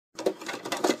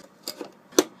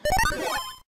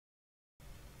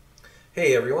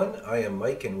Hey everyone, I am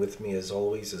Mike, and with me as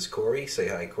always is Corey. Say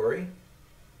hi, Corey.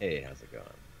 Hey, how's it going?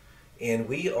 And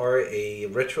we are a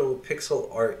retro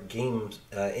pixel art game,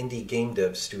 indie game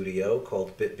dev studio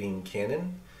called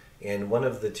BitBeamCannon. And one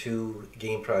of the two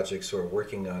game projects we're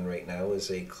working on right now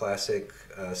is a classic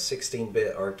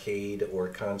 16-bit arcade or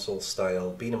console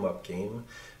style beat 'em up game,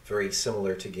 very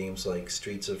similar to games like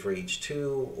Streets of Rage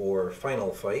 2 or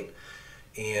Final Fight.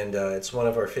 And it's one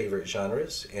of our favorite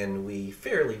genres. And we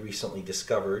fairly recently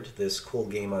discovered this cool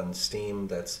game on Steam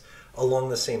that's along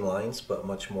the same lines, but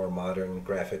much more modern,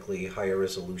 graphically, higher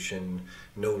resolution,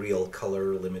 no real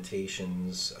color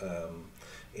limitations,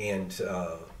 and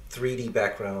 3D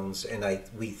backgrounds, and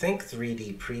we think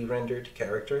 3D pre-rendered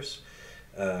characters.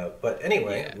 But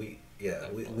anyway, Yeah,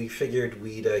 we definitely. figured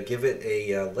we'd give it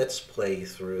a let's play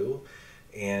through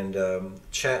and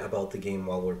chat about the game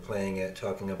while we're playing it,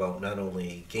 talking about not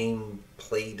only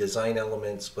gameplay design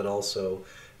elements, but also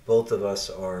both of us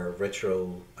are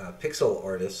retro pixel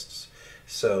artists,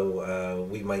 so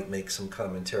we might make some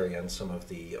commentary on some of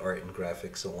the art and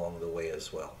graphics along the way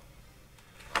as well.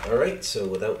 All right, so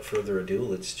without further ado,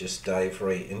 let's just dive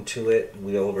right into it.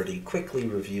 We already quickly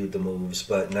reviewed the moves,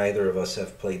 but neither of us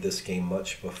have played this game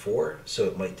much before, so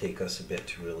it might take us a bit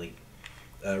to really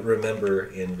remember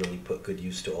and really put good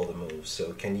use to all the moves.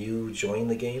 So, can you join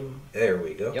the game? There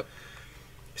we go. Yep,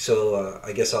 So,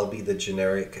 I guess I'll be the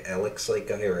generic Alex like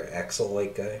guy or Axel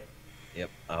like guy. yep.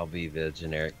 I'll be the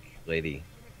generic lady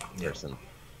Yeah. person.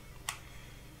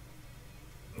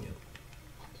 Yeah.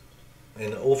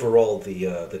 And overall,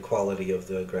 the quality of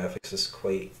the graphics is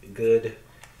quite good.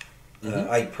 Hmm.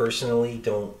 I personally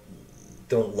don't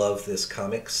love this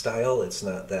comic style. It's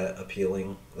not that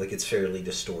appealing. Like it's fairly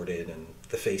distorted, and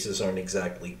the faces aren't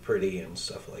exactly pretty and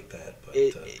stuff like that.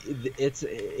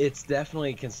 It's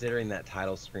definitely considering that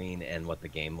title screen and what the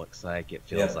game looks like. It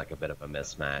Yeah, feels like a bit of a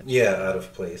mismatch. yeah, out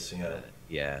of place. Yeah.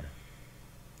 Yeah,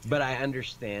 but I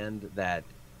understand that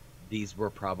these were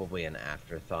probably an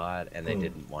afterthought, and they Hmm.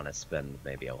 didn't want to spend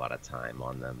maybe a lot of time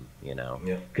on them.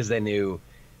 Yeah. Because they knew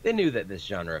that this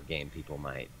genre of game people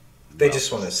might They well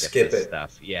just want just to skip skip this it.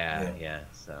 stuff. Yeah, Yeah. yeah.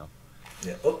 So.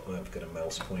 Yeah. Oh, I've got a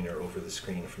mouse pointer over the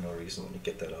screen for no reason. Let me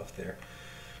get that off there.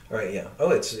 All right. Yeah.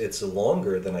 Oh, it's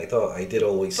longer than I thought. I did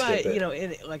always skip But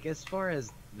it. like as far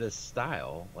as the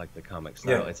style, like the comic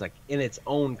Yeah. style, it's like in its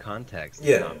own context, it's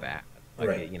Yeah. not bad. Like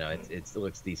Right. it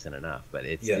looks decent enough. But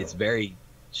it's Yeah. it's very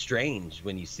strange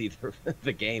when you see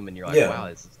the game and you're like, Yeah. wow,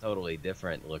 this is totally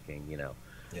different looking.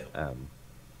 Yeah. Um,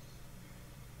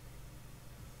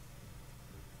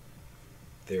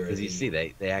 There are because you the see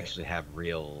they yeah. actually have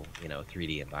real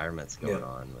 3D environments Yeah. going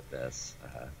on with this.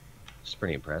 It's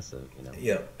pretty impressive.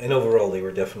 Yeah, and overall, they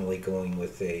were definitely going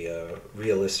with a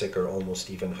realistic or almost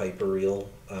even hyper-real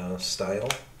style,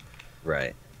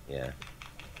 Right. Yeah.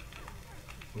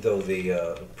 though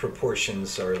the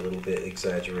proportions are a little bit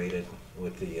exaggerated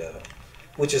with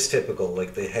which is typical,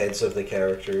 like the heads of the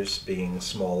characters being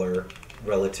smaller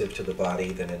relative to the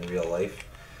body than in real life.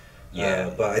 Yeah.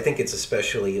 But I think it's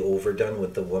especially overdone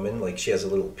with the woman. Like she has a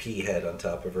little pea head on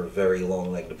top of her very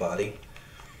long-legged body.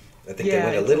 I think they Yeah.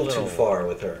 went a little too far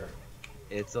with her.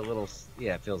 Yeah,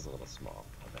 it feels a little small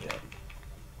of a Yeah. head.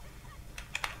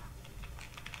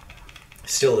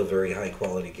 Still a very high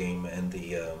quality game, and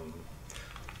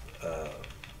uh,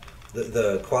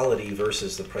 the quality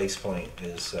versus the price point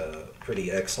is pretty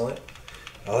excellent.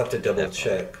 I'll have to double Definitely.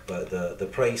 check, but the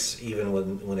price, even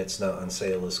when it's not on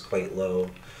sale, is quite low.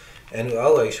 And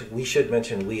we should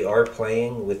mention we are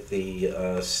playing with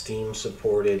the Steam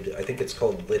supported, I think it's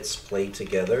called Let's Play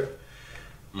Together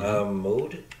Hmm.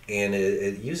 mode, and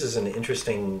it uses an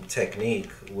interesting technique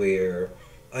where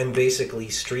I'm basically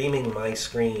streaming my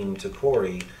screen to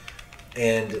Corey,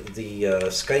 and the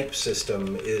Skype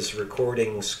system is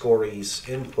recording Scory's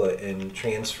input and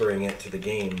transferring it to the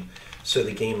game, so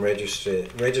the game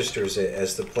registers it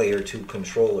as the player 2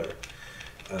 controller.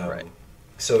 Right. Um,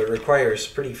 so it requires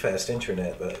pretty fast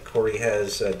internet, but Corey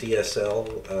has DSL,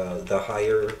 the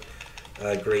higher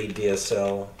grade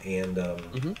DSL, and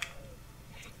Hmm.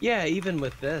 Yeah, even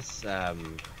with this,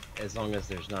 as long as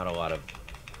there's not a lot of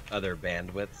other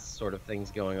bandwidth sort of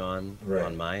things going on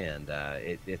right, my end,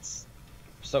 it's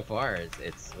so far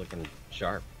it's looking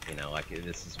sharp. Like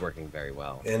this is working very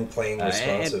well. and playing And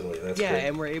responsibly. That's yeah, great.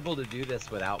 and we're able to do this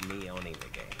without me owning the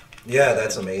game, Yeah, which is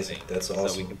that's amazing. interesting. That's So we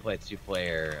awesome. can play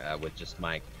two-player with just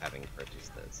Mike having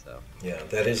purchased it. So Yeah,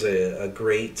 that is a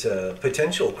great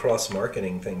potential cross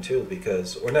marketing thing too,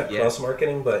 because, or not yeah, cross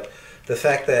marketing, but the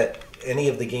fact that any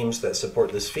of the games that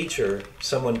support this feature,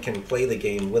 someone can play the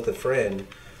game with a friend,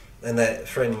 and that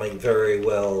friend might very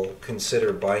well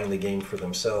consider buying the game for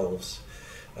themselves.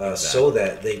 so Exactly.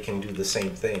 that they can do the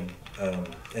same thing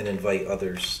and invite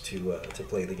others to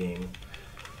play the game.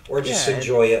 Or just Yeah, and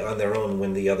enjoy it on their own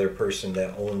when the other person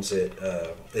that owns it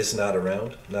is not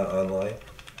around, not online.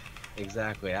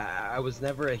 exactly. I was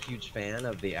never a huge fan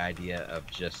of the idea of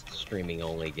just streaming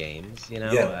only games,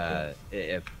 Yeah, yeah,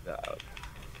 if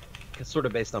sort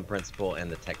of based on principle and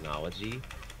the technology.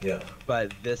 yeah,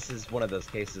 But this is one of those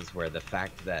cases where the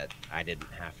fact that I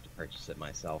didn't have to purchase it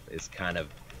myself is kind of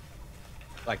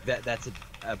like that's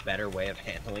a better way of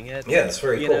handling it, yeah. It's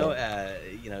very cool.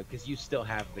 because you still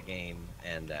have the game,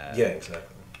 and Yeah,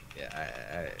 exactly.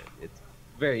 yeah, it's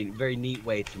very very neat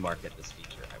way to market this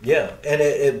feature, I would Yeah, say. and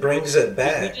it brings it We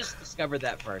back. just discovered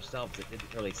that for ourselves. It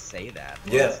didn't really say that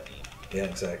on Yeah, Steam. yeah,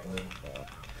 exactly. So,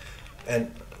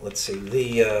 And let's see,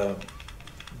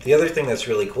 the other thing that's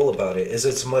really cool about it is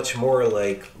it's much more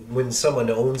like when someone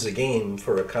owns a game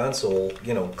for a console,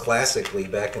 classically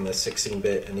back in the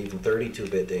 16-bit and even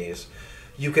 32-bit days,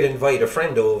 you could invite a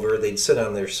friend over, they'd sit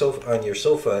on their sofa on your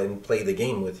sofa and play the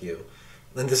game with you.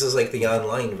 And this is like the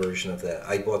online version of that.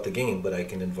 I bought the game, but I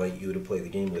can invite you to play the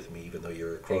game with me even though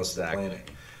you're across the exactly. planet.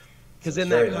 So Because it's in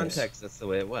that very nice. context, that's the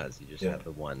way it was. You just Yeah. had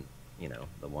the one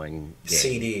game.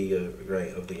 CD, right,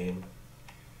 of the game.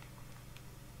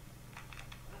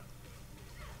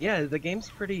 Yeah, the game's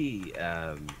pretty.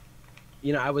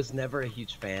 I was never a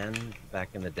huge fan back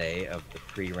in the day of the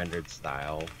pre-rendered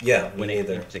style Yeah, me when it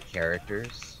came neither. to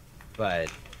characters, but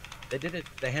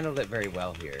they handled it very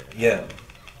well here. Yeah,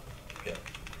 yeah.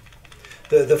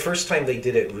 The first time they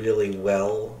did it really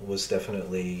well was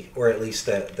definitely, or at least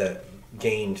that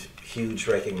gained huge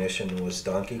recognition, was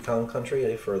Donkey Kong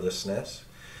Country for the SNES.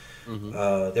 Hmm.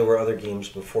 There were other games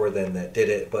before then that did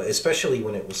it, but especially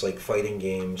when it was like fighting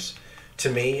games. To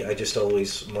me, I just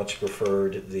always much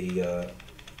preferred the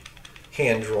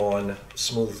hand drawn,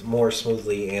 smooth, more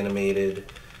smoothly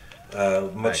animated, I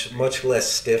much agree. much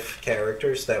less stiff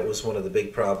characters. That was one of the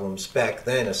big problems back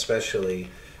then, especially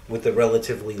with the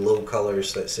relatively low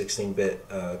colors that 16-bit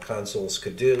consoles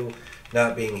could do.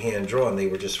 Not being hand drawn, they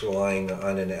were just relying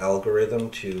on an algorithm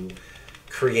to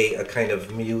create a kind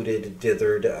of muted,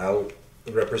 dithered out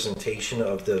representation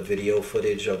of the video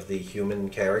footage of the human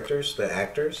characters, the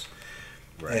actors.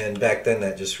 Right. And back then,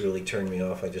 that just really turned me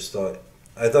off. I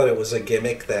thought it was a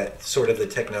gimmick that sort of the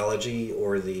technology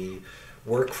or the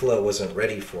workflow wasn't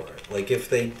ready for it. Like if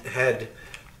they had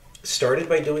started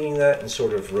by doing that and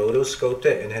sort of rotoscoped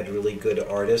it and had really good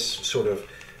artists sort of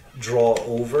draw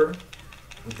over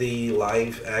the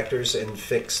live actors and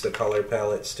fix the color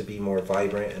palettes to be more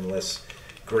vibrant and less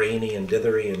grainy and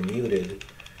dithery and muted,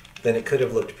 then it could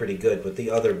have looked pretty good. But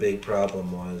the other big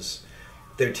problem was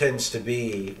there tends to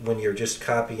be, when you're just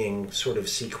copying sort of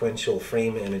sequential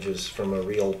frame images from a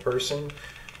real person,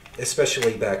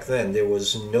 especially back then, there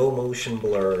was no motion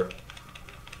blur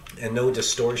and no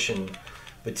distortion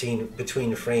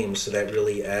between frames, so that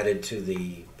really added to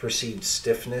the perceived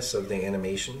stiffness of the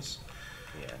animations.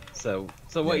 Yeah. So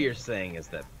Yeah. what you're saying is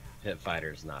that Pit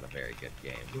Fighter's not a very good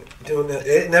game.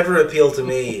 It never appealed to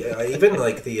me. Even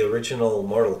like the original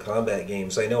Mortal Kombat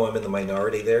games. I know I'm in the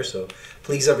minority there, so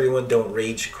please everyone don't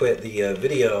rage quit the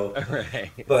video.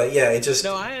 Right. But yeah, it just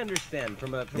No, I understand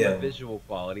from a yeah, visual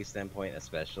quality standpoint,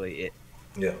 especially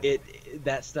yeah,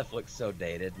 that stuff looks so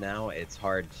dated now. It's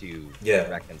hard to yeah,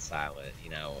 reconcile it,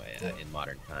 yeah, in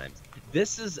modern times.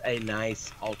 This is a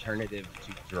nice alternative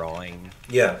to drawing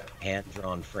yeah,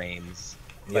 hand-drawn frames,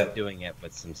 yeah. but doing it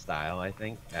with some style. I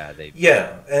think they've,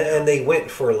 Yeah, you know, and they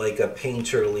went for like a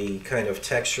painterly kind of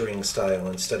texturing style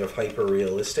instead of hyper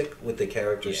realistic with the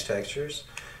characters' yeah, textures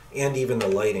and even the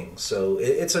lighting. So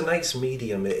it's a nice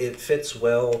medium. It fits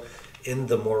well in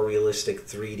the more realistic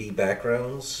 3D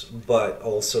backgrounds, but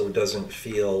also doesn't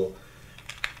feel.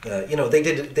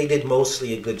 They did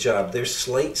mostly a good job. There's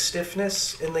slight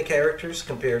stiffness in the characters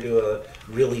compared to a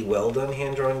really well done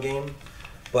hand drawn game,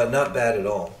 but not bad at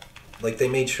all. Like they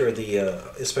made sure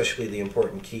especially the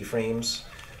important keyframes,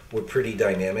 were pretty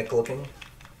dynamic looking.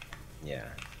 yeah.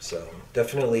 So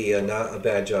definitely not a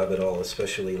bad job at all.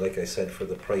 Especially like I said for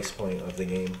the price point of the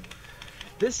game.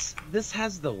 This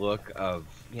has the look of,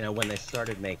 when they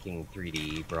started making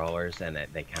 3D brawlers and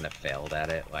they kind of failed at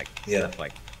it, like Yeah. stuff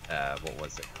like what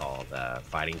was it called,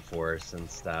 Fighting Force and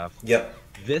stuff. Yep.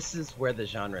 This is where the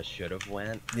genre should have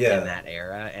went in Yeah. that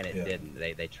era, and it Yeah. didn't.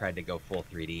 They tried to go full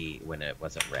 3D when it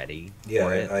wasn't ready Yeah.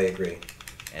 for it, I agree.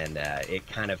 and it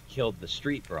kind of killed the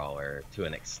street brawler to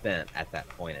an extent at that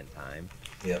point in time.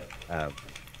 Yep. Uh,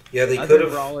 Yeah. They could Other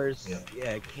have. brawlers,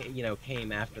 Yeah. yeah,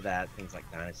 came after that. Things like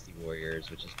Dynasty Warriors,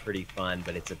 which is pretty fun,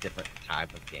 but it's a different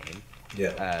type of game. Yeah.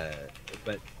 Uh,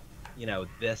 but you know,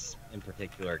 this in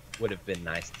particular would have been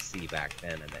nice to see back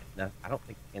then, and I don't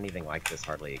think anything like this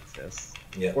hardly exists.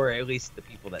 Yeah. Or at least the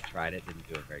people that tried it didn't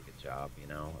do a very good job, you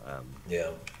know?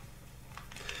 Yeah.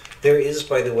 There is,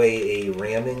 by the way, a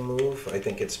ramming move. I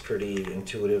think it's pretty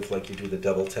intuitive. Like you do the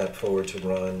double tap forward to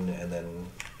run, and then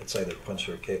it's either punch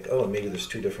or kick. Oh, and maybe there's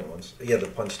two different ones. Yeah, the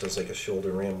punch does like a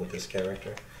shoulder ram with this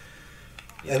character.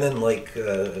 Yeah. And then like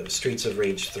Streets of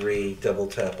Rage 3, double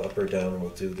tap up or down will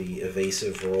do the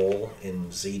evasive roll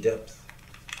in Z depth.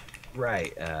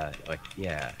 Right. Like,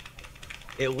 yeah.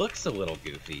 It looks a little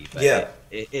goofy, but Yeah.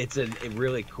 it's a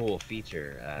really cool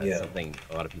feature. Yeah. Something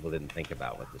a lot of people didn't think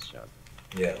about with this show.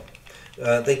 Yeah.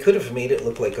 They could have made it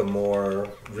look like a more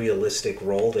realistic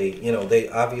roll. They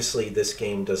obviously this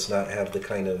game does not have the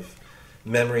kind of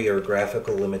memory or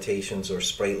graphical limitations or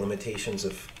sprite limitations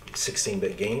of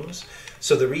 16-bit games.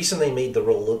 So the reason they made the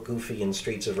roll look goofy in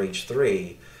Streets of Rage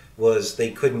 3 was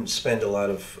they couldn't spend a lot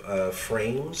of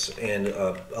frames and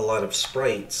a lot of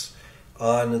sprites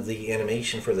on the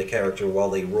animation for the character while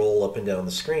they roll up and down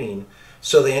the screen.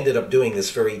 So they ended up doing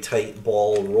this very tight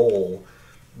ball roll.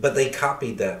 But they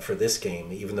copied that for this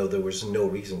game, even though there was no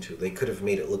reason to. They could have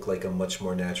made it look like a much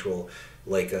more natural,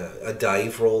 like a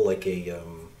dive roll, like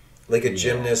a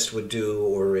gymnast would do,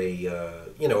 or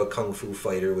a kung fu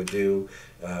fighter would do.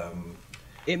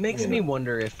 It makes me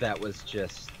wonder if that was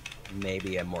just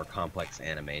maybe a more complex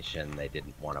animation they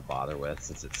didn't want to bother with,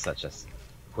 since it's such a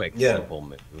quick, simple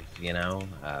move, you know?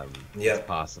 It's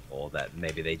possible that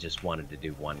maybe they just wanted to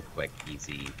do one quick,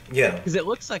 easy... Yeah. Because it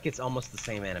looks like it's almost the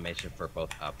same animation for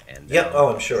both up and down. Yeah, oh,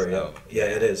 I'm sure, so, yeah,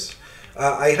 it is.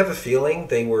 I have a feeling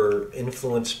they were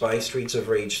influenced by Streets of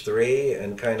Rage 3,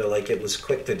 and kind of like it was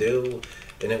quick to do,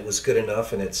 and it was good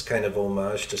enough, and it's kind of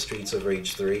homage to Streets of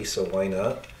Rage 3, so why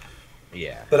not?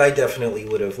 Yeah. But I definitely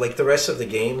would have... Like, the rest of the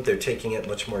game, they're taking it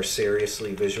much more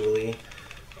seriously visually.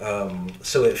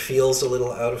 So it feels a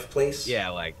little out of place. Yeah,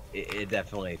 like it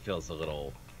definitely feels a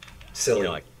little silly. You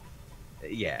know, like,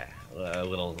 yeah, a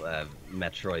little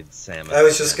Metroid Samus. I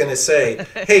was just gonna say,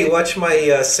 hey, watch my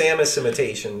Samus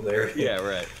imitation there. Yeah,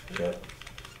 right. Yeah.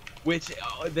 Which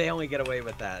they only get away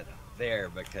with that there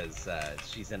because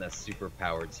she's in a super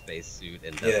powered spacesuit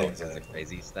and does all kinds of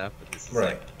crazy stuff. But this is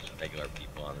like regular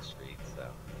people on the street, so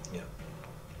yeah.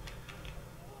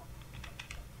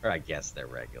 Or I guess they're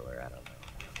regular. I don't know.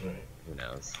 Right. Who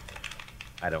knows?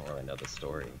 I don't really know the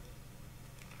story.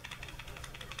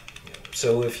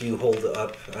 So if you hold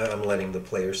up, I'm letting the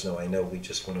players know, I know we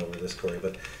just went over this, Corey,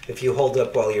 but if you hold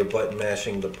up while you're button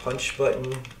mashing the punch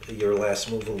button, your last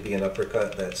move will be an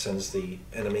uppercut that sends the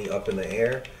enemy up in the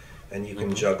air, and you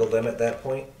can juggle them at that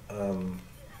point.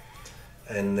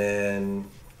 And then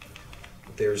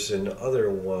there's another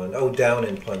one, down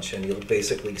and punch, and you'll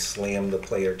basically slam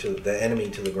the enemy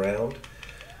to the ground.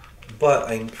 But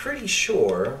I'm pretty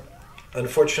sure,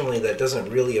 unfortunately, that doesn't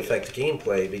really affect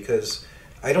gameplay because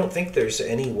I don't think there's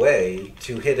any way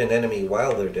to hit an enemy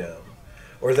while they're down.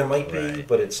 Or there might be,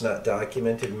 but it's not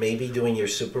documented. Maybe doing your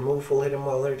super move will hit them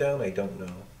while they're down. I don't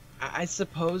know. I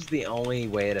suppose the only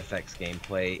way it affects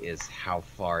gameplay is how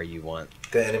far you want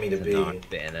the enemy to be. Knock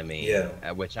the enemy.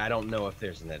 Yeah. Which I don't know if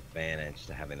there's an advantage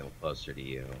to having them closer to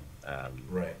you.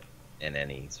 Right. In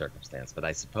any circumstance, but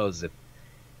I suppose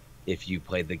if you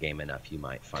played the game enough, you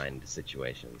might find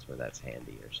situations where that's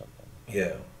handy or something.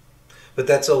 Yeah. But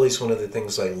that's always one of the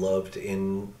things I loved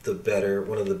in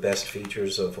one of the best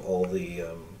features of all the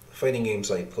fighting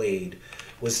games I played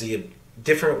was the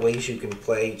different ways you can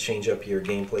play, change up your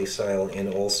gameplay style,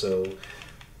 and also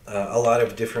a lot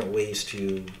of different ways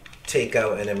to take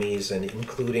out enemies, and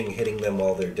including hitting them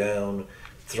while they're down.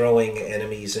 Throwing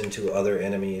enemies into other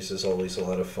enemies is always a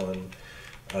lot of fun.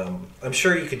 I'm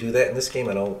sure you could do that in this game,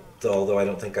 although I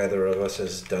don't think either of us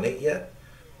has done it yet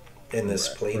in this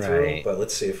playthrough. Right. But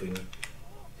let's see if we...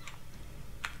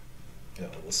 No,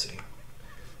 we'll see.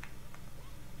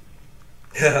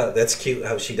 That's cute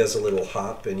how she does a little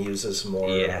hop and uses more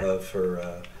of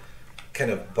her kind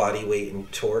of body weight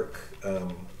and torque.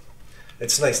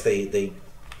 It's nice they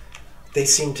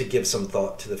seem to give some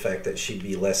thought to the fact that she'd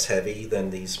be less heavy than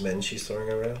these men she's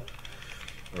throwing around.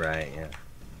 Right, yeah.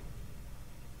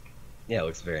 Yeah, it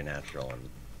looks very natural and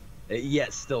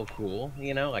yet still cool,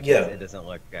 you know? Like it doesn't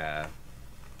look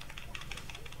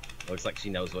looks like she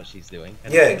knows what she's doing.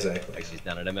 Yeah, exactly. Like she's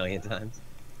done it a million times.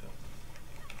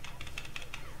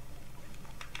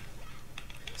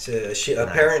 So she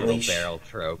apparently barrel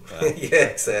trope. Yeah,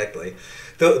 exactly.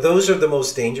 Those are the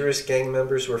most dangerous gang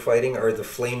members we're fighting. Are the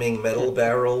flaming metal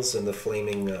barrels and the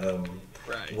flaming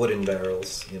wooden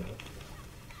barrels. You know.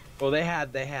 Well, they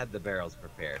had the barrels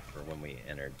prepared for when we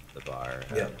entered the bar.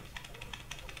 Yeah.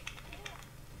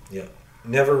 Yeah.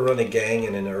 never run a gang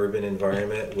in an urban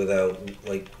environment without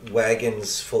like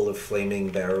wagons full of flaming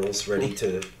barrels ready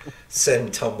to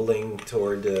send tumbling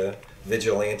toward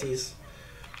vigilantes.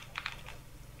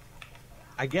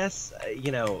 I guess,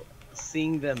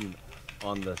 seeing them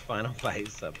on the Final Fight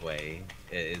subway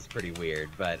is pretty weird,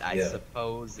 but I Yeah.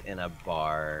 suppose in a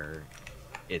bar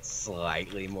it's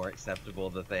slightly more acceptable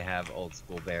that they have old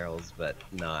school barrels, but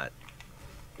not,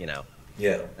 you know,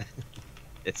 Yeah.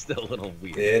 it's still a little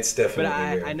weird. It's But definitely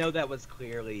I weird. know that was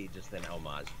clearly just an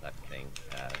homage type of thing,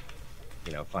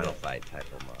 Final Fight type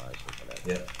homage or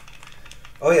whatever. Yeah.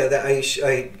 Oh yeah,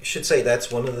 I should say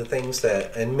that's one of the things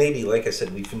that, and maybe like I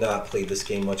said, we've not played this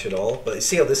game much at all. But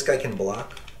see how this guy can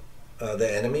block the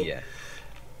enemy? Yeah.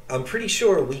 I'm pretty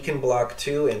sure we can block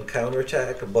too and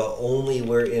counterattack, but only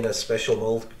we're in a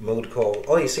special mode called.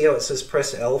 Oh, you see how it says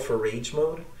press L for rage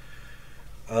mode?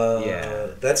 Yeah.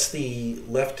 That's the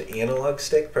left analog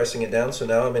stick pressing it down. So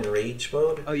now I'm in rage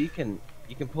mode. Oh, you can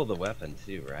pull the weapon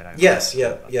too, right? Yes,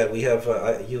 yeah, yeah. We have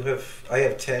I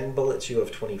have 10 bullets. You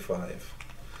have 25.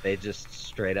 They just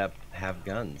straight up have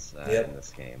guns in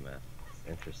this game. It's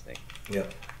interesting. Yeah.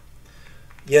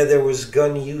 Yeah, there was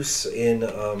gun use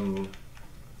in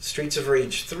Streets of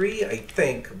Rage 3, I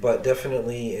think, but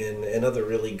definitely in another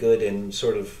really good and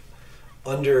sort of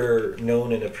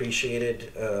under-known and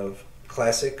appreciated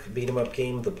classic beat-em-up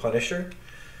game, The Punisher.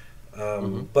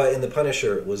 But in The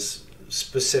Punisher, it was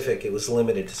specific. It was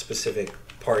limited to specific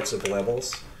parts of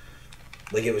levels.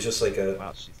 Like, it was just like a...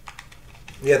 Wow,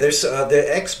 Yeah, there's the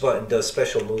X button does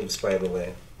special moves, by the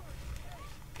way.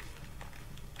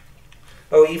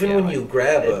 Oh, even when you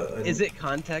grab is it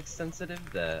context sensitive,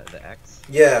 the X?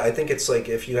 Yeah, I think it's like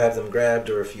if you have them grabbed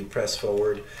or if you press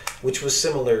forward, which was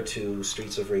similar to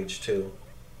Streets of Rage 2.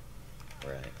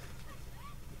 Right.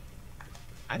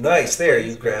 Nice, there,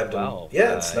 you grabbed well. them.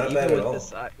 Yeah, it's not bad at all.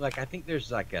 This, I think there's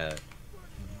like a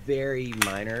very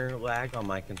minor lag on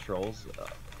my controls.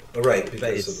 Right,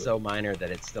 but it's so minor that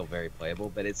it's still very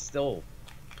playable, but it still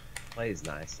plays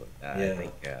nicely.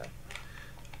 Yeah.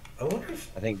 I wonder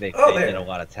if... I think they did a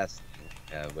lot of testing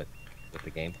with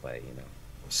the gameplay,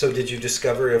 So did you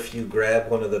discover if you grab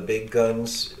one of the big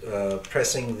guns,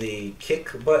 pressing the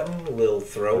kick button will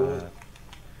throw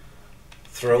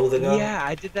the gun? Yeah,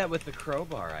 I did that with the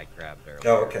crowbar I grabbed earlier.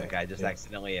 Oh, okay. Like I just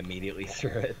accidentally immediately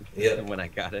threw it when I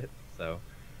got it. So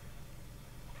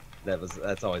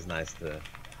that's always nice to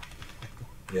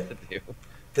do.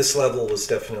 This level was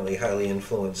definitely highly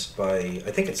influenced by,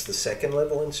 I think it's the second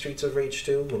level in Streets of Rage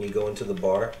 2, when you go into the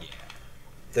bar. Yeah.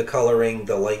 The coloring,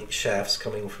 the light shafts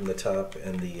coming from the top,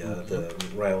 and the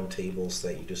round tables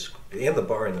that you just... And the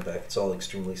bar in the back, it's all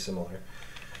extremely similar.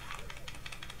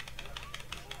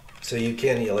 So you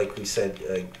can, like we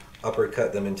said,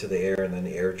 uppercut them into the air and then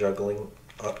air juggle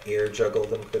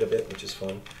them quite a bit, which is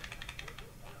fun.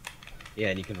 Yeah,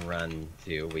 and you can run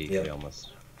too.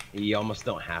 You almost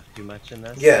don't have too much in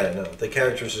this. Yeah, no. The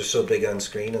characters are so big on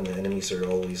screen, and the enemies are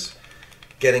always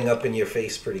getting up in your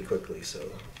face pretty quickly.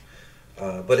 So,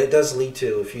 but it does lead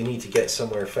to, if you need to get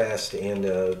somewhere fast and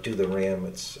do the ram,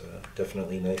 it's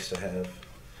definitely nice to have.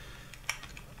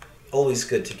 Always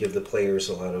good to give the players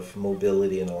a lot of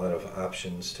mobility and a lot of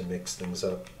options to mix things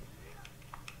up.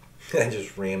 I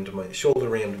just shoulder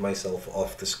rammed myself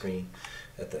off the screen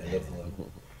at the end of the level.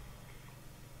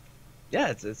 Yeah,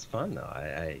 it's fun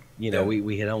though.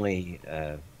 We had only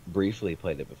briefly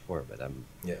played it before, but I'm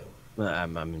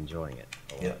enjoying it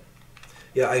a lot.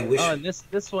 Yeah, I wish. Oh, and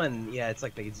this one, it's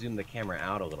like they zoom the camera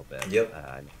out a little bit. Yep.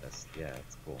 It's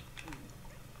cool.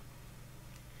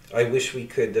 I wish we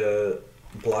could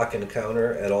block and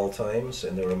counter at all times,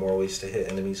 and there were more ways to hit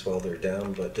enemies while they're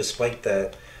down. But despite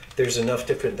that, there's enough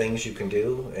different things you can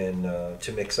do and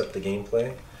to mix up the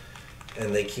gameplay.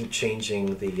 And they keep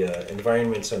changing the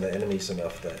environments and the enemies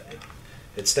enough that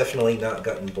it's definitely not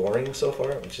gotten boring so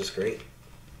far, which is great.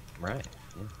 Right.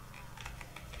 Yeah.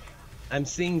 I'm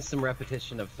seeing some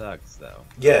repetition of thugs, though.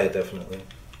 Yeah, definitely.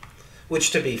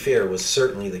 Which, to be fair, was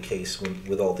certainly the case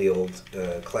with all the old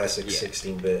classic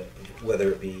 16-bit,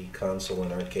 whether it be console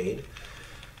and arcade.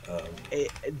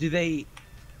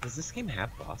 Does this game have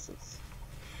bosses?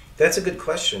 That's a good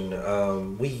question.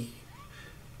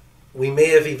 We may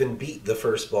have even beat the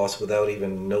first boss without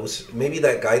even noticing. Maybe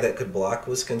that guy that could block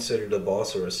was considered a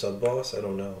boss or a sub-boss. I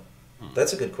don't know.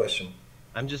 That's a good question.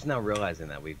 I'm just now realizing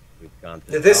that we've gone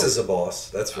through. This is a boss,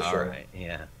 that's for sure. All right,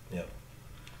 yeah. Yeah.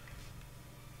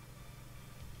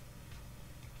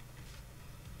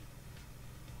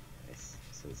 Nice.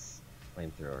 This is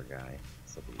flamethrower guy.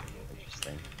 This will be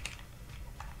interesting.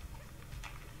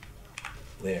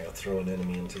 There, I'll throw an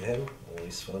enemy into him.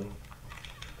 Always fun.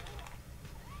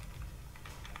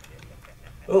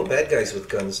 Oh, bad guys with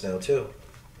guns now, too.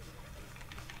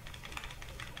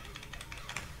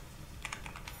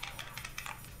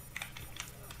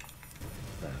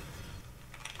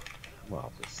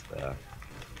 Well, just,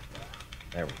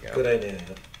 there we go. Good idea.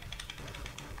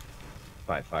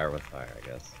 Fight fire with fire, I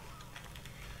guess.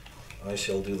 I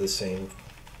shall do the same.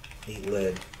 Eat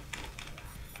lead.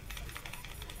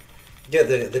 Yeah,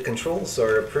 the controls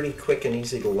are pretty quick and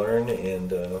easy to learn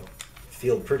and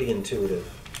feel pretty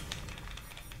intuitive.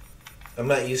 I'm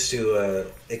not used to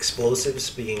explosives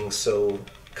being so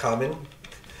common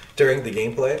during the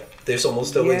gameplay. There's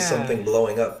almost always something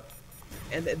blowing up.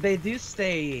 And they do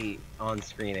stay on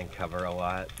screen and cover a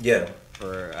lot. Yeah.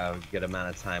 For a good amount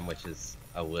of time, which is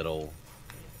a little,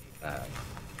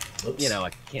 you know,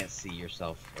 like you can't see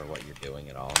yourself or what you're doing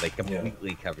at all. They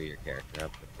completely cover your character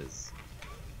up, which is,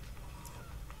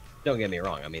 don't get me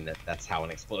wrong, I mean, that's how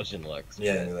an explosion looks.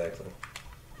 Yeah, exactly.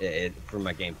 From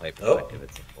a gameplay perspective,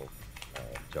 it's a little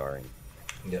jarring.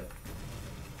 Yeah.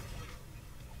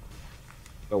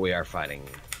 But we are fighting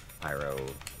Pyro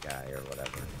guy or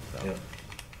whatever, so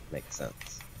makes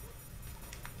sense.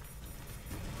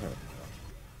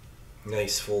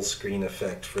 Nice full screen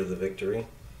effect for the victory.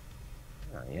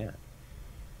 Oh, yeah.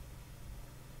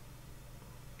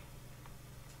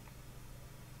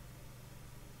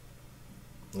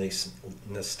 Nice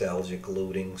nostalgic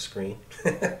loading screen.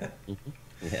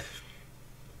 Yeah.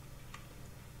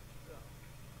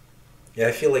 Yeah,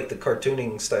 I feel like the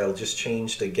cartooning style just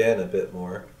changed again a bit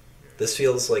more. This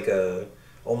feels like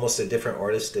almost a different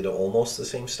artist did almost the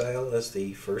same style as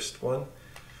the first one.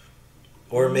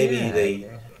 Or maybe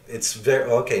it's very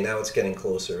okay, now it's getting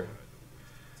closer.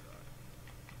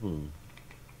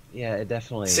 Yeah, it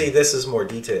definitely. See, this is more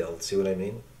detailed, see what I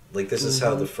mean? Like this is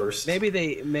how the first Maybe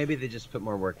they just put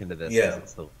more work into this because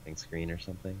it's the loading screen or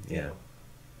something. Yeah.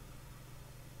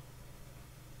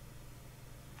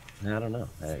 I don't know.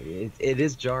 It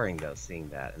is jarring though, seeing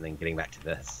that and then getting back to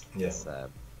this. Yeah. This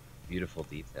beautiful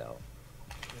detail.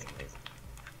 It's amazing.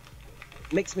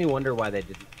 It makes me wonder why they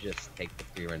didn't just take the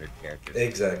pre-rendered characters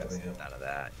exactly out of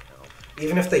that. You know?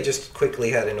 Even if they just quickly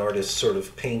had an artist sort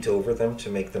of paint over them to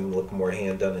make them look more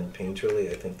hand-done and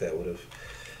painterly, I think that would have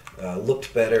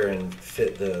looked better and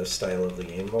fit the style of the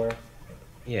game more.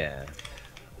 Yeah.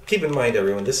 Keep in mind,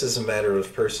 everyone, this is a matter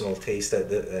of personal taste at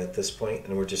this point,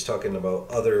 and we're just talking about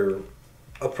other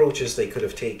approaches they could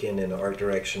have taken in art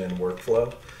direction and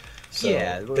workflow. So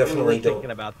definitely we're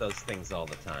thinking about those things all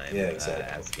the time. Yeah, exactly.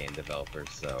 As game developers,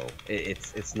 so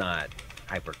it's not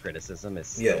hyper criticism.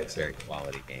 It's exactly. A very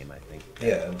quality game, I think.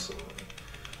 Yeah, absolutely.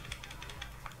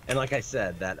 And like I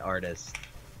said, that artist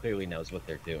clearly knows what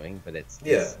they're doing, but it's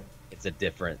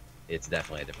definitely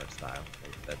a different style.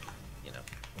 That's, you know.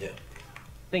 Yeah.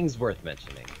 Things worth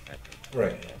mentioning, I think.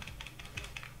 Right.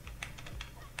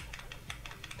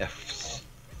 Yeah.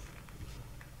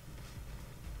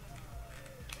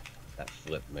 That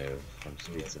flip move from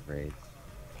Streets of Rage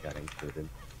got included.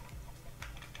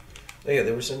 Oh, yeah,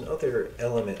 there was another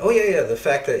element. Oh, yeah, the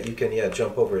fact that you can,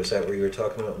 jump over. Is that what you were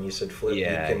talking about when you said flip?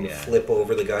 Yeah, you can flip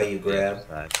over the guy you grab.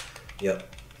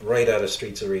 Yep, right out of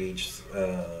Streets of Rage.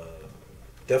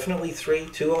 Definitely 3,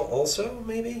 2 also,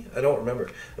 maybe? I don't remember.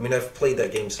 I mean, I've played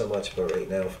that game so much, but right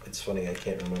now, it's funny, I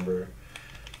can't remember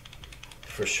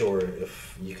for sure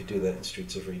if you could do that in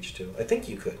Streets of Rage 2. I think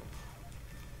you could.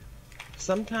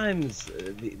 Sometimes,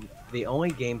 the only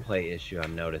gameplay issue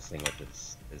I'm noticing with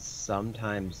this is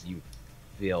sometimes you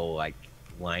feel like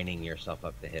lining yourself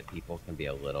up to hit people can be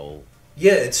a little...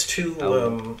 Yeah, it's too...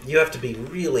 you have to be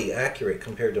really accurate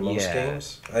compared to most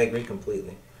games. I agree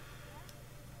completely.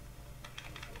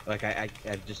 Like, I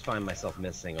just find myself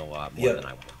missing a lot more than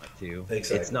I want to.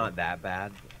 Exactly. It's not that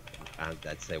bad,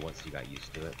 I'd say, once you got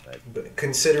used to it. But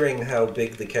considering how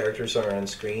big the characters are on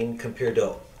screen compared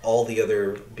to all the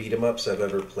other beat-em-ups I've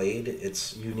ever played,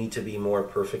 you need to be more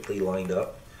perfectly lined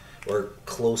up, or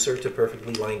closer to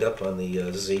perfectly lined up on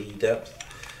the Z depth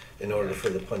in order for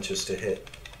the punches to hit.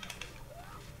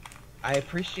 I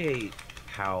appreciate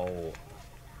how,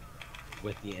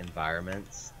 with the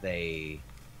environments, they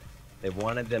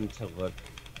wanted them to look,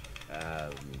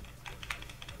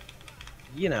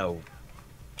 you know,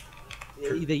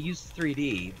 they used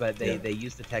 3D, but they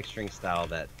used the texturing style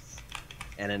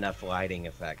and enough lighting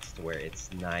effects to where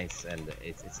it's nice and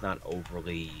it's not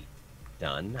overly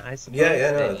done, I suppose.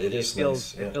 Yeah, no, it is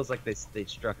feels, nice. Yeah. It feels like they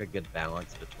struck a good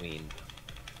balance between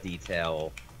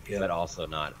detail, but also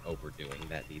not overdoing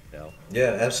that detail.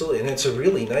 Yeah, absolutely. And it's a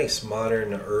really nice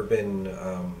modern urban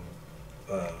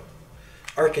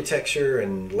architecture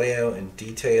and layout and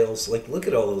details. Like, look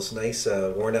at all those nice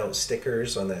worn out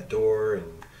stickers on that door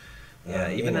and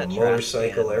Yeah, even that trash can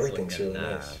motorcycle, is everything's looking,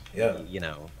 really nice.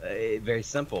 Yeah. very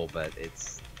simple, but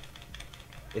it's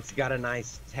got a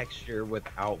nice texture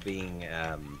without being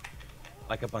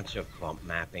like a bunch of bump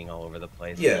mapping all over the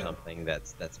place or Yeah. something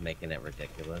that's making it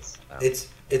ridiculous.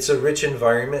 It's a rich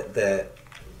environment that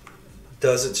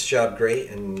does its job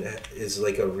great and is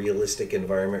like a realistic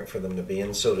environment for them to be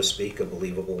in, so to speak, a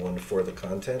believable one for the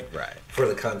content, Right. for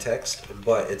the context,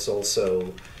 but it's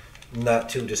also not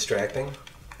too distracting.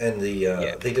 And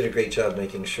they did a great job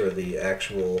making sure the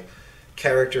actual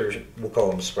characters, we'll call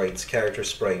them sprites, character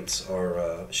sprites,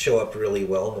 are show up really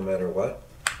well no matter what.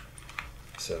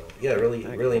 So yeah,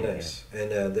 really nice. Yeah.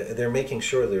 And they're making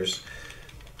sure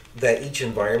that each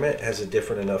environment has a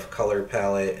different enough color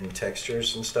palette and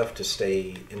textures and stuff to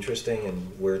stay interesting,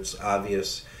 and where it's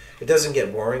obvious, it doesn't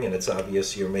get boring, and it's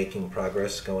obvious you're making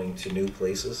progress going to new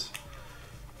places.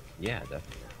 Yeah,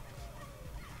 definitely.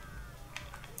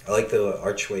 I like the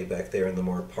archway back there in the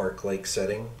more park-like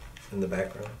setting in the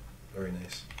background. Very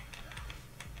nice.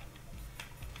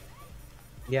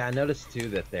 Yeah, I noticed too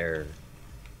that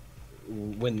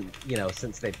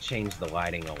since they've changed the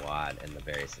lighting a lot in the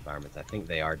various environments, I think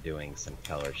they are doing some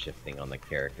color shifting on the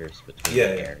characters between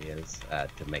the areas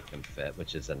to make them fit,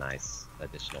 which is a nice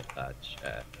additional touch.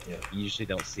 You usually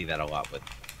don't see that a lot with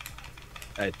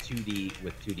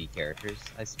 2D characters,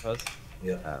 I suppose.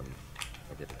 Yeah.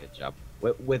 They did a good job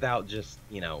without just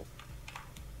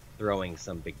throwing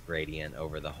some big gradient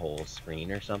over the whole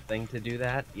screen or something to do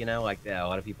that. Like a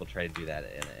lot of people try to do that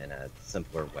in a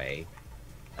simpler way.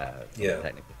 From a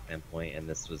technical standpoint, and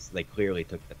they clearly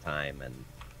took the time and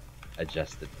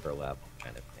adjusted per level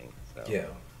kind of thing. So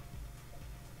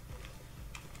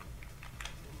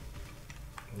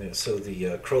so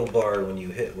the crowbar, when you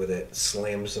hit with it,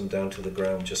 slams them down to the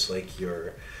ground, just like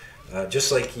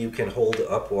you can hold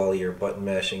up while you're button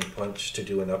mashing punch to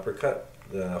do an uppercut.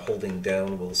 Holding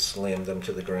down will slam them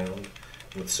to the ground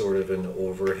with sort of an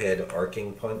overhead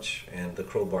arcing punch, and the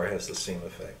crowbar has the same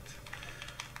effect.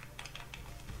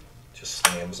 Just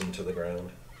slams them to the ground.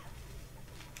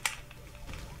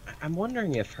 I'm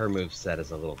wondering if her moveset is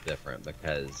a little different,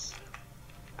 because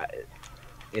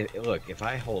look, if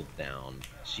I hold down,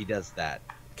 she does that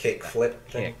flip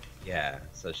thing. Yeah,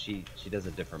 so she does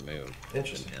a different move.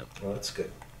 Interesting. Well, that's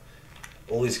good.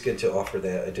 Always good to offer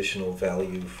that additional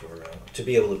value for to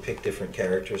be able to pick different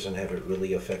characters and have it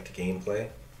really affect gameplay.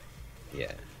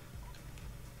 Yeah.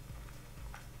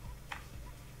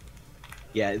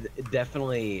 Yeah,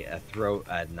 definitely a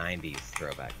 90s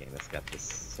throwback game. It's got this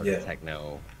sort of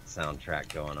techno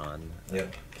soundtrack going on. Yeah,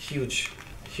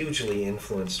 hugely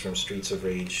influenced from Streets of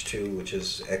Rage 2, which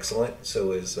is excellent.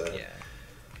 So is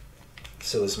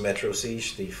Metro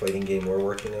Siege, the fighting game we're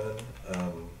working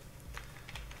on.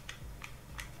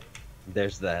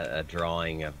 There's a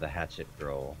drawing of the Hatchet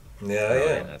Girl.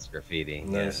 Yeah. That's graffiti.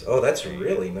 Nice. Oh, that's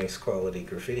really nice quality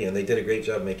graffiti, and they did a great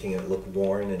job making it look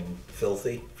worn and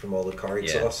filthy from all the car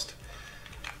exhaust.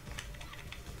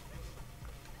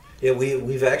 Yeah,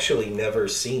 we've actually never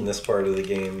seen this part of the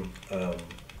game.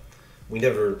 We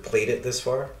never played it this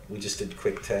far. We just did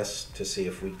quick tests to see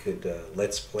if we could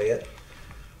let's play it,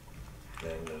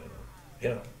 and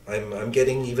I'm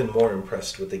getting even more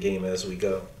impressed with the game as we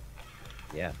go.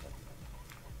 Yeah.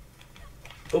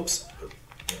 Oops.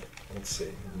 Let's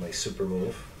see, my super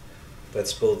move.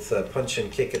 That's both punch and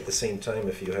kick at the same time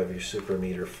if you have your super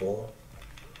meter full.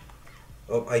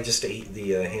 Oh, I just ate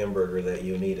the hamburger that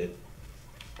you needed.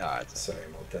 Sorry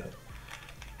about that.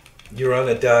 You're on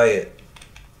a diet.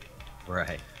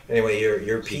 Right. Anyway,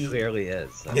 your She clearly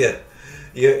is. So. Yeah.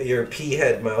 Your pea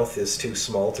head mouth is too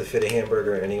small to fit a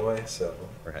hamburger anyway, so.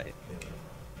 Right.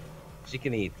 She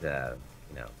can eat,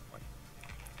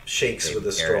 shakes with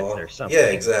a straw. Or something. Yeah,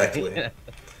 exactly.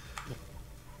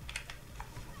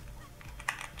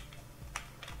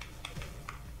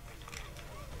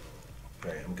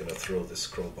 Alright, I'm gonna throw this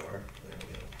crowbar. There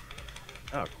we go.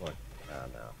 Oh, cool. Oh,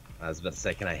 no. I was about to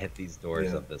say, can I hit these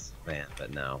doors of this van?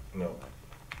 But no. No.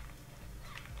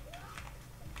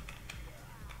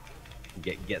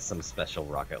 Get some special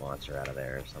rocket launcher out of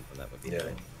there or something. That would be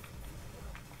nice.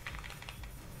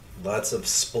 Lots of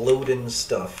exploding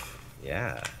stuff.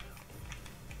 Yeah.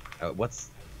 What's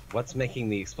making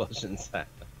the explosions happen?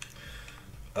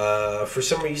 For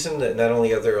some reason, not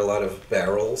only are there a lot of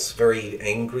barrels, very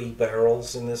angry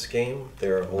barrels in this game,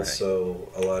 there are also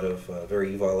a lot of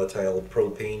very volatile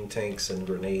propane tanks and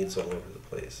grenades all over the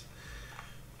place.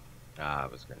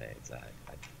 It was grenades.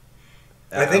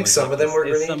 I think some of them were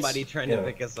grenades. Is somebody trying to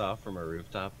pick us off from a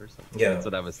rooftop or something? Yeah. That's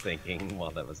what I was thinking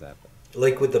while that was happening.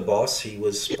 Like with the boss, he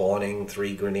was spawning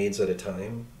 3 grenades at a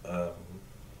time.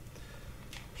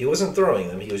 He wasn't throwing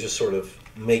them. He was just sort of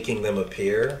making them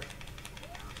appear.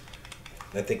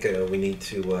 I think we need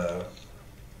to.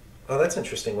 Oh, that's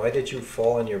interesting. Why did you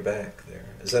fall on your back there?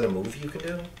 Is that a move you can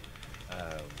do?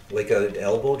 Like an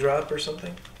elbow drop or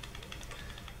something?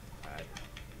 I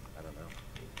don't know.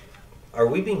 Are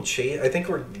we being chased? I think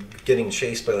we're getting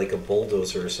chased by like a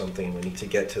bulldozer or something. We need to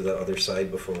get to the other side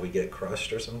before we get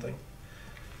crushed or something.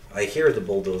 I hear the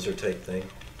bulldozer type thing.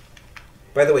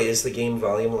 By the way, is the game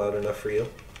volume loud enough for you?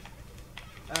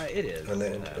 It is. On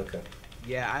that end? Okay.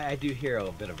 Yeah, I do hear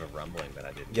a bit of a rumbling, but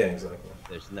I didn't. Yeah, exactly.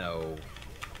 There's no.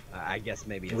 I guess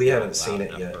maybe it's we not haven't loud seen it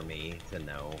enough yet for me to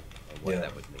know what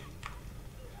that would mean.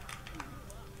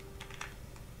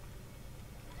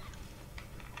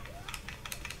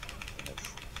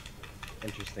 That's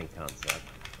interesting concept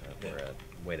for a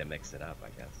way to mix it up, I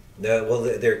guess. Well,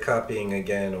 they're copying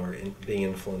again or being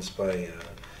influenced by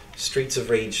Streets of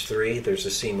Rage 3. There's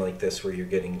a scene like this where you're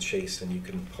getting chased and you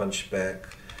can punch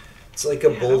back. It's like a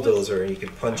bulldozer, and you can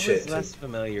punch it. I was less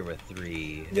familiar with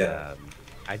 3. Yeah.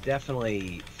 I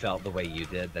definitely felt the way you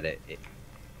did, that it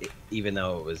even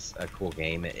though it was a cool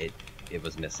game, it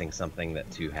was missing something that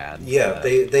 2 had. Yeah,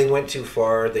 they went too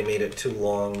far. They made it too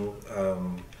long.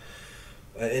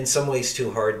 In some ways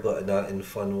too hard, but not in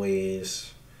fun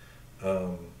ways.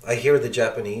 I hear the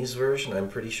Japanese version, I'm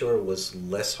pretty sure, was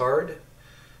less hard.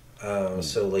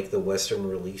 So like the Western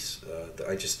release,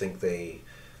 I just think they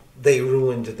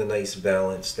ruined the nice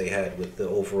balance they had with the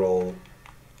overall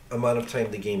amount of time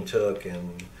the game took,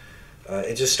 and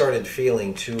it just started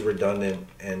feeling too redundant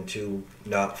and too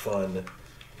not fun.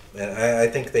 And I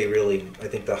think I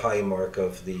think the high mark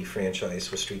of the franchise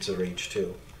was Streets of Rage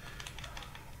 2.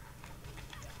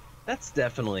 That's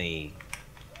definitely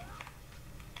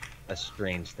a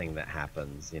strange thing that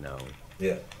happens,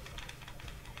 Yeah.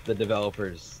 The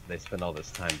developers, they spend all this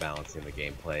time balancing the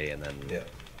gameplay, and then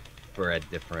for a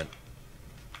different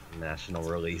national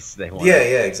release, they want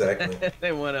exactly.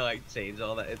 they want to like change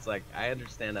all that. It's like, I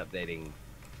understand updating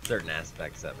certain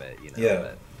aspects of it,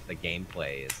 but the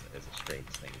gameplay is a strange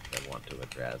thing to want to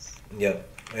address. Yeah,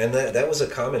 and that was a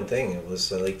common thing. It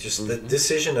was like just the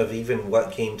decision of even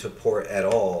what game to port at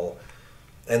all,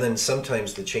 and then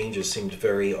sometimes the changes seemed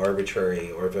very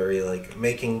arbitrary or very like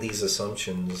making these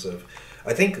assumptions of.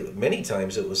 I think many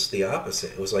times it was the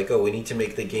opposite. It was like, oh, we need to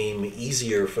make the game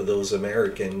easier for those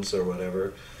Americans or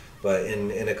whatever. But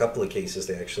in a couple of cases,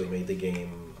 they actually made the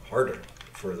game harder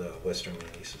for the Western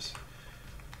releases.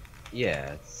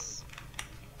 Yeah,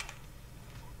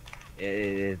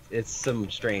 it's some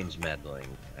strange meddling.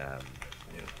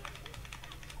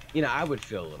 I would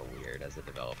feel a little weird as a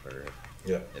developer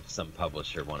if some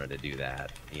publisher wanted to do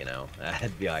that.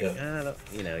 I'd be like,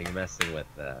 you're messing with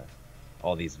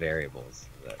all these variables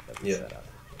that we set up.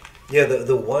 Yeah,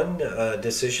 the one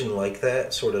decision like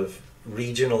that, sort of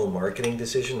regional marketing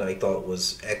decision, I thought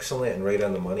was excellent and right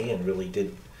on the money and really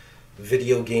did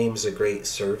video games a great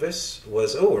service,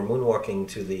 was, we're moonwalking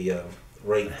to the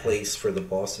right place for the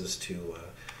bosses to,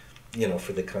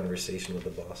 for the conversation with the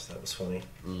boss. That was funny.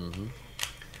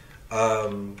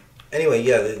 Anyway,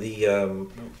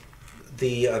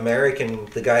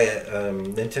 the guy at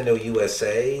Nintendo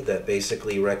USA that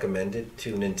basically recommended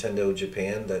to Nintendo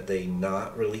Japan that they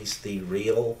not release the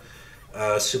real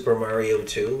Super Mario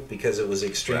 2 because it was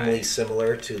extremely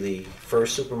similar to the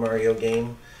first Super Mario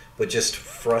game, but just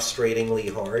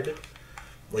frustratingly hard.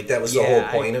 Like, that was the whole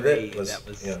point of it.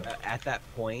 At that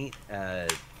point,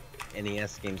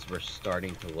 NES games were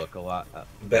starting to look a lot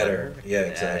better. Yeah,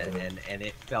 exactly. And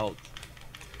it felt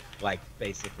like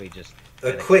basically just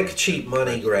a quick, cheap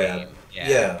money grab.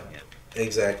 Yeah,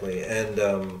 exactly. And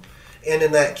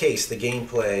in that case, the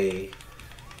gameplay,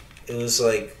 it was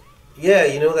like,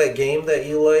 that game that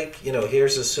you like,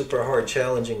 here's a super hard,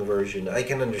 challenging version. I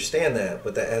can understand that,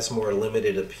 but that has more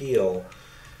limited appeal,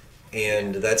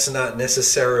 and that's not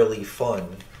necessarily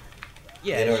fun.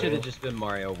 Yeah, it should have just been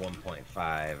Mario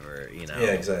 1.5 or,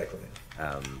 Yeah, exactly.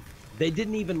 They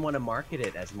didn't even want to market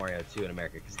it as Mario 2 in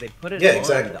America because they put it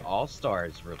on the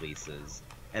All-Stars releases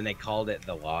and they called it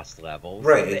the Lost Levels.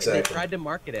 Right, They tried to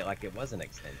market it like it was an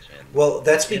extension. Well,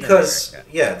 that's because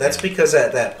because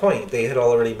at that point they had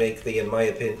already made the, in my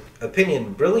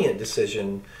opinion, brilliant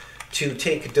decision to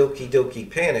take Doki Doki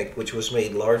Panic, which was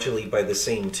made largely by the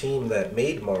same team that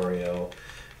made Mario,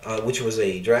 which was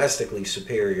a drastically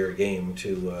superior game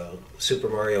to Super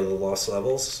Mario The Lost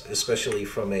Levels, especially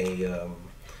from a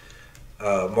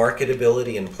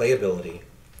marketability and playability.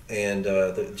 And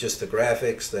just the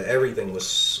graphics, everything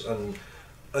was on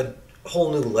a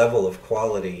whole new level of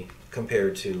quality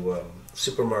compared to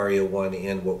Super Mario 1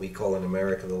 and what we call in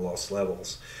America The Lost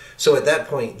Levels. So at that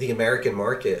point, the American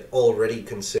market already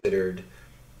considered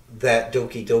that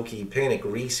Doki Doki Panic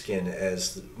reskin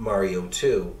as Mario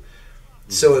 2.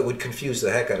 So it would confuse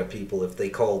the heck out of people if they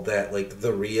called that like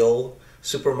the real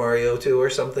Super Mario 2 or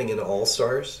something in All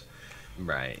Stars.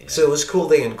 Right. Yeah. So it was cool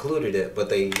they included it, but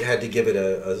they had to give it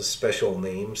a special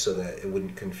name so that it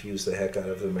wouldn't confuse the heck out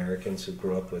of Americans who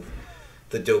grew up with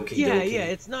the Doki Doki. Yeah.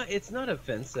 It's not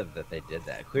offensive that they did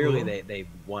that. Clearly, they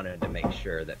wanted to make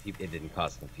sure that it didn't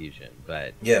cause confusion.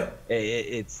 But yeah,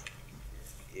 it's.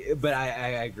 But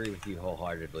I agree with you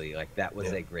wholeheartedly. Like that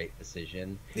was a great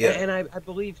decision. Yeah, and I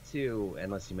believe too,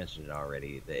 unless you mentioned it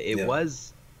already, that it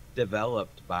was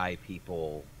developed by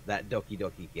people. That Doki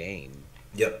Doki game.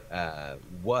 Yep.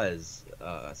 Was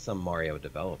some Mario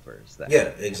developers.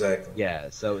 Exactly. Yeah,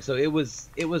 so it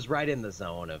was right in the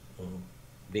zone of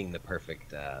being the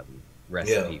perfect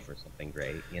recipe for something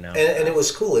great, you know. And it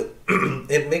was cool.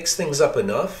 It mixed things up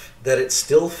enough that it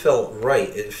still felt right.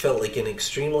 It felt like an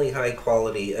extremely high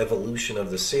quality evolution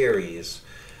of the series,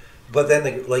 but then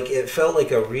it felt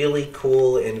like a really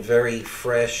cool and very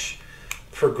fresh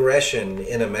progression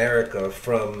in America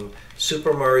from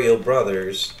Super Mario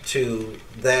Brothers to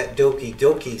that Doki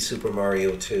Doki Super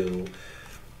Mario 2.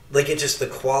 Like it just, the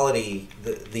quality,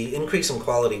 the increase in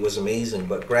quality was amazing,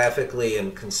 but graphically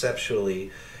and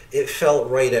conceptually it felt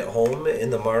right at home in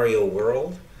the Mario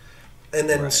world. And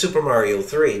then Super Mario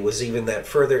 3 was even that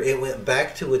further. It went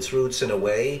back to its roots in a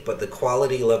way, but the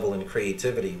quality level and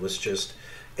creativity was just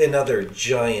another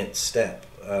giant step.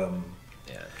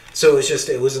 So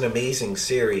it was an amazing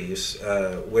series.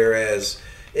 Whereas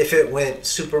if it went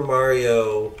Super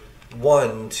Mario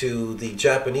 1 to the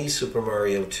Japanese Super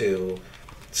Mario 2,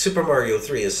 Super Mario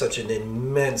 3 is such an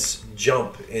immense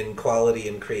jump in quality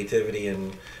and creativity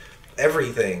and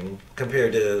everything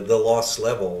compared to the Lost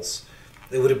Levels.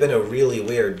 It would have been a really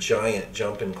weird giant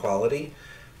jump in quality.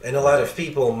 And a lot of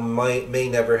people may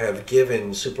never have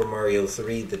given Super Mario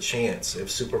 3 the chance if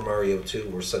Super Mario 2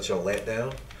 were such a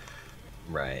letdown.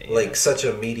 Right. Like such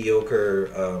a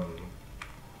mediocre,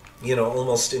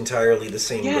 almost entirely the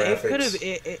same graphics. It could have.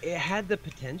 It had the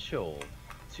potential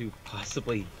to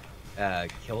possibly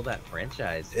kill that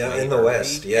franchise. Yeah, in the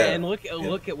West. Yeah. And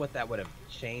look at what that would have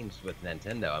changed with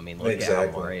Nintendo. I mean, look at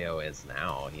how Mario is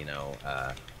now. You know.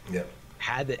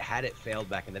 Had it failed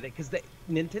back in the day, because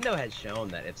Nintendo has shown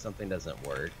that if something doesn't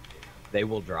work, they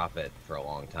will drop it for a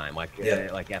long time. Like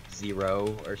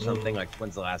F-Zero or something. Like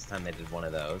when's the last time they did one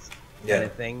of those? Kind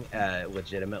of thing,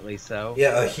 legitimately so.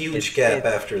 Yeah, a huge gap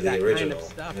after the original.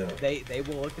 Kind of stuff. They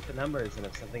will look at the numbers, and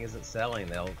if something isn't selling,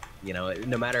 they'll,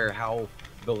 no matter how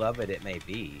beloved it may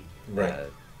be,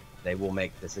 they will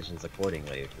make decisions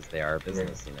accordingly because they are a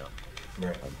business,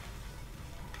 Right.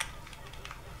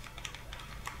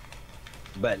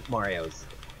 But Mario's,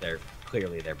 they're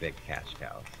clearly their big cash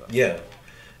cow. So. Yeah,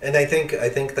 and I think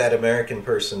that American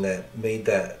person that made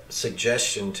that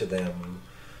suggestion to them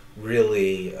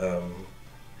really,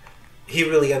 he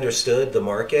really understood the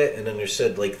market and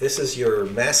understood, like, this is your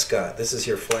mascot, this is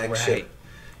your flagship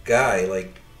guy.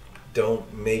 Like, don't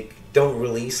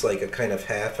release like a kind of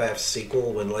half-assed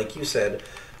sequel when, like you said,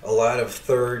 a lot of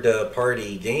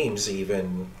third-party games,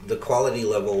 even the quality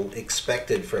level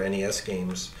expected for NES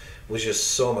games was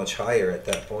just so much higher at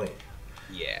that point.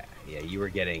 Yeah, you were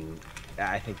getting,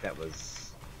 I think that was,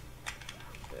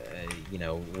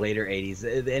 later 80s.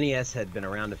 The NES had been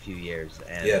around a few years,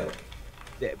 and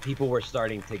people were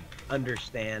starting to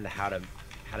understand how to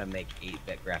make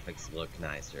 8-bit graphics look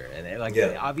nicer.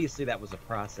 And obviously that was a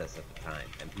process at the time,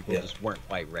 and people just weren't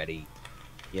quite ready,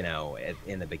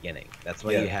 in the beginning. That's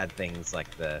why you had things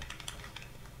like the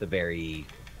very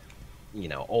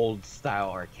old style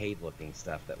arcade looking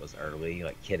stuff that was early,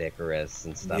 like Kid Icarus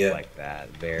and stuff like that.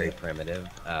 Very primitive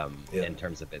in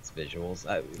terms of its visuals.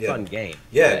 Fun game.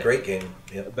 Yeah, great game.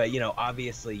 Yeah. But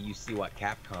obviously you see what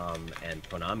Capcom and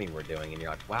Konami were doing, and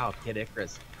you're like, wow, Kid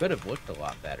Icarus could have looked a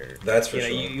lot better. That's for sure.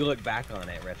 You look back on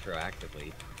it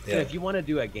retroactively. Yeah. If you want to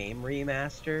do a game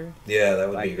remaster, that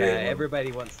would be great.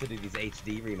 Everybody wants to do these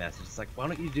HD remasters. It's like, why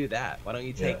don't you do that? Why don't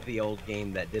you take the old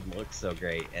game that didn't look so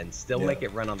great and still make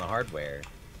it run on the hardware,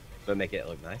 but make it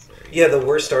look nicer? Yeah, the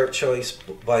worst art choice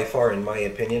by far, in my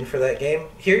opinion, for that game.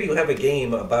 Here you have a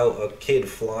game about a kid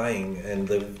flying, and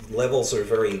the levels are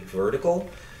very vertical,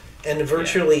 and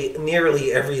virtually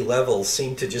nearly every level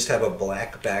seemed to just have a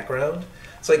black background.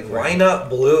 It's like, why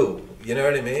not blue? You know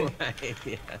what I mean? Right,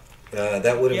 yeah.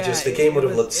 That would have the game would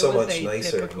have looked so much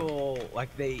nicer. Typical, like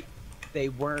they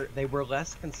were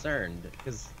less concerned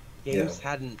because games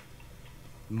hadn't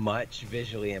much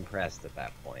visually impressed at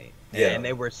that point. And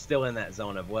they were still in that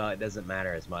zone of, well, it doesn't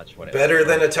matter as much what it better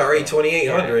than Atari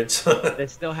 2800s. They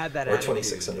still had that or attitude,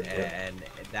 2600, and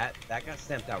that got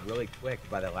stamped out really quick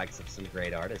by the likes of some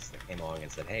great artists that came along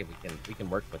and said, "Hey, we can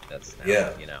work with this now."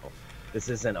 Yeah. You know, this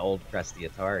isn't old crusty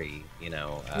Atari. You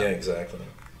know. Yeah, exactly.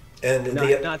 And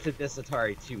Not to diss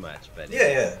Atari too much, but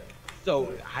yeah.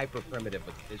 So hyper primitive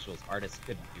with visuals, artists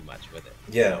couldn't do much with it.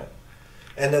 Yeah. You know?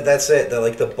 And that's it.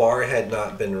 The bar had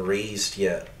not been raised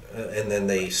yet, and then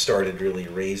they started really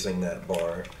raising that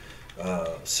bar.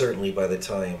 Certainly by the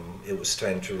time it was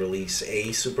time to release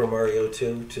a Super Mario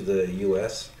 2 to the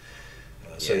U.S.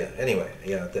 Anyway,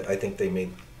 I think they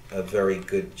made a very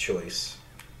good choice.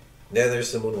 Yeah,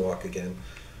 there's the moonwalk again.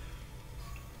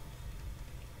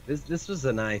 This was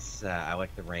a nice. I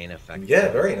like the rain effect.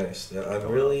 Yeah, very nice. I'm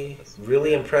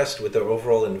really impressed with the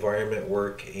overall environment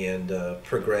work and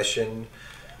progression.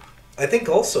 I think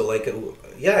also I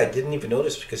didn't even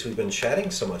notice because we've been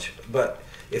chatting so much, but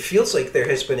it feels like there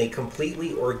has been a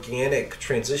completely organic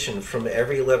transition from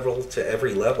every level to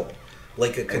every level,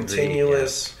 like a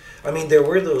continuous. Yeah. I mean, there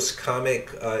were those comic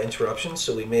interruptions,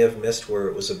 so we may have missed where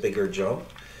it was a bigger jump,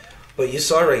 but you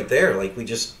saw right there, like we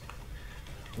just.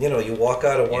 You walk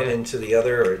out of one into the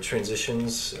other, or it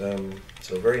transitions.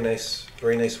 So very nice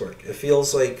work. It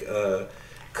feels like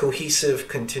cohesive,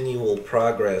 continual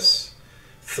progress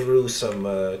through some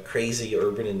crazy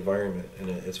urban environment, and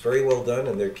it's very well done.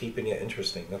 And they're keeping it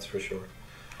interesting. That's for sure.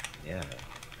 Yeah.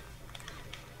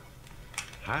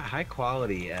 High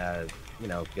quality.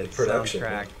 Good production.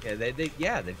 Soundtrack.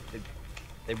 Yeah.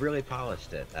 They really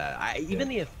polished it. Even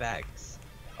the effects.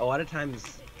 A lot of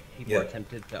times. People are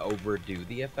tempted to overdo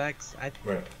the effects.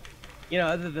 Right.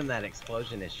 Other than that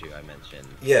explosion issue I mentioned.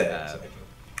 Yeah,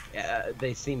 exactly.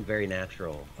 They seem very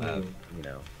natural.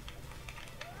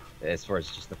 As far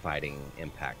as just the fighting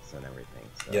impacts and everything.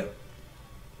 So.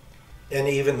 Yeah. And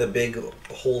even the big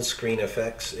whole screen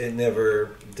effects, it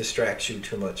never distracts you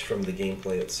too much from the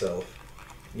gameplay itself.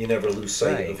 You never lose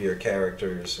sight of your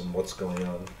characters and what's going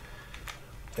on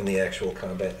in the actual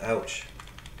combat. Ouch.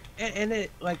 And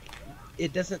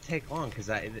it doesn't take long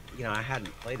because I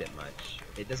hadn't played it much.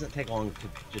 It doesn't take long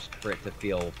for it to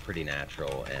feel pretty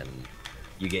natural, and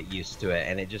you get used to it,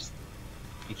 and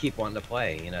you keep wanting to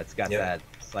play. It's got that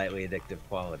slightly addictive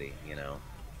quality.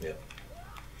 Yeah.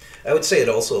 I would say it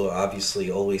also obviously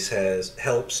always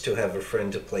helps to have a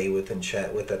friend to play with and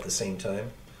chat with at the same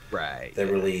time. Right. That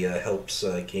really helps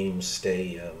games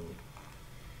stay,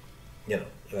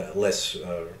 less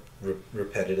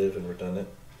repetitive and redundant.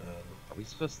 Are we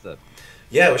supposed to?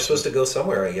 Yeah, we're supposed to go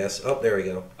somewhere, I guess. Oh, there we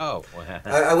go. Oh.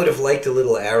 I would have liked a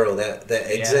little arrow. That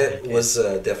exit was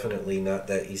definitely not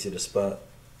that easy to spot.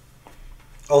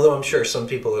 Although I'm sure some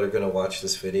people that are going to watch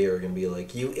this video are going to be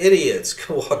like, "You idiots,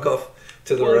 go walk off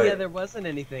to the right." Well, yeah, there wasn't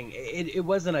anything. It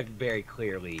wasn't a very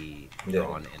clearly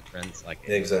drawn entrance.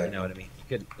 Exactly. You know what I mean?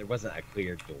 There wasn't a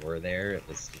clear door there. It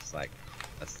was just like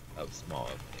a small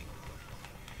opening.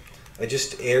 I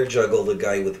just air juggled a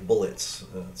guy with bullets.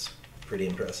 That's pretty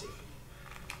impressive.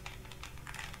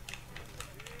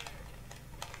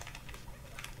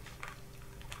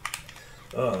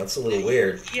 Oh, that's a little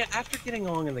weird. Yeah, after getting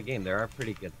along in the game, there are a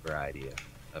pretty good variety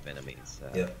of enemies.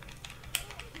 Yeah.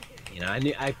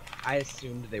 I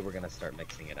assumed they were going to start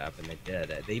mixing it up, and they did.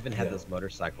 They even had those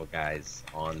motorcycle guys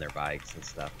on their bikes and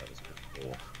stuff. That was pretty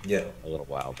cool. Yeah. A little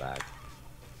while back.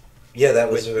 Yeah, that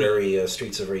was very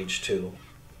Streets of Rage 2.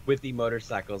 With the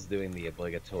motorcycles doing the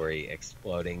obligatory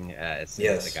exploding as soon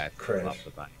as the guy fell off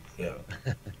the bike. So.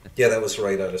 Yeah. Yeah, that was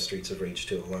right out of Streets of Rage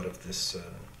 2. A lot of this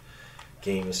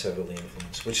game is heavily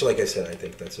influenced, which, like I said, I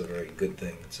think that's a very good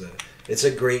thing. It's a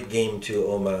great game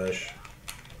to homage.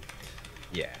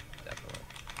 Yeah, definitely.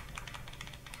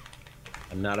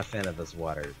 I'm not a fan of those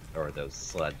water or those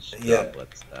sludge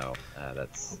droplets, though.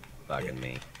 That's bugging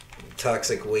me.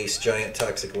 Toxic waste, giant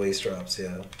toxic waste drops.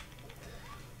 Yeah.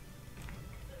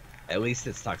 At least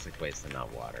it's toxic waste and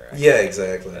not water. Yeah,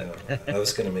 exactly. I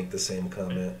was going to make the same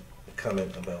comment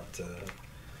about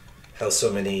how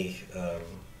so many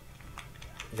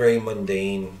very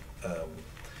mundane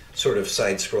sort of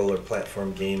side-scroller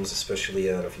platform games,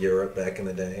 especially out of Europe back in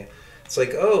the day. It's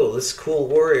like, oh, this cool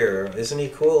warrior, isn't he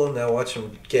cool? And now watch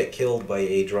him get killed by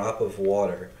a drop of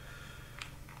water.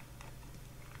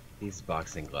 These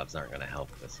boxing gloves aren't going to help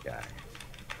this guy.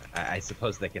 I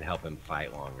suppose they could help him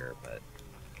fight longer, but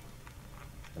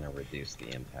it's going to reduce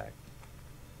the impact.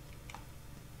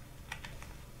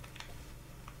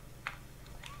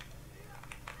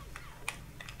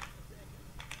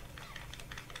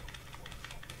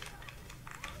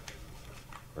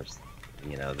 Of course,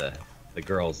 the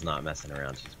girl's not messing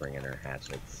around. She's bringing her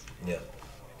hatchets to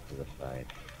the fight.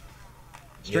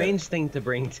 Strange thing to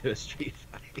bring to a street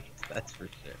fight, that's for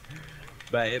sure.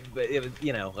 But it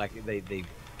was, like they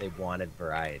wanted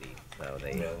variety. so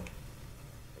they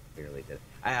clearly did.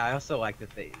 I also like that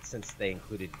since they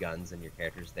included guns in your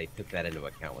characters, they took that into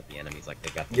account with the enemies. Like they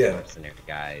got the mercenary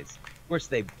guys. Of course,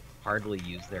 they hardly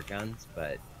use their guns,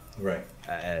 but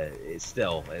it's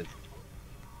still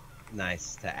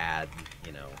nice to add,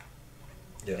 you know,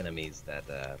 enemies that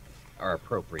are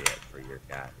appropriate for your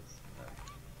guys.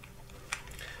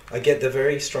 I get the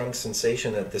very strong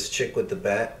sensation that this chick with the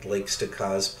bat likes to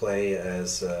cosplay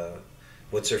as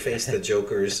what's her face, the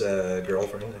Joker's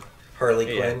girlfriend, Harley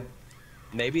Quinn.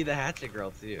 Maybe the Hatchet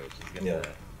Girl too. She's got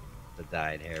the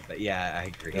dyed hair, but yeah, I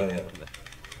agree. Oh, yeah.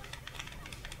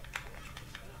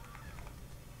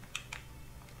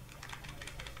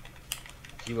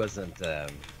 She wasn't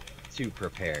too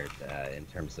prepared in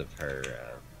terms of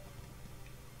her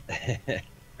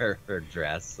her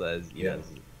dress, you know,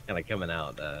 kind of coming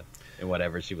out in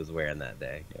whatever she was wearing that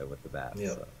day with the bat.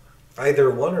 Yeah. So.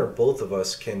 Either one or both of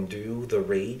us can do the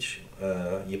rage.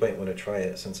 You might want to try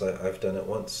it since I've done it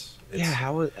once.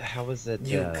 How is it?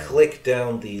 You click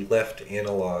down the left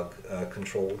analog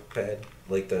control pad,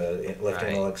 like the left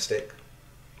analog stick.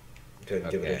 Give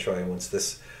it a try once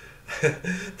this.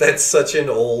 That's such an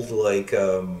old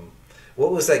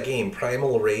what was that game?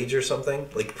 Primal Rage or something?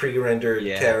 Like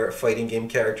pre-rendered fighting game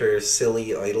character,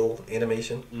 silly idle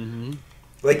animation. Mm-hmm.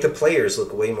 Like the players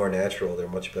look way more natural. They're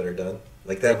much better done.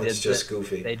 Like that one's just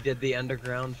goofy. They did the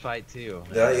underground fight too.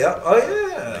 Yeah. Oh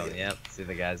yeah. Yep. See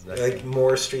the guys back like there.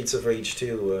 More Streets of Rage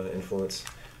 2 influence.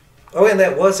 Oh, and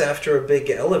that was after a big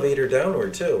elevator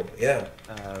downward too. Yeah.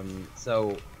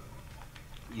 So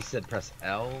you said press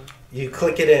L. You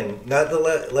click it in, not the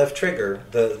left trigger,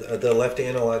 the left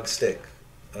analog stick.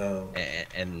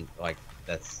 And like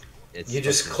it's. You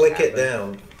just click it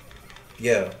down.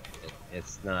 Yeah.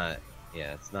 It's not.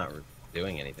 Yeah, it's not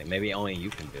doing anything. Maybe only you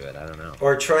can do it. I don't know.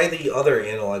 Or try the other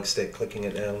analog stick, clicking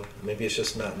it down. Maybe it's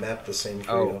just not mapped the same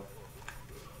for you.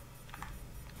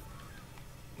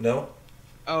 No?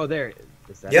 Oh, there.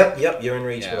 Is that Yep. You're in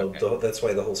rage mode. Okay. That's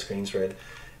why the whole screen's red.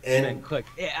 And then click.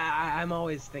 I'm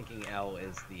always thinking L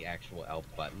is the actual L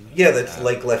button. Yeah, that's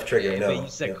like left trigger. No. But you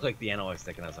said click the analog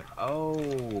stick, and I was like, oh.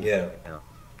 Yeah.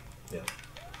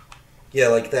 Yeah,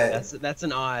 like that. That's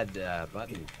an odd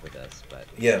button for this, but.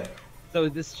 Yeah. So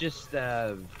this just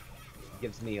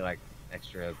gives me like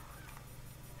extra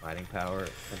fighting power or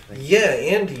something? Yeah,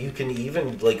 and you can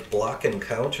even like block and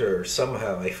counter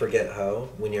somehow. I forget how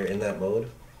when you're in that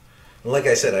mode. And like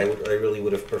I said, I really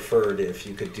would have preferred if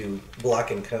you could do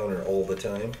block and counter all the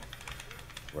time.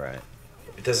 Right.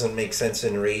 It doesn't make sense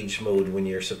in rage mode when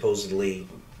you're supposedly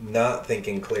not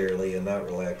thinking clearly and not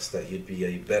relaxed that you'd be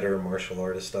a better martial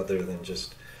artist other than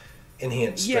just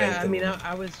enhanced strength. Yeah, I mean,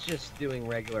 I was just doing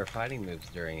regular fighting moves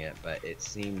during it, but it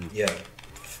seemed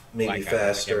maybe like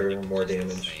faster, more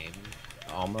damage. Same,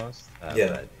 almost. Yeah.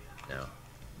 But no.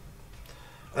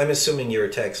 I'm assuming your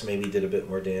attacks maybe did a bit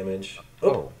more damage.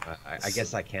 I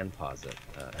guess I can pause it.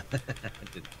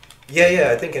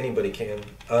 Yeah, I think anybody can.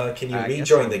 Can you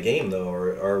rejoin the game though,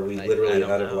 or are we literally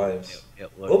out of lives?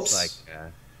 It looks like.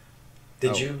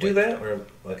 Did you do that? Or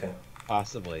okay.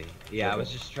 Possibly. Yeah, I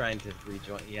was just trying to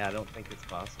rejoin. Yeah, I don't think it's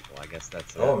possible. I guess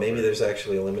that's. Maybe there's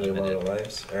actually a limited amount of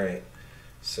lives. All right.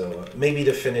 So maybe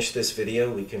to finish this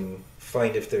video, we can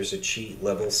find if there's a cheat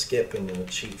level skip and we'll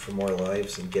cheat for more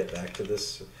lives and get back to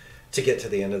this to get to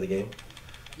the end of the game.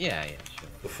 Yeah, sure.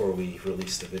 Before we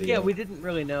release the video. Yeah, we didn't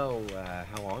really know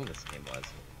how long this game was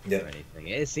or anything.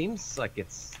 It seems like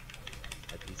it's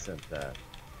a decent.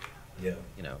 You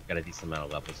know, got a decent amount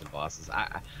of levels and bosses.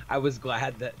 I was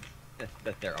glad that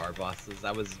there are bosses.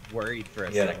 I was worried for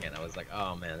a second. I was like,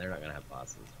 oh man, they're not gonna have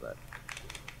bosses, but.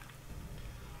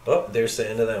 Oh, there's the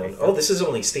end of that one. Oh, this is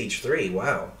only stage 3.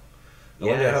 Wow. I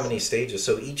wonder how many stages.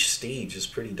 So each stage is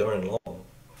pretty darn long.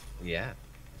 Yeah.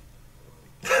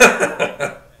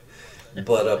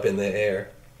 Butt up in the air.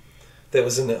 That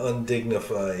was an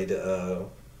undignified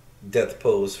death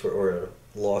pose or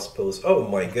lost pose. Oh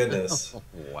my goodness.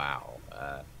 Wow.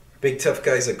 Big tough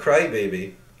guy's a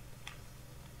crybaby.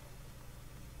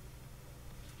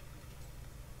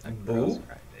 Boo.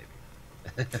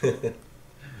 Crybaby.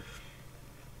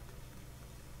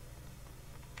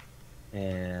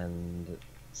 And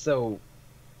so,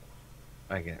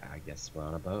 I guess we're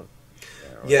on a boat.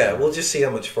 Yeah, we'll just see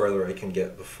how much farther I can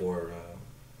get before.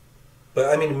 But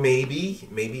I mean, maybe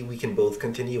we can both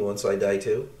continue once I die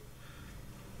too.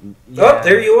 Yeah. Oh,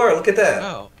 there you are! Look at that.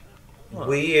 Oh,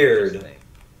 weird.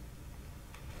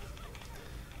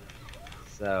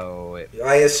 So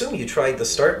I assume you tried the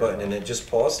start button and it just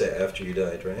paused it after you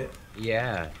died, right?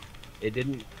 Yeah. It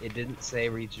didn't say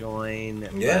rejoin.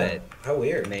 Yeah. How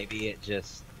weird. Maybe it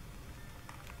just.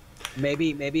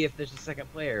 Maybe if there's a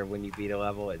second player, when you beat a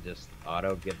level, it just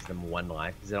auto gives them 1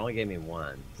 life, because it only gave me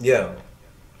 1. Yeah,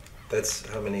 So that's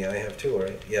how many I have too,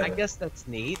 right? I Yeah, guess that's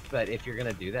neat, but if you're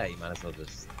gonna do that, you might as well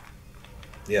just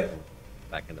yeah,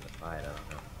 back into the fight. I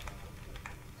don't know.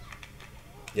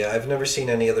 yeah. I've never seen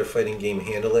any other fighting game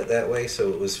handle it that way, so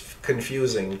it was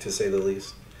confusing to say the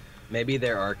least. Maybe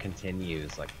there are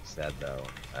continues, like you said, though,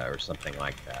 or something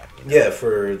like that. Yeah,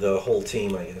 for the whole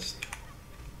team, I guess.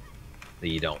 So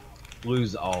you don't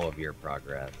lose all of your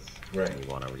progress Right. when you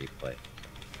want to replay.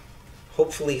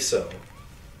 Hopefully so.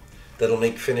 That'll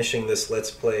make finishing this Let's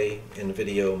Play in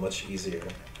video much easier.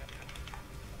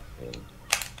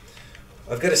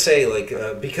 I've got to say,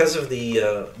 like, because of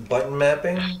the button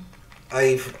mapping,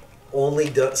 I've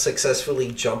only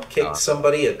successfully jump kicked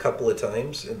somebody a couple of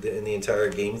times in the entire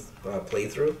game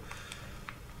playthrough.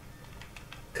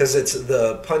 Because it's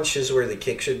the punch is where the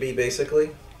kick should be, basically.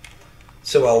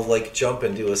 So I'll, like, jump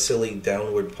and do a silly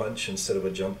downward punch instead of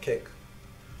a jump kick.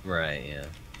 Right, yeah.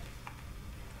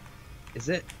 Is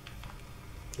it?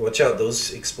 Watch out,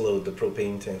 those explode, the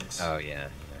propane tanks. Oh, yeah.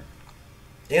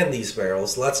 And these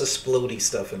barrels. Lots of splody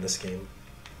stuff in this game.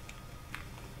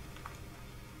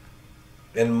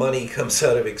 And money comes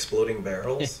out of exploding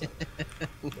barrels.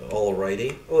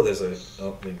 Alrighty. Oh, there's a...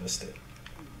 Oh, we missed it.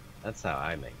 That's how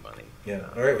I make money. Yeah.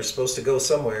 Alright, we're supposed to go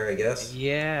somewhere, I guess.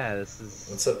 Yeah, this is...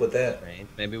 What's up with that? strange.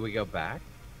 Maybe we go back?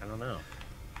 I don't know.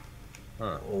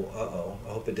 Huh. Oh, uh-oh.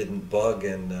 I hope it didn't bug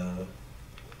and...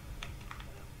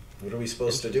 What are we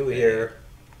supposed to do here?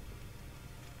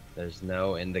 There's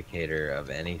no indicator of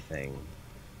anything.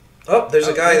 Oh, there's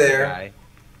a guy there. A guy.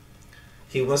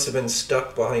 He must have been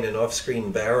stuck behind an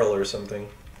off-screen barrel or something.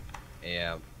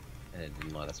 Yeah, and it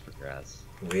didn't let us progress.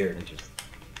 Weird. Interesting.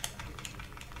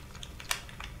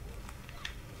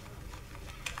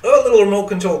 Oh, a little remote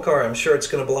control car. I'm sure it's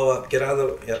going to blow up. Get out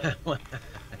of the... Yep.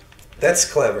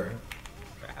 That's clever.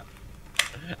 Crap.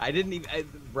 I didn't even...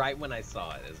 right when I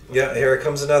saw it. Yeah, here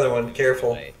comes another one.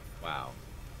 Careful. Wow.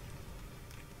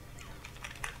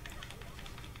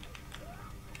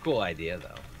 Cool idea,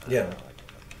 though. Yeah.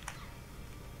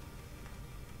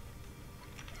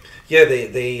 Yeah,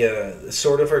 they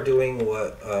sort of are doing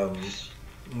what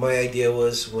my idea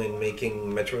was when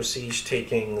making Metro Siege,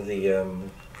 taking the...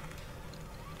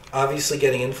 obviously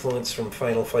getting influence from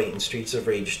Final Fight and Streets of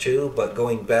Rage 2, but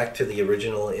going back to the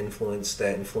original influence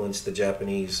that influenced the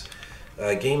Japanese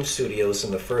game studios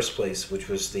in the first place, which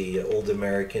was the old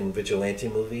American vigilante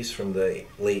movies from the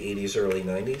late 80s, early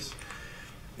 90s.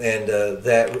 And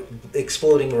that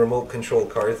exploding remote control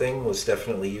car thing was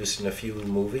definitely used in a few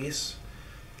movies,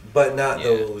 but not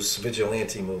those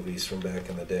vigilante movies from back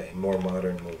in the day, more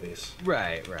modern movies.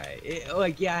 Right.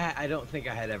 I don't think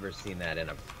I had ever seen that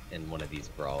in one of these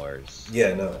brawlers.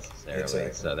 Yeah, no, necessarily.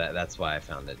 exactly. So that's why I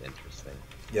found it interesting.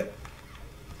 Yep.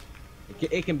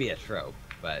 It can be a trope,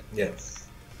 but it's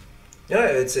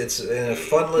a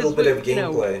fun little bit of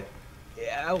gameplay.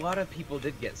 A lot of people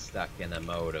did get stuck in a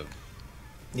mode of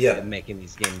making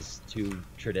these games too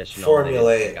traditional,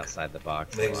 formulaic, outside the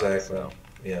box. Exactly. Lot, so.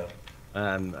 Yeah.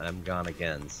 I'm gone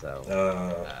again. So.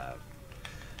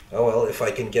 Oh well, if I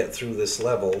can get through this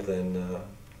level, then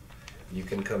you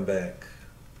can come back.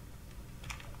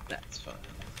 That's fun.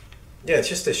 Yeah, it's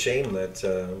just a shame that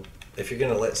if you're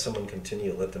going to let someone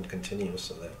continue, let them continue,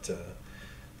 so that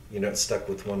you're not stuck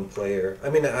with one player. I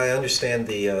mean, I understand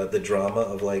the drama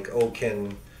of like, oh,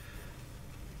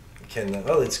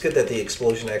 oh, it's good that the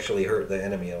explosion actually hurt the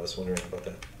enemy. I was wondering about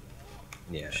that.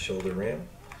 Yeah. Shoulder ram.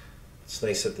 It's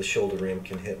nice that the shoulder ram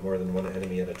can hit more than one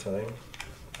enemy at a time.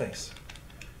 Nice.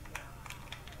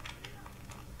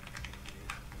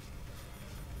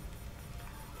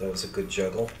 That was a good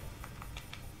juggle.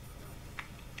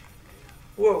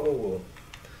 Whoa, whoa, whoa.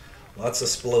 Lots of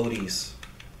splodies.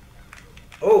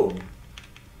 Oh!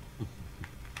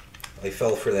 I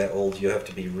fell for that old, you have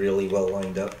to be really well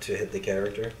lined up to hit the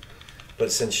character.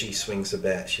 But since she swings a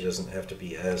bat, she doesn't have to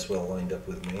be as well lined up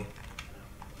with me.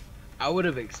 I would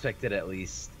have expected at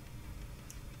least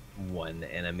one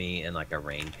enemy in like a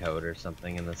raincoat or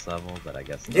something in this level, but I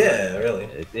guess not. Yeah, really.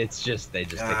 It's just they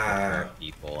just take the current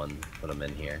people and put them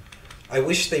in here. I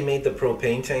wish they made the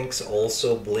propane tanks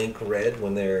also blink red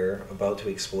when they're about to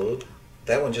explode.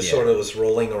 That one just sort of was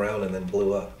rolling around and then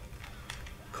blew up.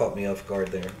 Caught me off guard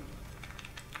there.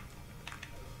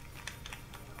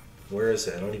 Where is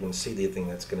it? I don't even see the thing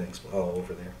that's going to explode. Oh,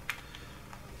 over there.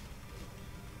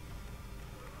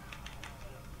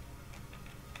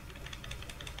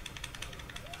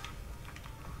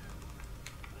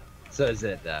 So does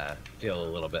it feel a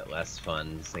little bit less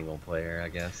fun single player, I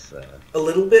guess? A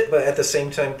little bit, but at the same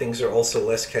time things are also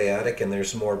less chaotic and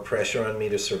there's more pressure on me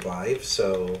to survive,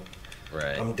 so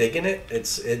Right. I'm digging it.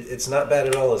 It's not bad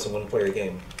at all as a one-player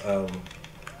game,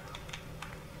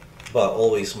 but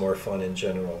always more fun in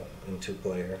general in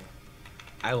two-player.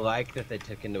 I like that they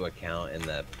took into account in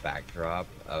the backdrop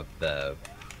of the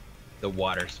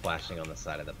water splashing on the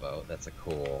side of the boat. That's a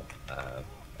cool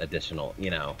additional.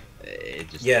 You know,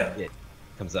 Yeah. it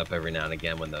comes up every now and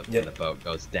again when the boat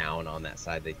goes down on that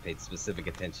side. They paid specific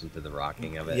attention to the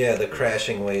rocking of it. Yeah, the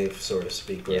crashing wave, so to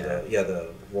speak, or the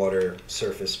water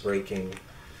surface breaking.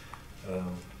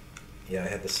 Yeah, I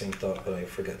had the same thought, but I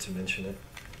forgot to mention it.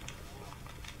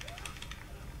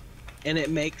 And it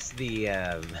makes the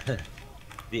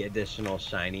the additional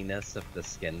shininess of the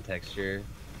skin texture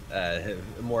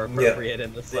more appropriate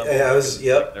in this level.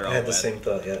 Yeah, I had the same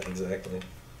thought. Yeah, exactly.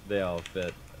 They all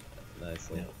fit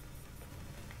nicely. Yeah.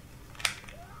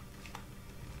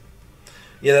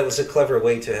 Yeah, that was a clever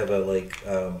way to have a, like,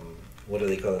 what do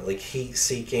they call it? Like,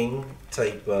 heat-seeking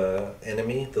type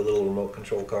enemy, the little remote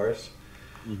control cars.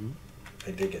 Mm-hmm.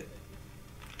 I dig it.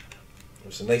 It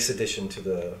was a nice addition to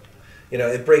the... You know,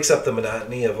 it breaks up the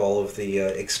monotony of all of the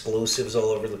explosives all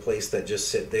over the place that just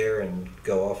sit there and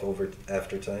go off over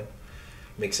after time.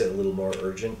 Makes it a little more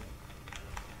urgent.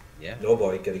 Yeah. Oh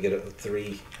boy, gotta get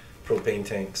 3 propane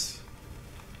tanks.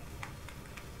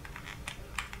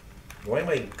 Why am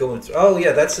I going through? Oh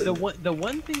yeah, that's the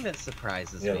one thing that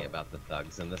surprises me about the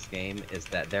thugs in this game is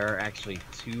that there are actually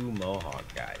 2 Mohawk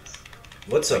guys.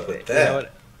 What's up with that?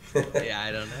 You know what? Yeah,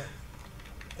 I don't know.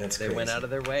 That's they crazy. went out of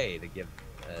their way to give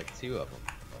 2 of them.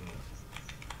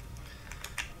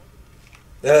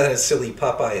 That silly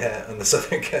Popeye hat on this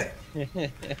other guy.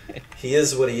 He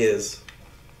is what he is.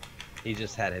 He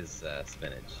just had his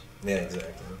spinach. Yeah,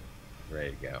 exactly.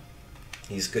 Ready to go.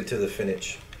 He's good to the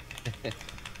finish.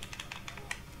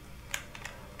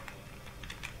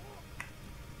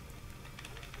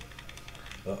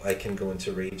 Well, I can go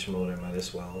into rage mode. I might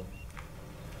as well.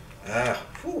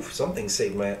 Something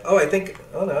saved my... Oh, I think...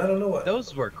 Oh, no, I don't know what...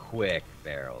 Those were quick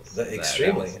barrels.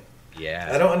 Extremely.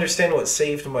 Yeah. I don't understand what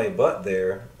saved my butt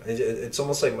there. It's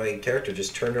almost like my character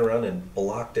just turned around and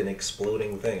blocked an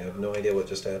exploding thing. I have no idea what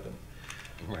just happened.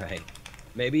 Right.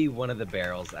 Maybe one of the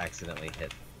barrels accidentally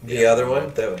hit the other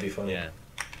one? That would be funny. Yeah.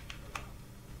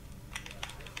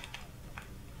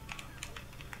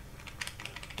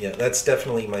 Yeah, that's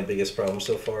definitely my biggest problem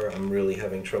so far. I'm really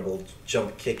having trouble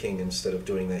jump kicking instead of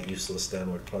doing that useless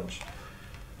downward punch.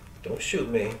 Don't shoot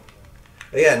me.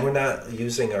 Yeah, and we're not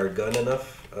using our gun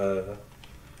enough.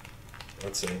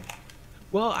 Let's see.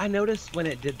 Well, I noticed when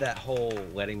it did that whole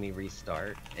letting me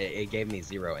restart, it gave me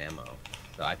 0 ammo.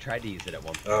 So I tried to use it at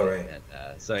one point. Oh, right.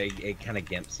 And, so it kind of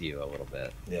gimps you a little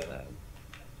bit. Yeah.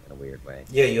 In a weird way.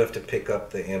 Yeah, you have to pick up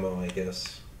the ammo, I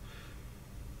guess.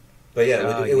 But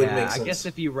yeah, it would make sense. I guess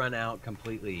if you run out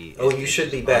completely... Oh, you should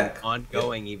be back.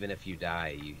 Ongoing, even if you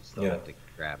die, you still have to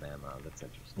grab ammo. That's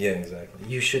interesting. Yeah, exactly.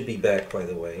 You should be back, by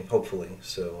the way, hopefully.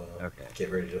 So get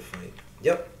ready to fight.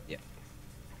 Yep. Yeah.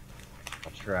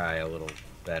 I'll try a little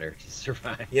better to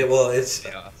survive. Yeah, well, it's...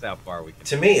 That's how far we can...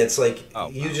 To me, it's like,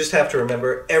 you just have to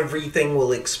remember everything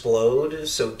will explode,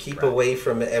 so keep away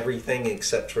from everything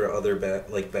except for other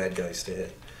bad guys to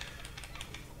hit.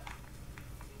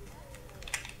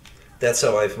 That's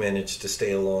how I've managed to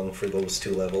stay along for those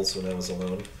 2 levels when I was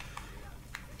alone.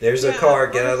 There's a car,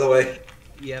 get out of the way.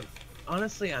 Yeah,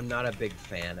 honestly, I'm not a big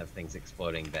fan of things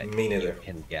exploding that you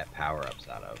can get power-ups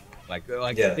out of. Like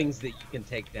the things that you can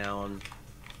take down,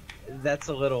 that's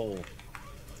a little...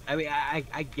 I mean,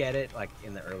 I get it, like,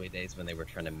 in the early days when they were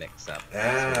trying to mix up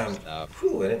stuff.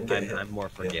 I'm more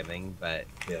forgiving, but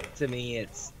to me,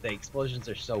 it's... The explosions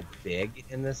are so big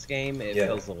in this game, it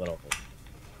feels a little...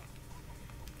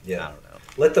 Yeah. I don't know.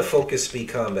 Let the focus be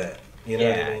combat. You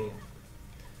know what I mean?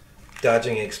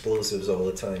 Dodging explosives all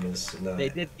the time is not... They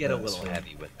did get a little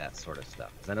heavy with that sort of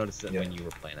stuff. Because I noticed that when you were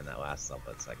playing in that last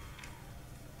level, it's like...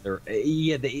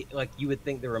 like, you would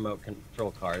think the remote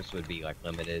control cars would be, like,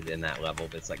 limited in that level,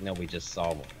 but it's like, no, we just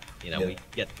saw one. You know, we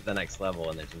get to the next level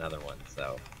and there's another one,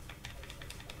 so...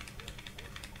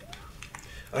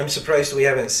 I'm surprised we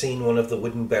haven't seen one of the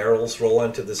wooden barrels roll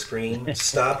onto the screen,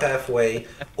 stop halfway,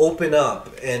 open up,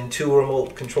 and 2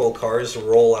 remote control cars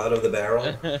roll out of the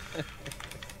barrel.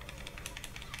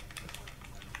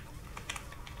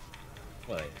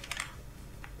 Well,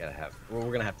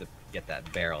 we're gonna have to get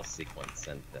that barrel sequence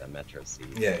into Metro C.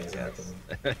 Yeah, exactly.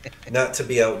 Not to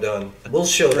be outdone. We'll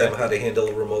show them how to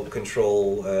handle remote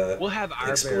control we'll have our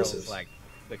explosives. barrels like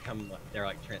they're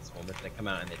like Transformers. They come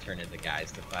out and they turn into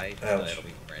guys to fight. Ouch. So it'll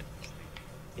be more interesting.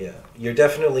 Yeah, you're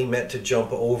definitely meant to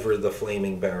jump over the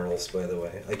flaming barrels, by the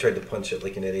way. I tried to punch it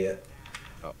like an idiot.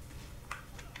 Oh.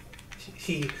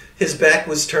 his back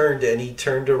was turned, and he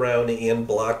turned around and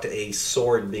blocked a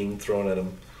sword being thrown at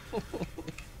him.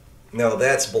 Now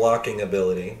that's blocking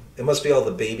ability. It must be all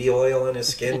the baby oil on his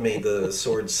skin made the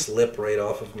sword slip right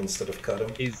off of him instead of cut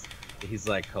him. He's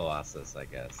like Colossus, I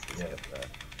guess. He's got the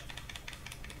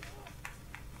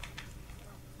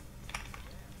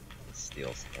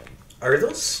steel skin. Are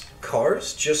those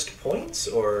cars just points,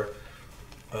 or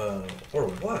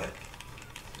what?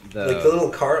 Like the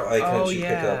little car icons you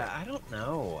pick up? I don't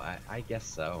know. I guess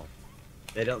so.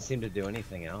 They don't seem to do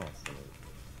anything else.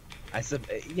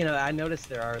 I noticed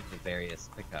there are the various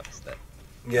pickups that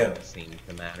don't seem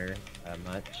to matter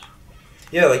much.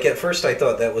 Yeah, like at first I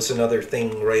thought that was another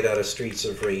thing right out of Streets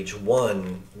of Rage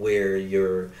 1, where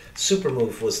your super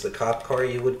move was the cop car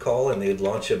you would call, and they'd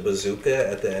launch a bazooka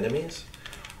at the enemies.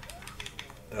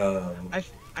 I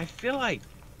feel like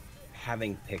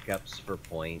having pickups for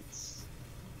points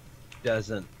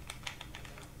doesn't,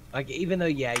 like, even though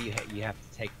you have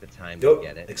to take the time to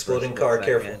get it. Exploding car,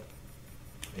 careful.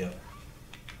 Yeah.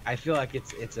 I feel like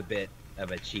it's a bit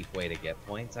of a cheap way to get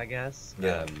points, I guess.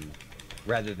 Yeah.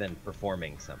 Rather than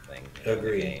performing something in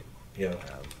the game. Yeah.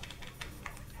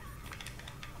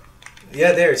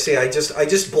 Yeah, there. See, I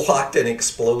just blocked an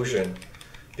explosion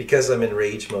because I'm in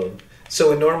rage mode.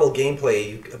 So in normal gameplay,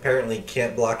 you apparently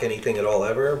can't block anything at all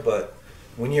ever, but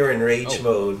when you're in rage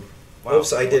mode... Wow.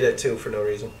 Oops, I did it too for no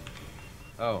reason.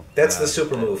 Oh. That's the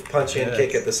super move. Punch and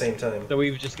kick at the same time. So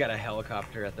we've just got a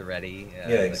helicopter at the ready.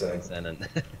 Yeah, exactly. That comes in and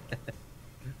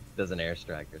does an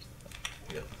airstrike or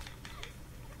something. Yeah.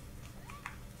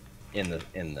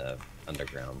 In the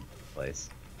underground place,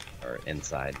 or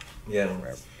inside. Yeah.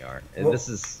 Wherever we are. Well, this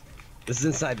is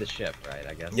inside the ship, right?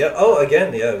 I guess. Yeah. Oh,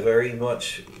 again, yeah, very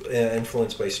much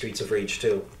influenced by Streets of Rage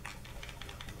 2.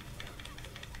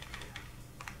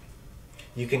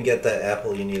 You can get that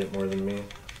apple. You need it more than me.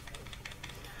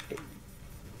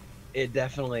 It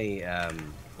definitely.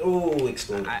 Oh,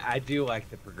 explode! I do like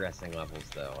the progressing levels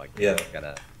though. Like, yeah,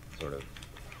 gotta sort of,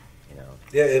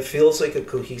 Yeah, it feels like a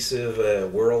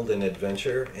cohesive world and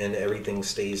adventure, and everything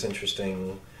stays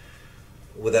interesting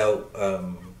without.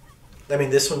 I mean,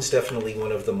 this one's definitely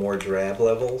one of the more drab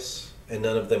levels, and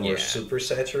none of them were super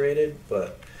saturated.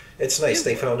 But it's nice.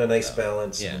 They found a nice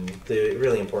balance, and the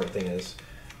really important thing is,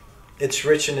 it's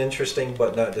rich and interesting,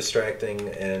 but not distracting,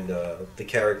 and the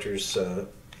characters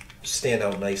stand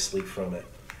out nicely from it.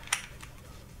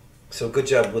 So good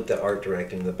job with the art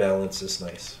directing. The balance is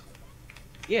nice.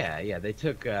 Yeah, they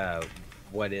took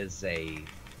what is a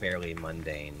fairly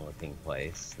mundane-looking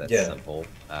place that's simple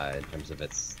in terms of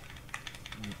its,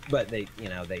 but they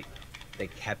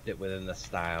kept it within the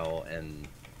style, and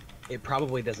it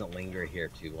probably doesn't linger here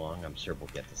too long. I'm sure we'll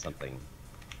get to something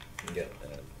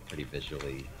pretty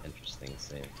visually interesting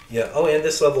soon. Yeah. Oh, and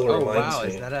this level reminds me.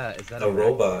 Is that a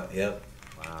robot? Yeah.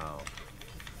 Wow.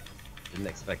 Didn't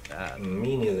expect that.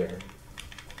 Me neither.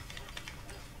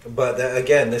 But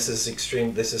again, this is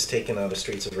extreme. This is taken out of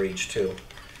Streets of Rage 2.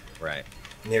 Right.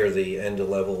 Near the end of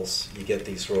levels, you get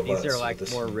these robots. These are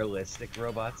like more realistic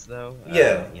robots, though.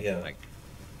 Yeah, like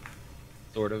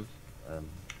sort of.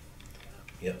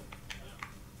 Yeah.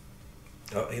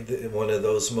 Oh, one of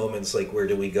those moments, like, where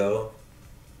do we go?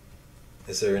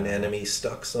 Is there an enemy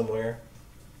stuck somewhere?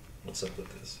 What's up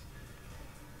with this?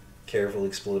 Careful,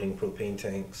 exploding propane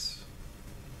tanks.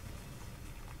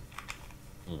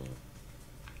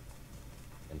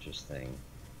 Interesting.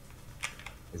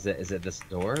 Is it this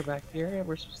door back here?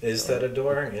 We're supposed to Is that a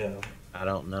door? Yeah. I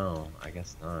don't know. I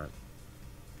guess not.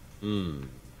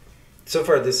 So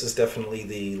far, this is definitely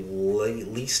the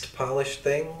least polished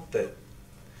thing that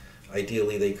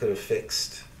ideally they could have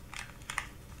fixed.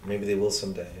 Maybe they will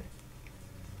someday.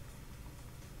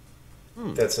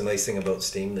 That's a nice thing about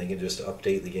Steam. They can just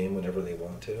update the game whenever they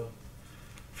want to,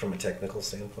 from a technical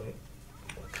standpoint.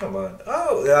 Come on.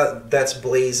 Oh, that's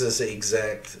Blaze's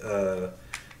exact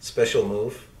special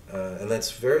move. And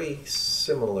that's very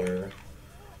similar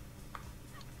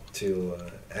to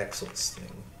Axel's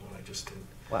thing, what I just did.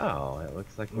 Wow, it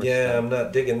looks like we're I'm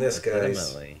not digging this,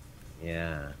 guys.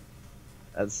 Yeah.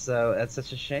 That's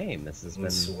such a shame. This has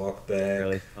been walk back.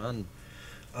 really fun.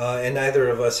 And neither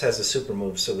of us has a super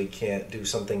move, so we can't do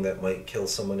something that might kill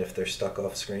someone if they're stuck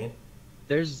off screen.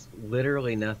 There's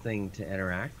literally nothing to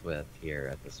interact with here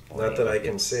at this point. Not that I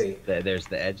can see. There's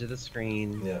the edge of the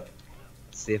screen. Yeah.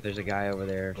 See if there's a guy over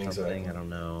there or something. Exactly. I don't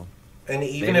know. And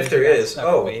even if there is,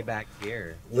 way back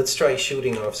here. Let's try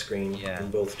shooting off screen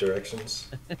in both directions.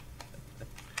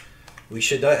 We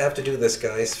should not have to do this,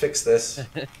 guys. Fix this.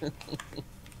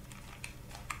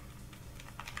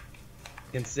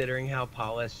 Considering how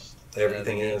polished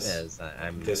everything is,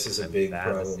 this is a big glad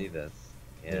problem. to see this.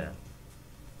 Yeah.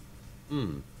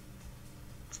 Hmm.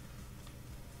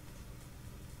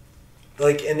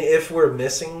 Like, and if we're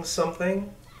missing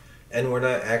something and we're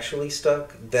not actually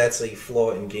stuck, that's a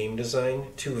flaw in game design.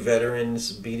 Two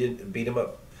veterans beat 'em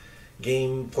up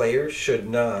game players should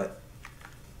not.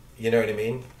 You know what I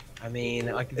mean? I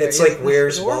mean, like there It's is like this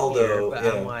Where's door here, Waldo? but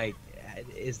I'm Yeah. like,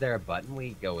 is there a button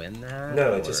we go in that,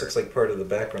 No, it just or looks like part of the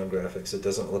background graphics. It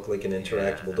doesn't look like an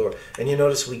interactable yeah, door. And you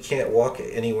notice we can't walk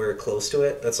anywhere close to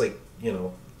it. That's like,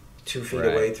 2 feet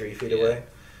away, right? 3 feet Yeah. away.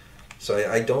 So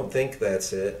I don't think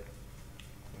that's it.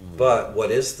 Hmm. But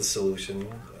what is the solution?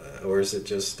 Or is it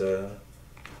just.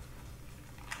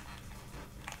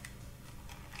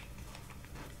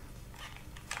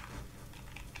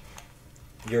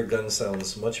 Your gun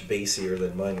sounds much bassier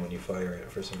than mine when you fire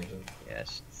it for some reason. Yeah,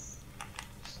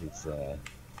 she's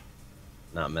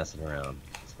not messing around.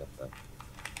 She's got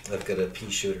the. I've got a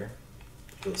pea shooter.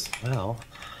 Goes. Well,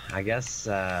 I guess.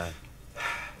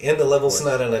 And the level's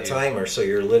Force not on a two. timer, so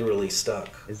you're literally stuck.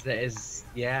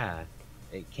 Yeah?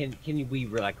 Can we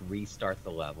like restart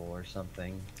the level or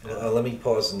something? Let me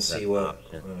pause and Is that see an what.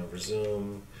 option?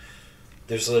 Resume.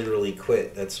 There's literally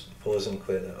quit. That's pause and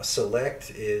quit.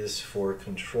 Select is for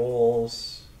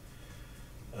controls.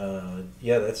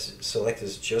 Yeah, that's select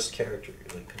is just character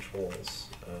like controls.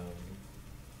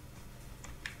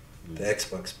 The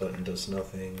Xbox button does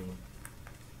nothing.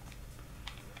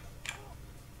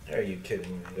 Are you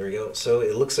kidding me? There we go. So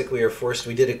it looks like we are forced.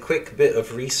 We did a quick bit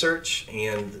of research,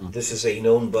 and this is a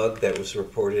known bug that was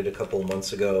reported a couple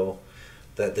months ago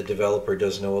that the developer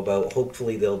does know about.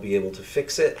 Hopefully they'll be able to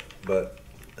fix it, but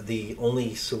the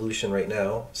only solution right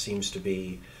now seems to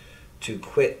be to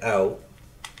quit out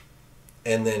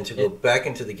and then to go back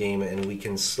into the game, and we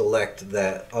can select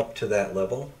that up to that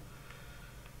level.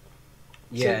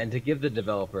 Yeah, and to give the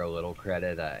developer a little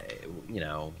credit,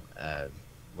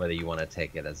 whether you want to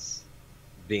take it as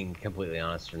being completely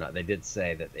honest or not, they did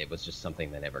say that it was just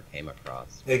something they never came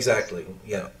across. Exactly.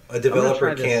 Yeah, a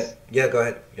developer can't. Yeah, go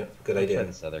ahead. Yeah, good idea. Try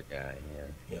this other guy.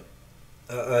 Yeah.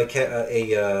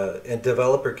 A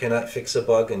developer cannot fix a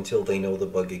bug until they know the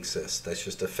bug exists. That's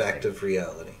just a fact of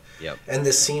reality. Yep. And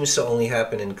this seems to only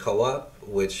happen in co-op,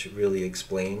 which really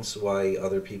explains why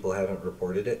other people haven't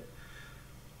reported it.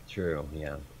 True.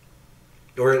 Yeah.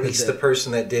 Or at least the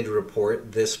person that did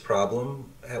report this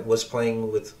problem was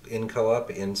playing in co-op,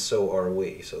 and so are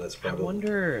we. So that's probably. I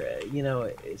wonder,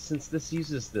 since this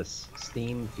uses this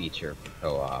Steam feature for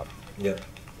co-op. Yeah.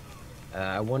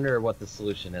 I wonder what the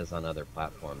solution is on other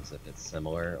platforms, if it's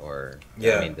similar, or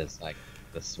yeah. I mean, does like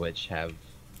the Switch have,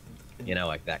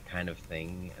 like that kind of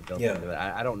thing built yeah. into it?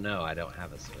 I don't know. I don't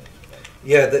have a Switch. But...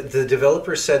 Yeah, the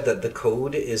developer said that the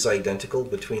code is identical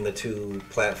between the two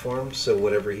platforms, so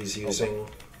whatever he's using,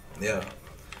 yeah.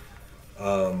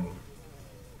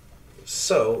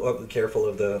 Careful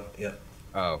of the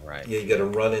Oh right. Yeah, you got to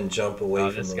run and jump away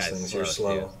from this those guy's things. You're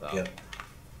slow. Too, so. Yeah.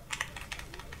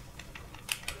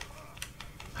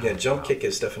 Yeah, jump kick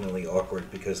is definitely awkward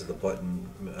because of the button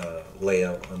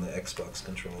layout on the Xbox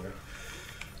controller.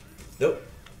 Nope.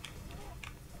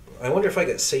 I wonder if I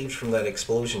got saved from that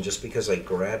explosion just because I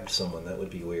grabbed someone. That would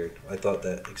be weird. I thought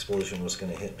that explosion was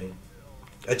going to hit me.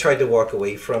 I tried to walk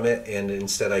away from it, and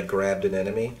instead I grabbed an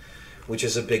enemy, which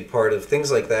is a big part of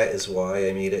things like that is why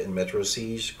I made it in Metro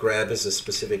Siege. Grab is a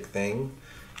specific thing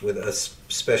with a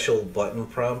special button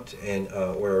prompt and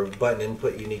or button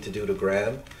input you need to do to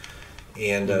grab.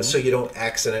 And so you don't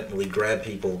accidentally grab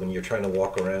people when you're trying to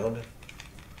walk around.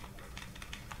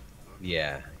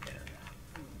 Yeah.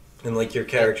 And like your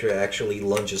character actually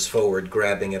lunges forward,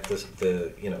 grabbing at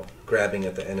grabbing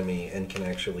at the enemy, and can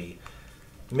actually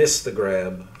miss the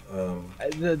grab.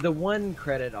 The one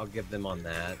credit I'll give them on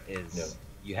that is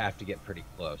you have to get pretty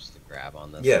close to grab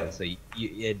on this one. So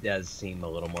it does seem a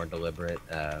little more deliberate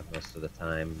most of the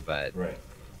time, but right.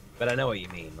 But I know what you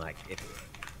mean. Like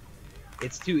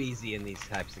it's too easy in these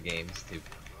types of games to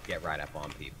get right up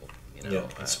on people.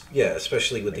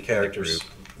 Especially with the characters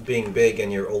being big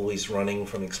and you're always running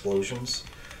from explosions.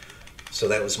 So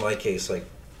that was my case. Like,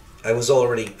 I was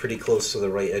already pretty close to the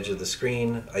right edge of the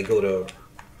screen. I go to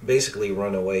basically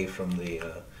run away from the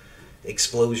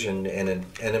explosion, and an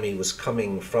enemy was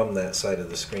coming from that side of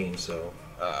the screen. So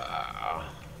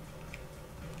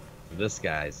this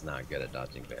guy's not good at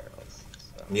dodging barrels.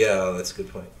 So. Yeah, that's a good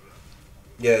point.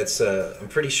 Yeah, it's. I'm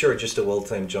pretty sure just a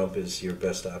well-timed jump is your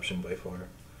best option by far.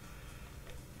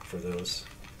 For those.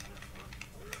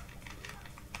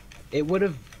 It would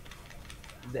have.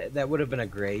 That would have been a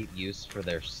great use for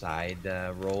their side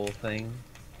roll thing.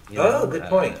 Good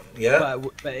point. Yeah.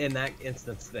 But in that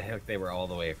instance, they were all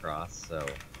the way across. So.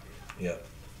 Yeah.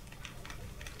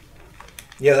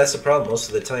 Yeah, that's the problem. Most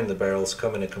of the time, the barrels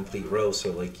come in a complete row,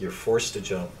 so like you're forced to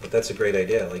jump. But that's a great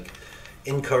idea. Like,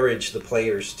 encourage the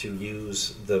players to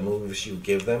use the moves you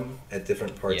give them at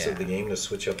different parts of the game to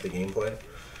switch up the gameplay.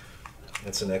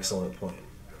 That's an excellent point.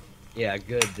 Yeah, a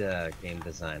good game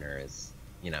designer is,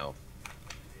 you know,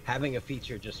 having a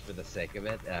feature just for the sake of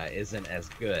it isn't as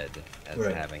good as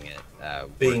having it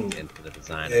being into the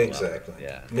design. Exactly.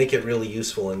 Yeah. Make it really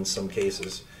useful in some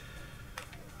cases.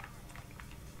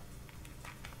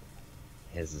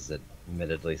 His is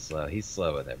admittedly slow. He's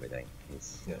slow with everything.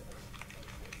 Yeah.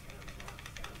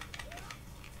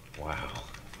 Wow.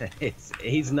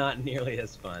 He's not nearly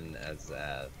as fun as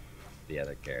the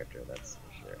other character, that's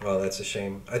for sure. Well, that's a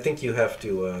shame. I think you have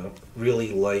to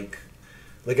really like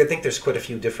I think there's quite a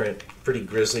few different pretty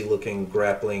grisly looking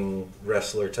grappling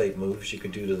wrestler type moves you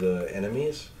could do to the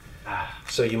enemies.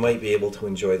 So you might be able to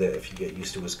enjoy that if you get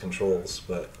used to his controls,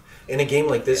 but in a game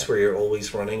like this where you're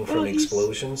always running from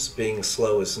explosions, being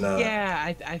slow is not.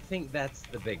 Yeah, I think that's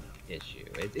the big issue.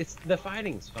 It's the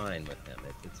fighting's fine with him.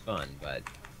 It's fun, but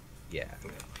yeah.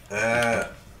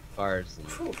 Bars and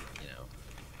you know.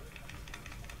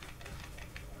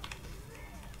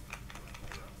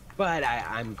 But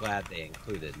I'm glad they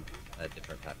included a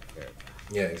different type of character.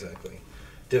 Yeah, exactly.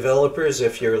 Developers,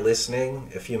 if you're listening,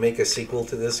 if you make a sequel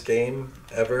to this game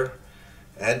ever,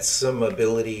 add some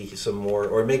ability, some more,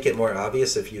 or make it more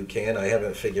obvious if you can. I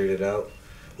haven't figured it out.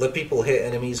 Let people hit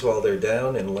enemies while they're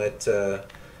down, and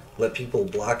let people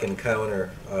block and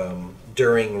counter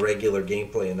during regular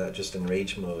gameplay and not just in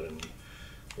rage mode. And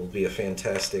it will be a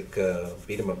fantastic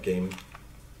beat 'em up game.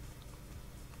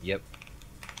 Yep.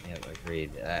 Yep.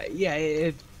 Agreed. Yeah.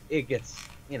 It gets,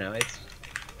 you know,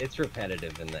 it's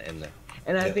repetitive in the.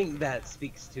 And I think that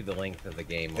speaks to the length of the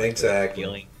game. Like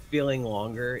exactly. Feeling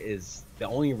longer is the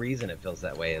only reason it feels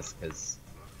that way is because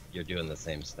you're doing the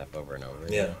same stuff over and over.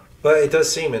 Yeah, but it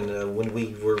does seem, and when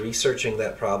we were researching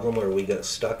that problem where we got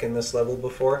stuck in this level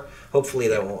before, hopefully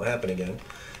that won't happen again.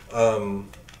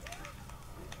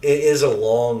 It is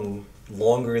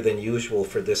longer than usual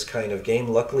for this kind of game.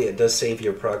 Luckily, it does save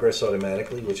your progress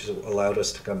automatically, which has allowed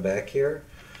us to come back here.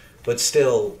 But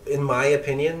still, in my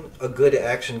opinion, a good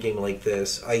action game like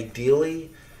this, ideally,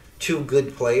 2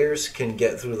 good players can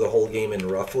get through the whole game in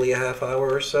roughly a half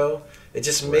hour or so. It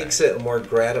just makes it a more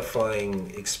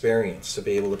gratifying experience to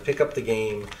be able to pick up the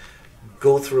game,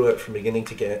 go through it from beginning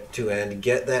to end,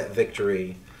 get that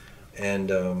victory, and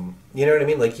you know what I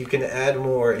mean? Like, you can add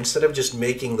more, instead of just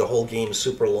making the whole game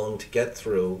super long to get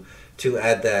through, to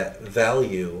add that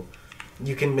value,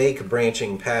 you can make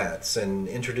branching paths and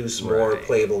introduce more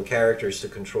playable characters to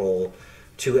control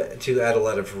to add a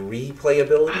lot of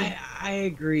replayability. I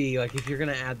agree. Like, if you're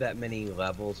going to add that many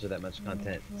levels or that much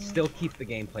content, still keep the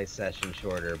gameplay session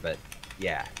shorter, but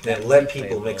yeah. Let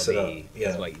people mix it up.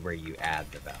 Yeah. Is where you add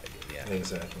the value. Yeah.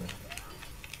 Exactly.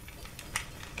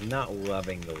 I'm not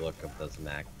loving the look of those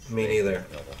max. Me neither.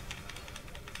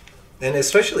 And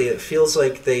especially, it feels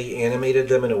like they animated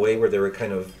them in a way where they were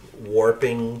kind of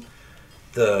warping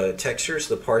the textures,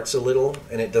 the parts a little,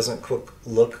 and it doesn't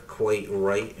look quite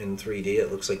right in 3D. It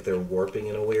looks like they're warping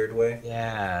in a weird way.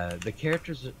 Yeah, the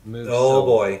characters move. Oh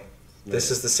boy,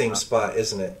 this is the same spot,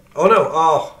 isn't it? Oh no!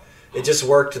 Oh, it just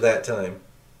worked that time.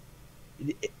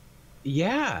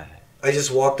 Yeah. I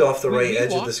just walked off the right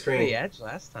edge of the screen. We walked the edge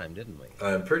last time, didn't we?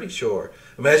 I'm pretty sure.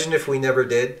 Imagine if we never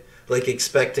did. Like,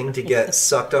 expecting to get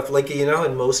sucked off. Like, you know,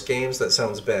 in most games, that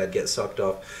sounds bad, get sucked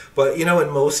off. But, you know, in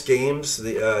most games,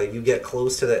 you get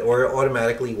close to that, or it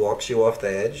automatically walks you off the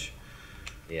edge.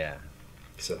 Yeah.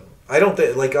 So, I don't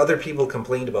think, like, other people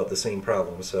complained about the same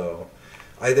problem. So,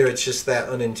 either it's just that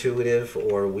unintuitive,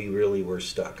 or we really were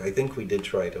stuck. I think we did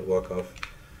try to walk off.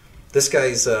 This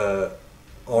guy's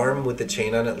arm with the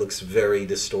chain on it looks very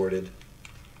distorted.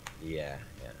 Yeah.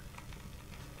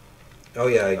 Oh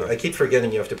yeah, I keep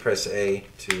forgetting you have to press A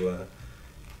to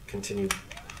continue.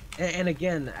 And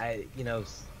again,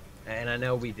 and I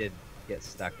know we did get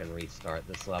stuck and restart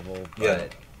this level,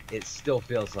 but it still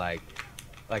feels like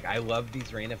I love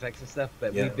these rain effects and stuff,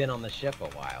 but we've been on the ship a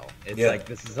while. It's like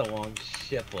this is a long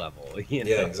ship level. You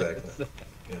know? Yeah, exactly.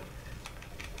 Yeah.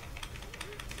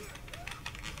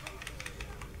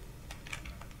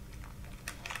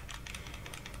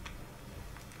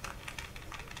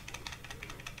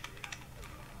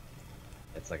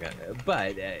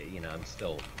 But I'm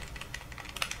still.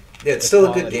 Yeah, it's still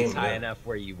a good game. It's high enough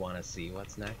where you want to see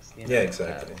what's next. You know? Yeah,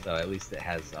 exactly. So at least it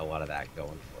has a lot of that going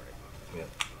for it. Yeah.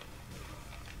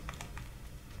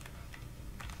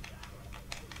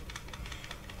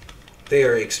 They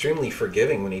are extremely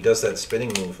forgiving when he does that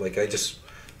spinning move. Like, I just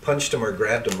punched him or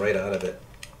grabbed him right out of it.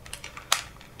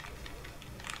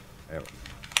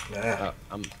 Ah.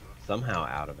 I'm somehow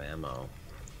out of ammo,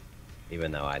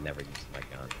 even though I never used my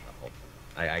gun the whole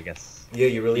time. I guess. Yeah,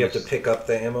 you really have to Use, pick up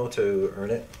the ammo to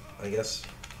earn it, I guess.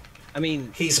 I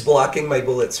mean, He's blocking my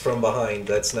bullets from behind.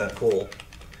 That's not cool.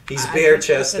 He's I bare guess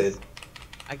chested.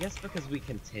 I guess because we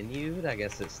continued, I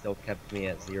guess it still kept me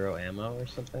at 0 ammo or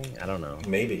something. I don't know.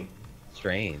 Maybe.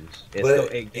 Strange. It But still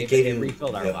gave it you,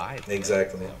 refilled our yeah, lives.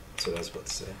 exactly. Though, so. That's what I was about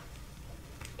to say.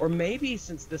 Or maybe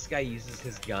since this guy uses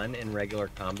his gun in regular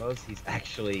combos, he's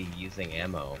actually using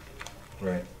ammo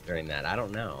Right. during that. I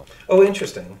don't know. Oh,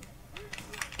 interesting.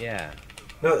 Yeah.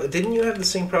 No, didn't you have the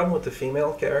same problem with the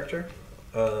female character?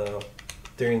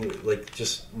 During, like,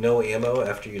 just no ammo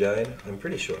after you died? I'm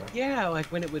pretty sure. Yeah, like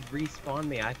when it would respawn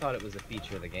me, I thought it was a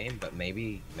feature of the game, but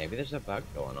maybe there's a bug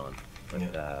going on. But,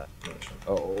 Yeah.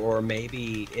 or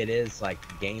maybe it is like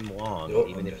game long, Oh,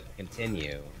 even if you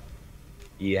continue,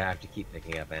 you have to keep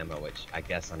picking up ammo, which I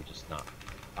guess I'm just not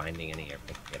finding any or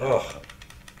picking it up.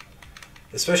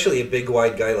 Especially a big,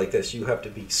 wide guy like this, you have to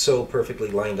be so perfectly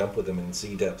lined up with him in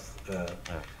Z depth.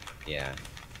 Yeah.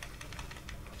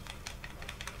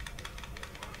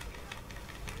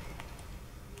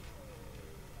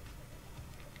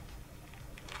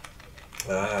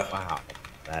 Wow,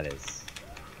 that is...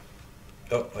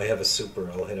 Oh, I have a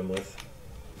super I'll hit him with.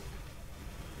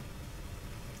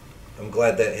 I'm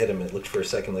glad that hit him. It looked for a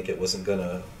second like it wasn't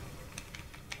gonna...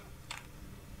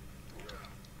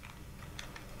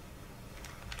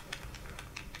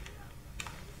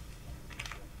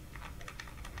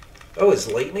 Oh,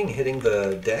 is lightning hitting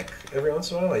the deck every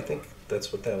once in a while? I think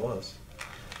that's what that was.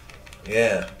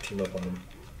 Yeah, team up on him.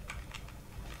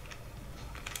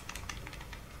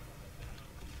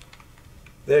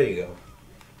 There you go.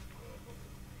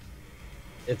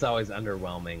 It's always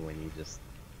underwhelming when you just...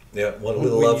 Yeah, one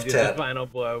little love tap. The final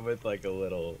blow with like a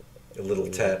little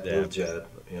tap, little jab.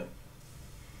 Yeah.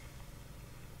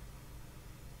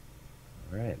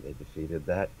 All right, they defeated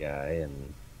that guy,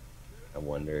 and I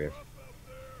wonder if...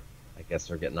 I guess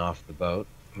we're getting off the boat,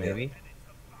 maybe?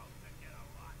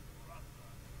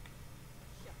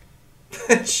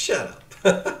 Yeah. Shut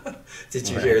up. Did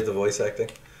you hear the voice acting?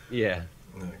 Yeah.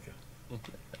 Okay.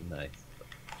 Nice.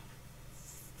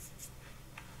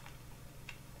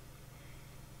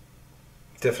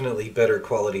 Definitely better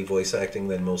quality voice acting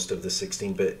than most of the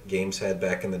 16-bit games had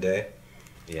back in the day.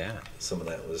 Yeah. Some of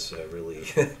that was really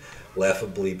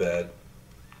laughably bad.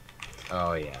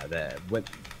 Oh yeah,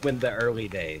 when the early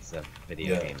days of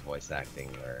video game voice acting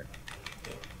were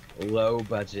low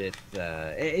budget,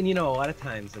 and you know, a lot of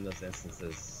times in those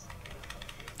instances,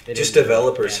 just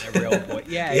developers. A real voice.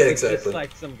 Yeah, yeah, it's exactly. Just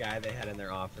like some guy they had in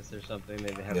their office or something.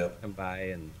 They'd have to come by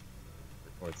and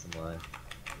record some lines.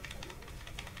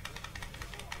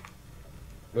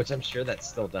 Which I'm sure that's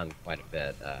still done quite a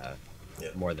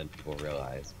bit, more than people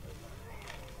realize.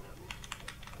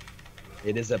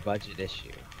 It is a budget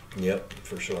issue. Yep,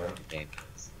 for sure. Games.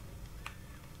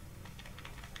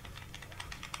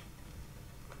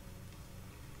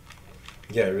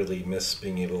 Yeah, I really miss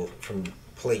being able, from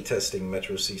playtesting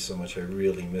Metro C so much, I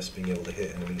really miss being able to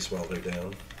hit enemies while they're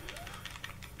down.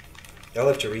 I'll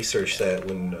have to research that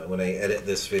when I edit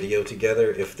this video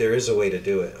together. If there is a way to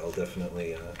do it, I'll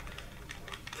definitely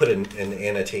put an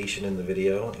annotation in the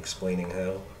video explaining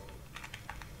how.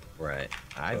 Right.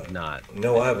 I've not.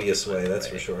 No obvious way, that's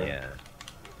for sure. Yeah.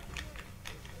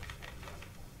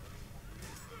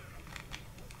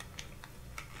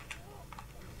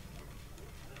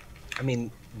 I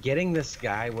mean, getting this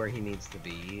guy where he needs to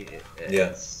be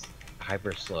is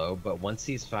hyper slow, but once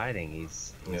he's fighting,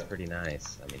 he's pretty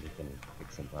nice. I mean, he can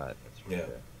kick some butt. That's for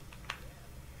sure.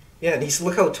 Yeah, and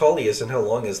look how tall he is and how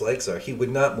long his legs are. He would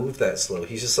not move that slow.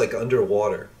 He's just like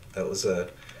underwater. That was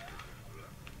a...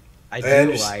 I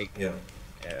do like... Yeah.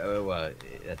 Well,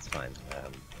 that's fine.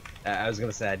 I was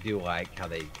going to say, I do like how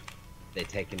they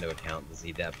take into account the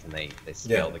Z depth and they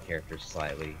scale the characters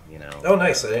slightly, you know. Oh,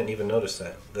 nice. I didn't even notice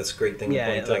that. That's a great thing to point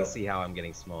out. Yeah, like see how I'm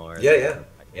getting smaller. Yeah.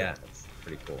 It's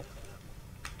pretty cool.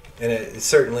 And it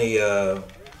certainly...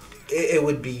 it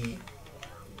would be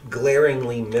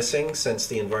glaringly missing since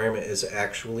the environment is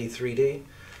actually 3D.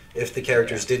 If the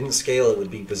characters didn't scale, it would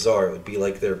be bizarre. It would be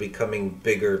like they're becoming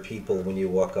bigger people when you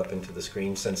walk up into the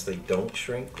screen since they don't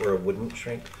shrink or wouldn't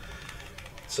shrink.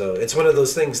 So it's one of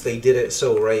those things, they did it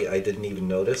so right I didn't even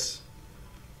notice.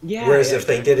 Yeah. Whereas if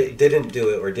they didn't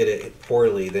do it or did it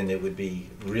poorly, then it would be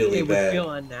really bad. It would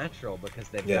feel unnatural because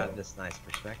they've got this nice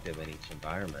perspective in each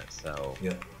environment. So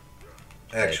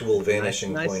actual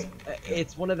vanishing point.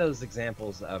 It's one of those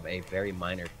examples of a very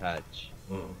minor touch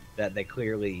that they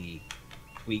clearly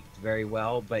tweaked very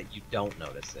well, but you don't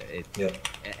notice it. Yeah.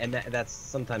 And that's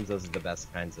sometimes those are the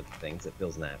best kinds of things. It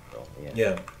feels natural. Yeah.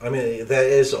 Yeah. I mean, that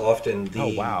is often the.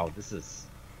 Oh wow, this is.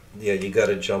 Yeah, you got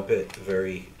to jump it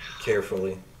very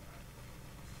carefully.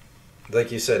 Like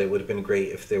you said, it would have been great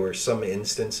if there were some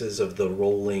instances of the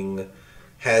rolling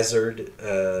hazard,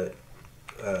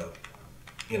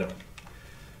 you know,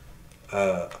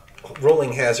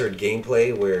 rolling hazard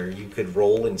gameplay where you could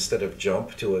roll instead of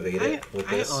jump to evade it with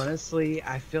this. Honestly,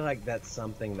 I feel like that's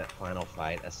something that Final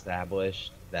Fight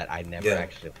established that I never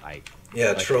actually liked.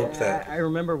 Yeah, like, trope that. I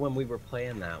remember when we were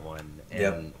playing that one,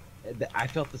 and I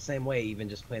felt the same way, even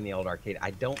just playing the old arcade. I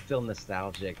don't feel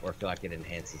nostalgic or feel like it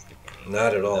enhances the game.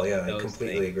 Not at all, I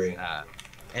completely agree.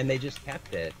 And they just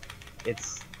kept it.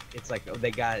 It's like they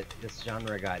got this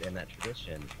genre got in that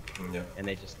tradition, and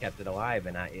they just kept it alive.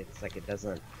 And it's like it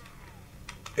doesn't.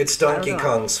 It's Donkey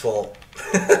Kong's fault.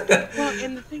 Well,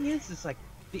 and the thing is, it's like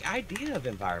the idea of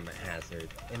environment hazard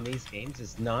in these games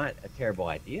is not a terrible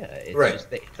idea. It's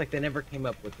just it's like they never came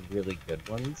up with really good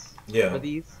ones for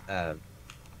these.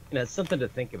 You know, it's something to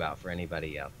think about for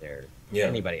anybody out there.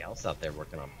 Anybody else out there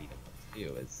working on beat 'em ups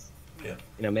too is,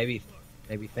 you know, maybe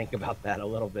think about that a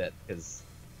little bit because,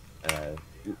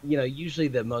 you know, usually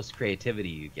the most creativity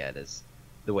you get is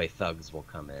the way thugs will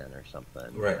come in or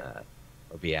something, or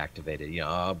be activated. You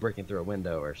know, breaking through a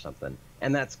window or something,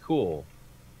 and that's cool.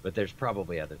 But there's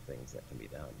probably other things that can be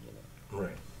done. You know.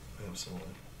 Right. Absolutely.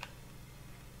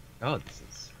 Oh, this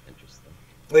is interesting.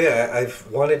 Well, yeah,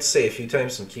 I've wanted to say a few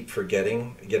times and keep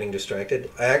forgetting, getting distracted.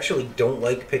 I actually don't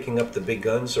like picking up the big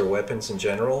guns or weapons in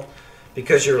general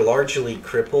because you're largely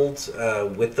crippled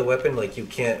with the weapon. Like, you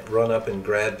can't run up and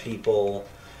grab people.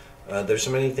 There's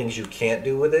so many things you can't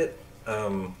do with it.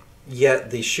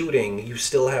 Yet the shooting, you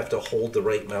still have to hold the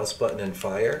right mouse button and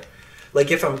fire.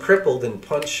 Like, if I'm crippled and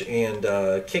punch and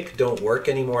kick don't work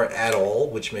anymore at all,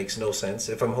 which makes no sense.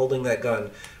 If I'm holding that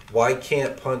gun, why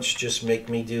can't punch just make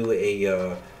me do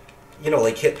a, you know,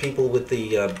 like hit people with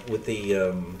the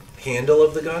handle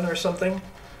of the gun or something?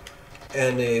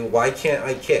 And why can't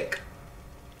I kick?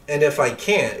 And if I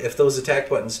can't, if those attack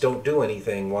buttons don't do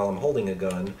anything while I'm holding a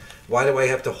gun, why do I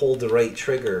have to hold the right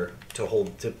trigger to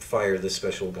fire the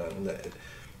special gun?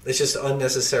 It's just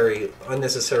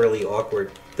unnecessarily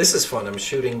awkward. This is fun. I'm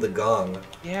shooting the gong.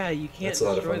 Yeah, you can't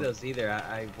destroy those either.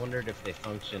 I wondered if they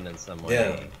function in some way.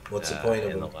 Yeah, what's the point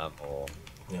of in them? the level?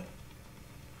 Yeah.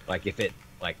 Like if it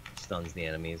stuns the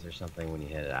enemies or something when you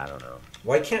hit it. I don't know.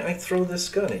 Why can't I throw this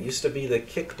gun? It used to be the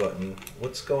kick button.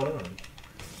 What's going on?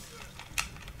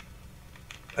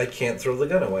 I can't throw the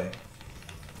gun away.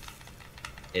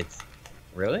 It's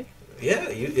really? Yeah,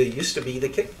 it used to be the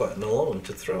kick button alone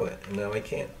to throw it, and now I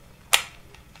can't.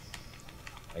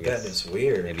 I guess that is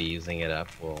weird. Maybe using it up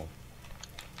will.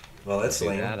 Well, that's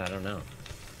lame. I don't know.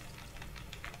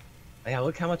 Yeah,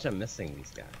 look how much I'm missing these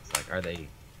guys. Like, are they?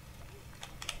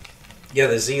 Yeah,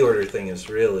 the Z order thing is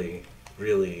really.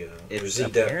 It's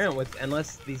apparent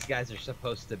unless these guys are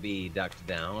supposed to be ducked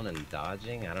down and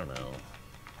dodging. I don't know.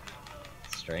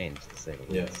 It's strange to say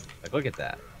the least. Like, look at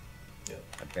that. Yeah.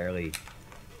 I barely.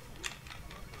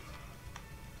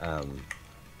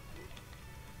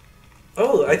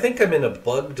 Oh, I think I'm in a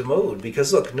bugged mode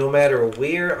because look, no matter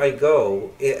where I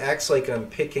go, it acts like I'm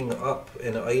picking up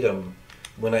an item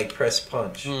when I press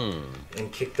punch,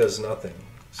 and kick does nothing.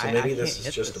 So maybe this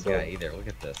is just a bug. Either. Look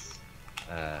at this.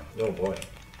 Oh boy.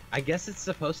 I guess it's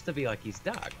supposed to be like he's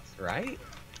ducked, right?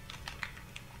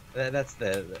 That's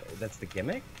the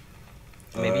gimmick.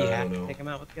 Maybe you have to take him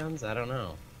out with guns. I don't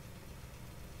know.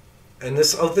 And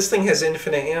this thing has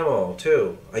infinite ammo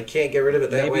too. I can't get rid of it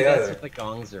that way either. Maybe that's what the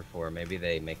gongs are for. Maybe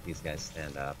they make these guys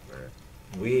stand up or.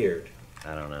 Weird.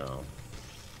 I don't know.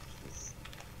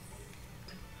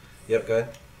 Yep, go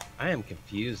ahead. I am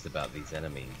confused about these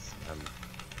enemies.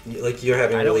 Like you're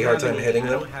having a really hard time hitting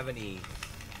them? I don't have any.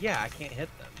 Yeah, I can't hit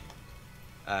them.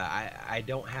 I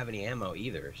don't have any ammo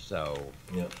either, so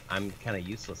I'm kind of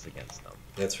useless against them.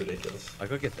 That's ridiculous.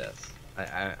 Like, look at this.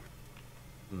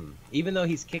 Even though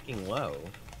he's kicking low,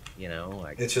 you know,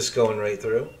 like it's just going right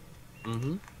through.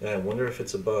 Mm-hmm. Yeah, I wonder if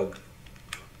it's a bug.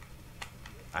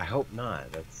 I hope not.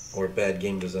 Or bad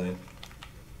game design.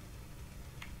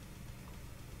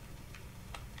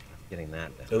 Getting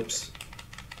that down. Oops.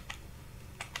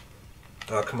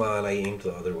 Oh, come on, I aimed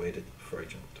the other way before I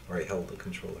jumped. Or I held the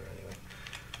controller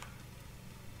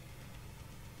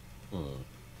anyway.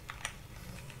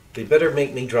 They better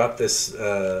make me drop this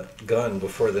gun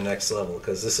before the next level,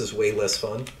 because this is way less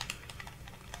fun.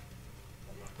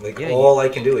 Like, all I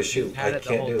can do is shoot. I can't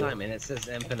do it the whole time, and it says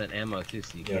infinite ammo too,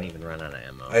 so you can't even run out of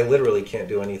ammo. I literally can't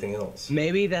do anything else.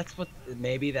 Maybe that's what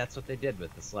they did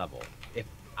with this level. If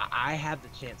I had the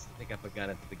chance to pick up a gun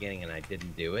at the beginning and I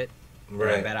didn't do it.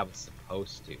 Right. I bet I was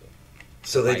supposed to.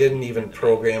 So they didn't even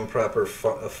program proper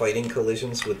fighting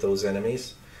collisions with those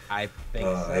enemies? I think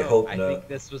so. I hope not. I think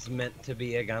this was meant to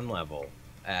be a gun level.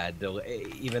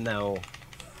 Even though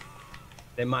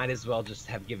they might as well just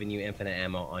have given you infinite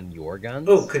ammo on your guns.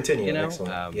 Oh, continue. You know?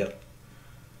 Excellent. Yep.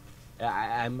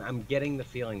 I'm getting the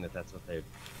feeling that that's what they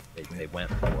went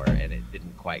for, and it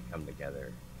didn't quite come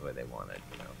together the way they wanted,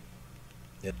 you know.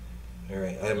 Yep. All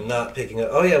right. I'm not picking up.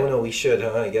 Oh yeah, well, no, we should,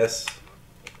 huh? I guess.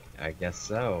 I guess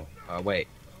so. Wait.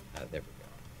 There we go.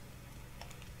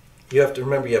 You have to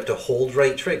remember. You have to hold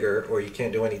right trigger, or you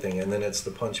can't do anything, and then it's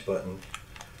the punch button.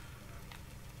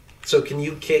 So can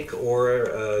you kick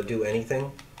or do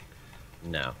anything?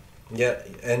 No. Yeah,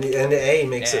 and A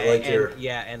makes it like you're...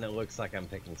 Yeah, and it looks like I'm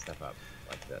picking stuff up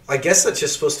like this. I guess that's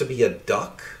just supposed to be a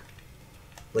duck.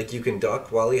 Like you can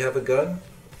duck while you have a gun,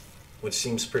 which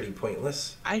seems pretty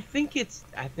pointless. I think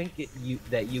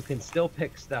that you can still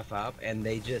pick stuff up, and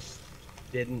they just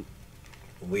didn't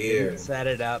set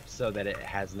it up so that it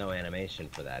has no animation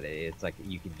for that. It's like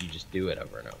you just do it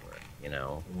over and over, you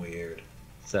know. Weird.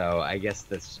 So I guess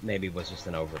this maybe was just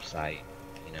an oversight,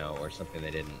 you know, or something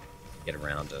they didn't get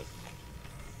around to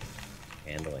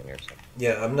handling or something.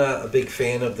 Yeah, I'm not a big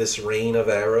fan of this rain of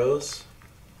arrows.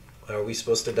 Are we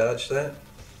supposed to dodge that?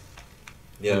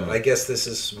 Yeah, I guess this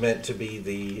is meant to be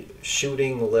the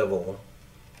shooting level.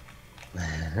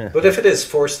 But if it is,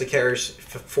 force the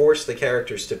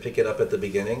characters to pick it up at the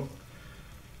beginning.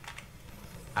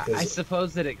 I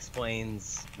suppose that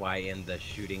explains why in the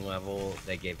shooting level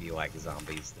they gave you like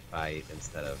zombies to fight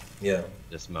instead of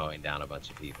just mowing down a bunch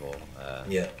of people or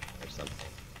something.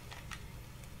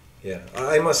 Yeah,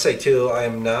 I must say too, I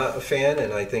am not a fan,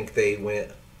 and I think they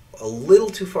went a little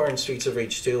too far in Streets of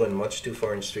Rage 2 and much too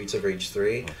far in Streets of Rage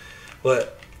 3.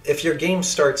 But if your game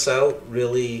starts out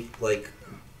really like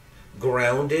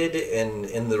grounded and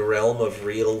in the realm of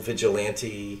real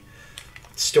vigilante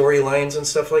storylines and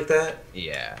stuff like that.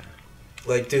 Yeah.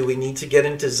 Like, do we need to get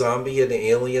into zombie and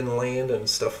alien land and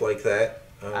stuff like that?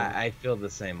 I feel the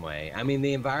same way. I mean,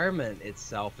 the environment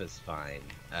itself is fine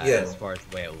as far as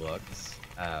the way it looks.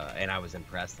 And I was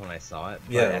impressed when I saw it.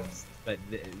 But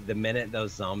the minute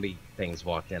those zombie things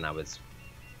walked in,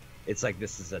 it's like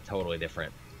this is a totally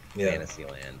different fantasy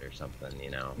land or something, you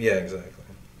know? Yeah, exactly.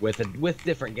 With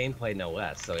different gameplay, no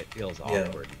less, so it feels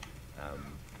awkward.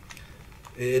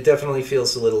 It definitely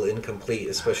feels a little incomplete,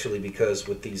 especially because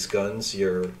with these guns,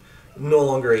 you're no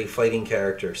longer a fighting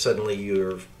character. Suddenly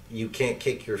you can't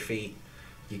kick your feet,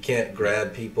 you can't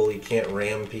grab people, you can't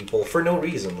ram people for no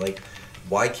reason. Like,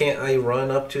 why can't I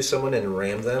run up to someone and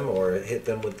ram them or hit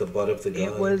them with the butt of the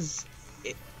gun?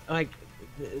 Like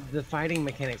the fighting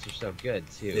mechanics are so good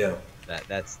too. Yeah.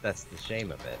 That's the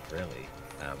shame of it, really.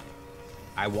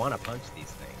 I want to punch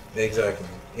these things. Exactly,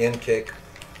 and kick,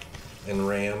 and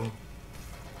ram.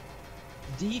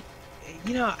 You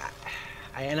know,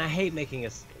 I hate making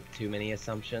too many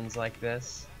assumptions like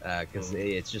this because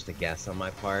it's just a guess on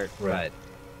my part. Right.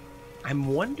 But I'm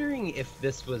wondering if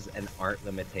this was an art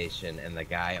limitation and the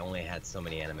guy only had so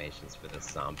many animations for this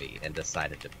zombie and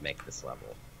decided to make this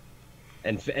level.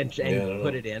 And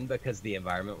put it in because the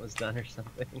environment was done or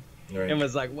something. Right. And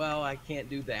was like, well, I can't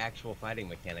do the actual fighting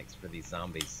mechanics for these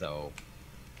zombies,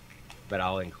 but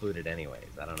I'll include it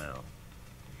anyways. I don't know.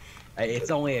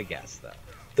 It's only a guess, though.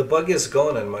 The bug is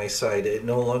gone on my side. It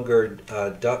no longer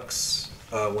ducks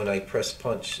when I press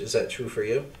punch. Is that true for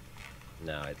you?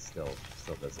 No, it still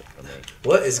does it for me.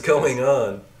 What is going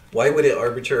on? Why would it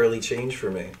arbitrarily change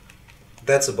for me?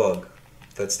 That's a bug.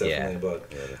 That's definitely a bug.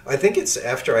 Yeah. I think it's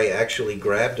after I actually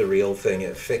grabbed a real thing,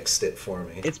 it fixed it for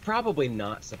me. It's probably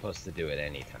not supposed to do it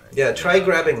anytime. Yeah, try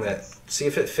grabbing that. See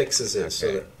if it fixes it. Okay.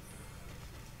 So that...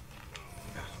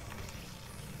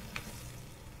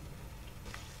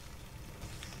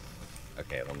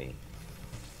 Okay,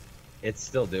 It's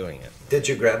still doing it. Did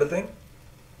you grab a thing?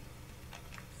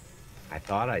 I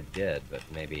thought I did, but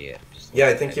maybe it just... Yeah,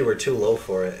 I think you were too low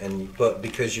for it, but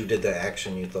because you did the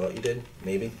action you thought you did,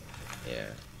 maybe? Yeah.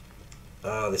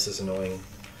 Oh, this is annoying.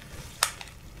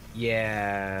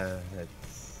 Yeah,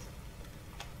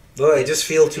 I just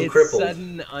feel too crippled. It's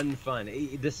sudden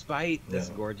unfun, despite this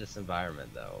gorgeous environment,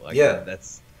 though. Like,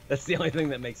 that's the only thing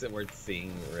that makes it worth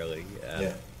seeing, really.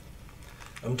 Yeah.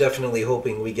 I'm definitely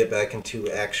hoping we get back into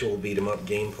actual beat-em-up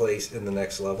gameplay in the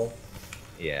next level.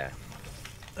 Yeah.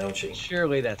 Ouchie.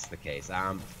 Surely that's the case.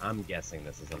 I'm guessing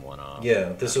this is a one-off. Yeah,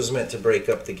 this was meant to break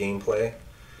up the gameplay.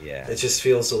 Yeah. It just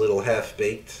feels a little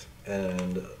half-baked.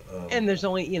 and And there's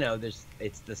only,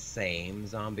 it's the same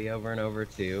zombie over and over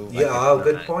too. yeah. Like it's Oh, not.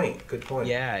 good point. Good point.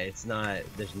 Yeah, it's not.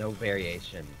 There's no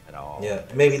variation at all. Yeah,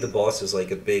 maybe the boss is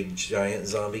like a big giant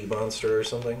zombie monster or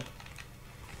something.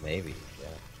 Maybe,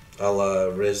 yeah. A la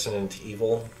Resident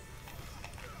Evil.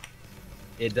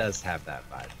 It does have that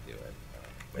vibe to it.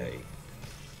 Very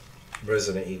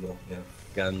Resident Evil, yeah.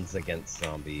 guns against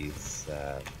zombies.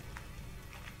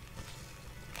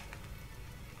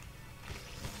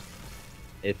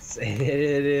 It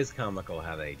is comical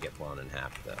how they get blown in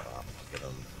half though. I'll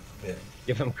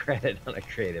give them credit on a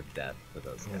creative death for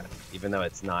those guys, even though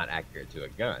it's not accurate to a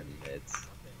gun.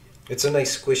 It's a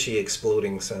nice squishy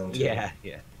exploding sound too. Yeah.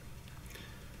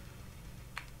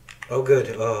 Oh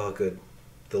good, oh good.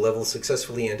 The level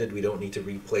successfully ended. We don't need to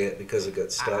replay it because it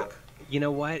got stuck. You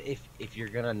know what? If you're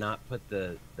gonna not put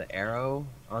the arrow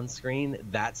on screen,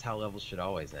 that's how levels should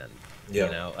always end. Yeah.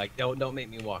 You know, like don't make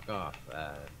me walk off.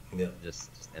 Yeah. Just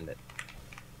end it.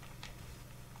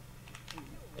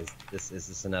 Is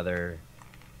this another?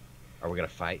 Are we gonna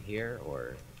fight here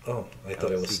or? Oh, I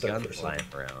thought I was stuck or something.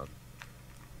 Flying around.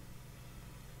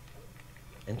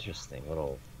 Interesting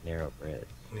little narrow bridge.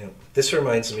 Yeah. This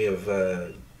reminds me of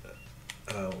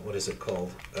what is it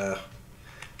called?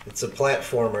 It's a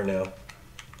platformer now.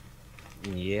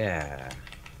 Yeah.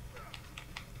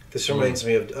 This reminds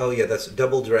me of, oh yeah, that's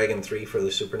Double Dragon 3 for the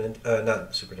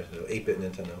not Super Nintendo, 8-bit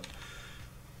Nintendo.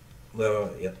 No,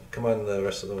 yeah, come on the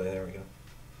rest of the way, there we go.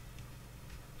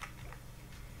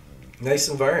 Nice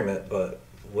environment, but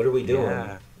what are we doing?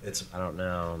 Yeah. I don't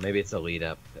know, maybe it's a lead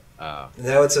up.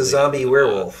 Now it's a zombie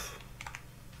werewolf.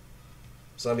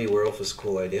 Zombie werewolf is a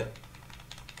cool idea.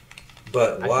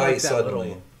 But why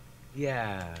suddenly?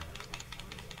 Yeah.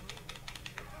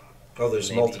 Oh,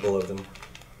 there's multiple of them.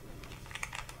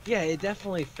 Yeah, it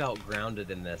definitely felt grounded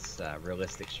in this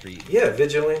realistic street. Yeah,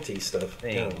 vigilante stuff.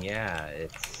 Thing, yeah,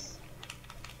 it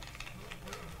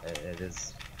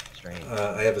is strange.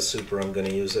 I have a super. I'm going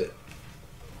to use it.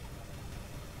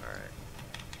 All right.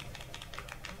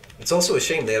 It's also a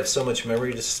shame they have so much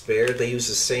memory to spare. They use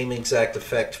the same exact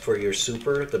effect for your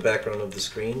super, the background of the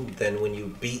screen, than when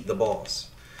you beat the boss.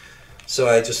 So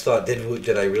I just thought,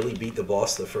 did I really beat the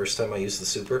boss the first time I used the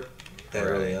super that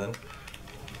early on?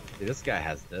 See, this guy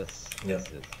has this. Yeah.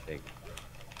 This is big.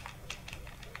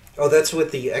 Oh, that's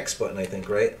with the X button, I think,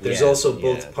 right? There's also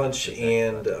both punch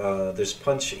and there's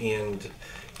punch and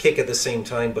kick at the same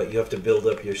time, but you have to build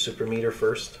up your super meter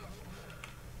first.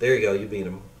 There you go, you beat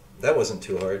him. That wasn't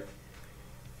too hard.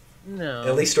 No.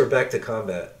 At least we're back to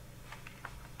combat.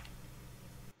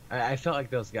 I felt like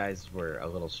those guys were a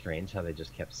little strange how they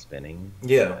just kept spinning.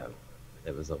 Yeah.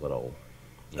 It was a little...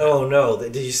 Oh no,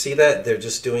 did you see that? They're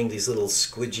just doing these little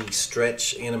squidgy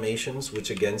stretch animations, which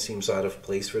again seems out of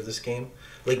place for this game.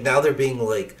 Like now they're being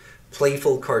like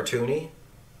playful cartoony.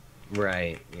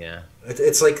 Right, yeah.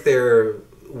 It's like they're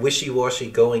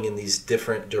wishy-washy going in these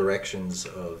different directions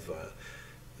of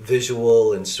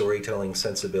visual and storytelling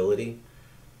sensibility.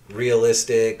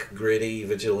 Realistic, gritty,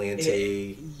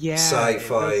 vigilante,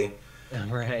 sci-fi,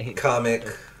 right, comic.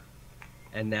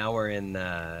 And now we're in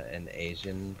an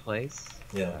Asian place.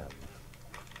 Yeah.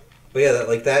 But yeah,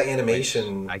 that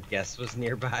animation, I guess, was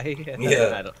nearby.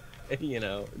 Yeah.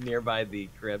 Nearby the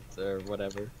crypt or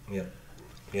whatever. Yeah.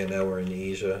 Yeah, now we're in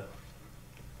Asia.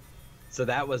 So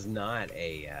that was not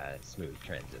a smooth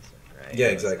transition, right? Yeah,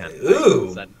 exactly.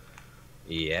 Ooh!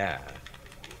 Yeah.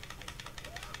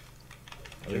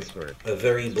 At least we're... A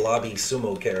very blobby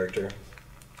sumo character.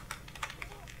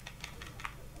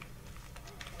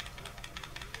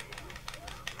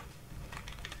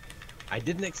 I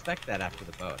didn't expect that after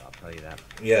the boat, I'll tell you that.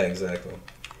 Yeah, exactly.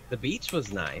 The beach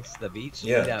was nice. The beach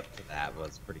lead up to that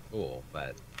was pretty cool,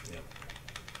 but... Yeah.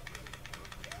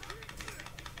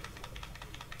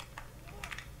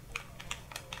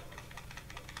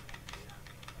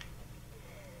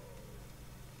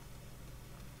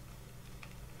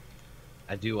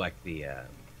 I do like the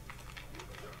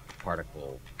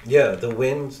particle. Yeah, the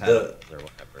wind.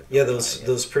 Yeah,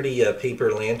 those pretty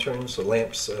paper lanterns, the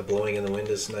lamps blowing in the wind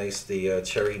is nice. The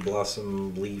cherry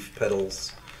blossom leaf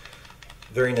petals.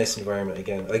 Very nice environment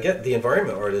again. I get the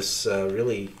environment artists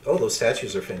really. Oh, those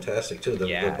statues are fantastic too.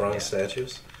 The bronze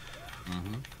statues.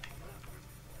 Mm-hmm.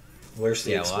 Where's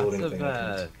the exploding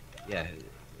thing?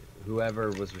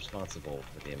 Whoever was responsible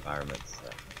for the environments.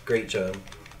 Great job.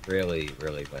 Really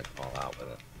went all out with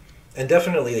it. And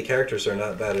definitely the characters are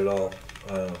not bad at all.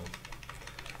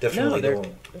 Definitely they're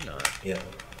not. Yeah.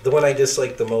 The one I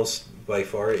dislike the most by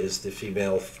far is the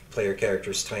female player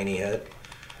character's tiny head.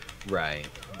 Right.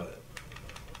 But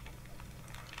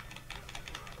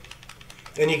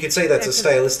And you could say that's a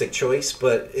stylistic choice,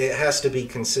 but it has to be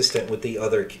consistent with the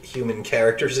other human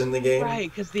characters in the game. Right,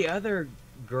 because the other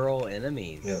girl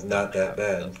enemies not that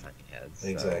bad. Those tiny heads.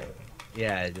 Exactly. So,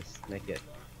 yeah, just make it.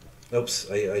 Oops,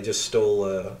 I just stole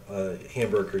a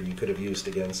hamburger you could have used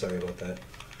again. Sorry about that.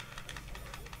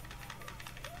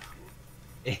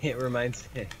 It reminds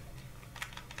me.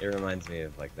 It reminds me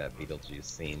of like that Beetlejuice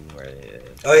scene where.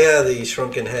 Oh yeah, the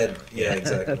shrunken head. Yeah,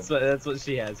 exactly. that's what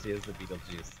she has. She has the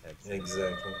Beetlejuice head.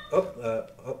 Exactly.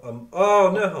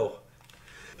 Oh no!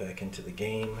 Back into the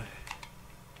game.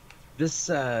 This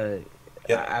I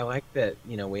like that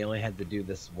we only had to do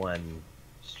this one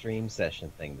stream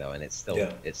session thing though, and it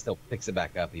still picks it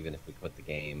back up even if we quit the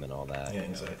game and all that. Yeah,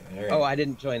 exactly. All right. Oh, I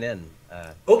didn't join in.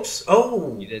 Oops!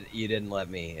 Oh. You didn't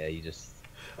let me. You just.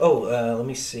 Oh, let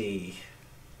me see.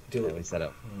 At least I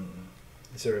don't.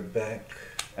 Is there a back?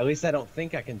 At least I don't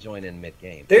think I can join in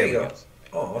mid-game. There you go.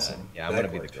 Oh, awesome. Yeah, I'm going to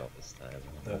be the girl this time.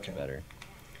 Much better.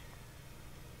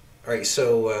 All right,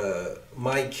 so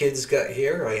my kids got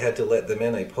here. I had to let them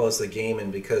in. I paused the game,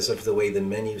 and because of the way the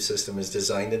menu system is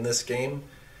designed in this game,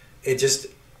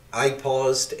 I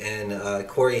paused, and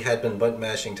Corey had been button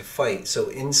mashing to fight. So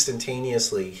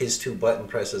instantaneously, his 2 button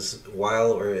presses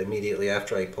while or immediately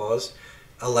after I paused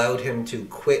allowed him to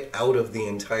quit out of the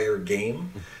entire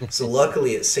game. So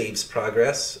luckily it saves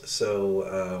progress,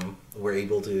 so we're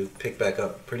able to pick back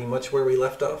up pretty much where we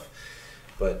left off.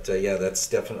 But yeah, that's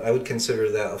definitely, I would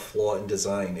consider that a flaw in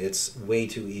design. It's way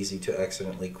too easy to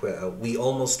accidentally quit out. We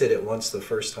almost did it once the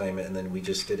first time, and then we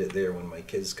just did it there when my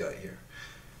kids got here.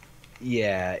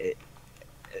 Yeah,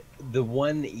 the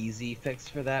one easy fix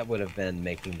for that would have been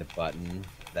making the button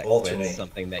that quits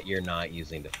something that you're not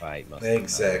using to fight most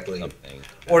exactly. of the time or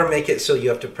something. Or make it so you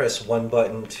have to press one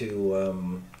button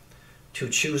to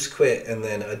choose quit, and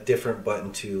then a different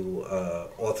button to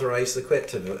authorize the quit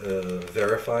to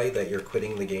verify that you're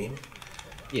quitting the game.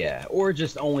 Yeah, or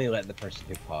just only let the person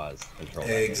who paused control.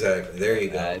 Exactly. There you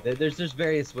go. There's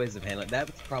various ways of handling it.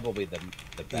 That's probably the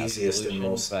best easiest solution,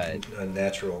 and most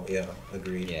natural. Yeah,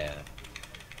 agreed. Yeah.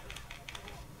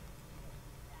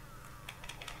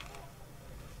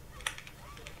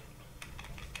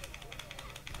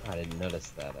 I didn't notice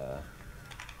that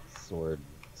sword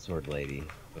lady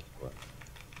before.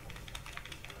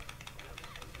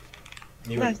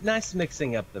 Nice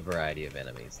mixing up the variety of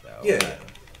enemies, though. Yeah.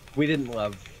 We didn't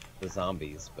love the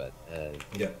zombies, but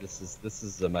yeah, this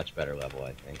is a much better level,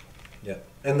 I think. Yeah,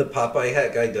 and the Popeye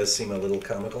hat guy does seem a little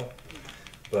comical,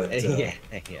 but yeah.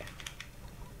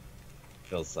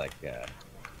 Feels like I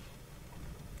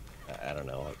don't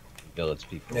know, like village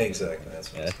people. Exactly,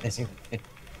 that's what I was gonna say.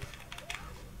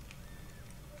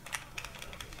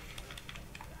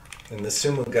 And the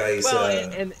sumo guys.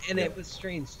 Well, and it was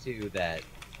strange too that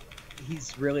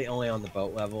he's really only on the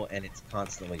boat level, and it's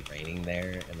constantly raining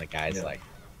there, and the guy's like,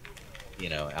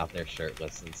 out there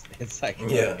shirtless, and it's like,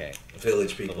 okay,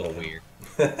 village people. A little weird.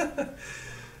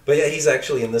 But yeah, he's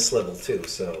actually in this level too,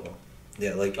 so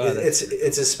yeah, like it's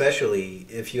especially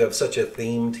if you have such a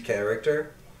themed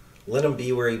character, let him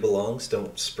be where he belongs.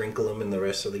 Don't sprinkle him in the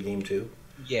rest of the game too.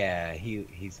 Yeah,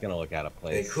 he's gonna look out of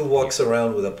place. Like, who walks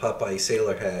around with a Popeye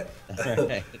sailor hat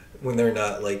when they're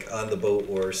not like on the boat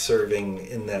or serving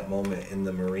in that moment in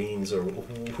the Marines or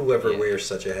whoever wears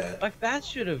such a hat? Like that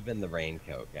should have been the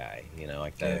raincoat guy,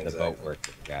 like the boat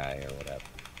worker guy or whatever.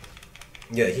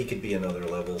 Yeah, he could be in other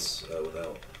levels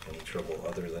without any trouble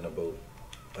other than a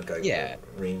guy with a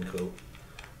raincoat.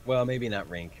 Well, maybe not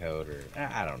raincoat, or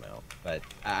I don't know, but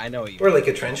I know what you mean. Or like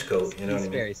a trench coat, you know what I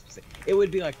mean? Very specific. It would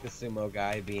be like the sumo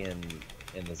guy being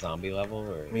in the zombie level,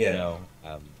 or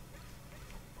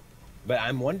but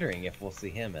I'm wondering if we'll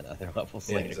see him in other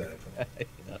levels later. Exactly.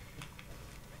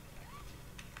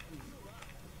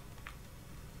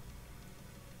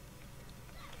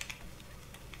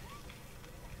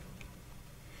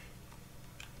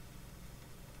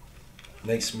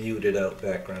 Nice muted out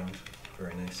background.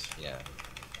 Very nice. Yeah.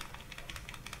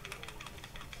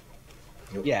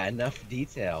 Yeah, enough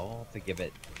detail to give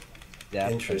it depth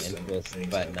and interest, exactly.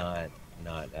 But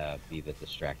not be the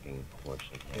distracting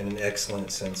portion. And an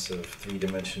excellent sense of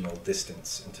three-dimensional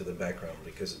distance into the background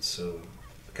because it's so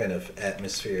kind of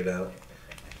atmosphered out.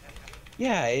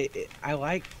 Yeah, I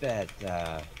like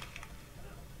that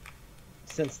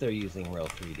since they're using real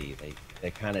 3D,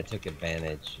 they kind of took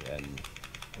advantage and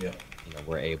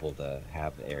were able to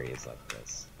have areas like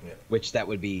this, which that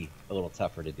would be a little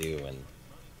tougher to do and.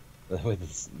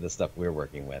 With the stuff we're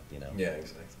working with, Yeah,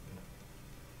 exactly.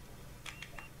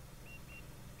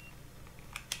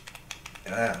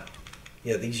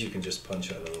 Yeah, these you can just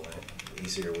punch out of the way.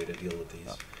 Easier way to deal with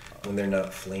these when they're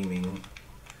not flaming.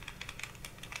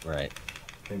 Right.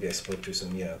 Maybe I spoke too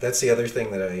soon. Yeah, that's the other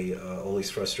thing that I always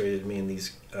frustrated me in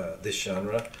these this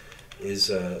genre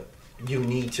is you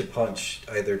need to punch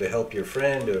either to help your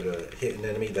friend or to hit an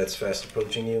enemy that's fast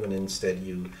approaching you, and instead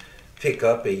you pick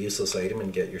up a useless item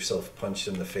and get yourself punched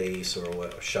in the face or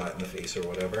shot in the face or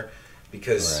whatever,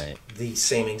 because the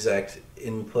same exact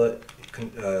input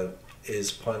is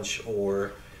punch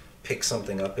or pick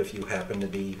something up if you happen to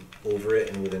be over it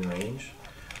and within range.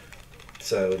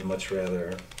 So I would much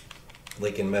rather,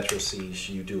 like in Metro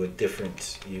Siege, you do a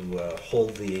different, you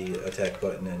hold the attack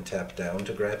button and tap down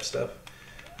to grab stuff.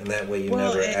 And that way you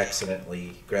never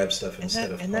accidentally grab stuff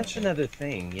instead of punching. And that's another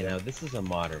thing, you know, this is a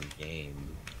modern game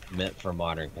meant for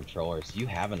modern controllers. You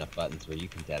have enough buttons where you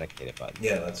can dedicate a button.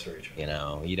 Yeah, that's very true. You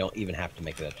know, you don't even have to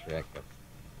make it a trick of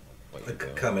what you're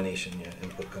doing. Combination, yeah,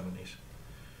 input combination.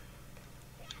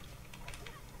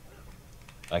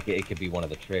 Like it could be one of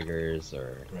the triggers,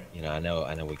 or you know, I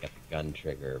know we got the gun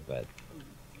trigger, but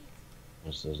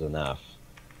there's enough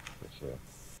for sure.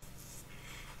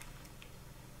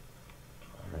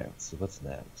 All right, let's see what's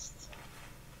next.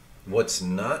 What's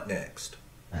not next?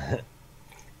 Yeah,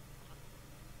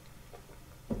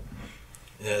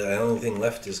 the only thing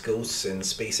left is ghosts and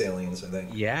space aliens, I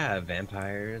think. Yeah,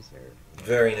 vampires. Or...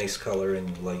 Very nice color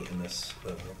and light in this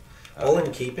level. All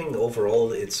in keeping,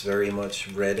 overall, it's very much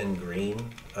red and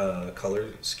green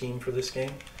color scheme for this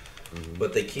game. Mm-hmm.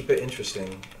 But they keep it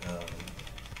interesting,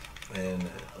 and it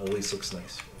always looks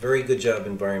nice. Very good job,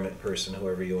 environment person,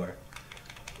 whoever you are.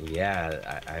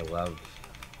 Yeah, I love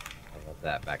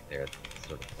that back there,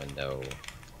 sort of window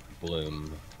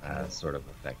bloom sort of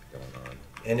effect going on.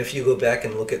 And if you go back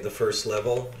and look at the first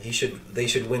level, they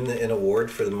should win an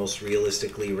award for the most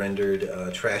realistically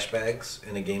rendered trash bags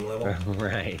in a game level.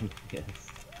 Right. Yes.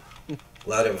 A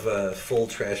lot of full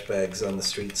trash bags on the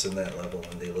streets in that level,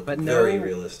 and they look very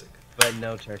realistic. But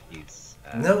no turkeys.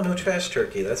 No trash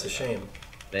turkey. That's a shame.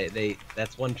 They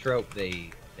that's one trope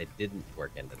they didn't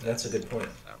work into this. That's a good point.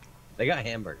 So, they got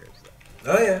hamburgers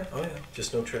though. Oh yeah.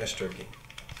 Just no trash turkey.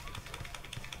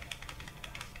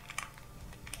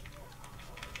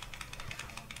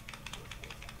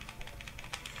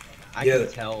 I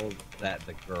can tell that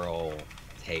the girl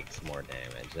takes more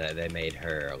damage. They made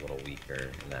her a little weaker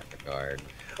in that regard.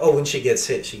 Oh, when she gets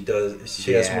hit, she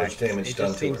has more damage done to her. It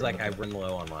just seems like I run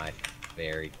low on life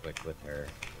very quick with her,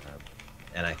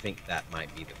 and I think that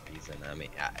might be the reason. I mean,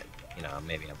 you know,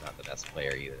 maybe I'm not the best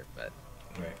player either, but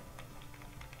right.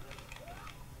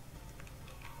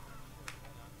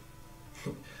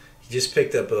 He just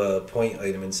picked up a point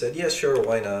item and said, "Yeah, sure,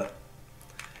 why not?"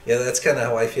 Yeah, that's kind of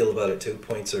how I feel about it too.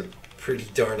 Points are pretty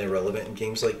darn irrelevant in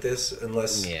games like this,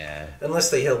 unless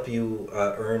they help you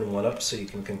earn one-up so you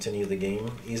can continue the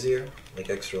game easier, like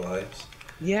extra lives.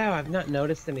 Yeah, I've not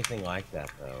noticed anything like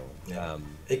that though. Yeah.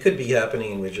 It could be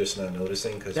happening and we're just not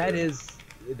noticing because that is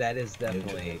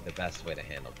definitely the best way to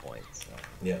handle points. So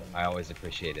yeah, I always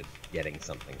appreciated getting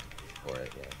something for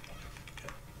it. Yeah.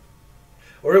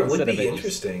 Or it would be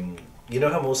interesting. You know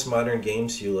how most modern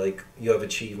games you have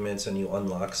achievements and you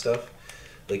unlock stuff.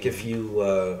 Like if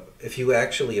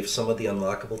some of the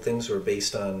unlockable things were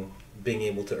based on being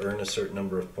able to earn a certain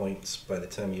number of points by the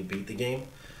time you beat the game,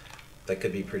 that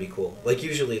could be pretty cool. Like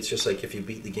usually it's just like if you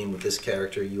beat the game with this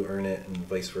character, you earn it, and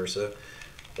vice versa.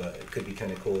 But it could be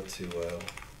kind of cool to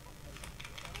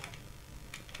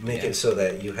make it so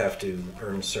that you have to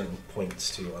earn certain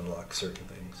points to unlock certain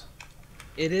things.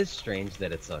 It is strange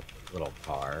that it's a little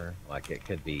car. Like it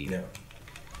could be. Yeah.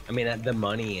 I mean, the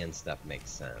money and stuff makes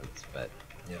sense, but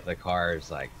the car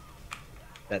is like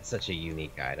that's such a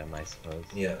unique item, I suppose.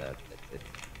 Yeah.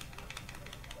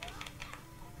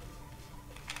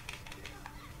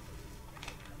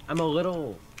 I'm a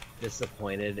little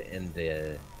disappointed in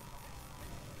the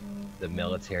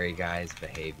military guy's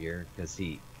behavior because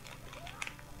he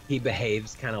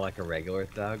behaves kind of like a regular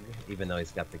thug, even though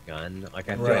he's got the gun. Like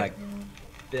I feel like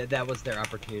that was their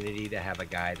opportunity to have a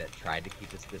guy that tried to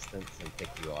keep his distance and pick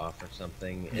you off or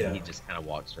something, and he just kind of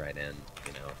walks right in,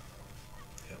 you know.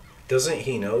 Yeah. Doesn't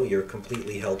he know you're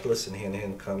completely helpless in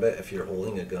hand-to-hand combat if you're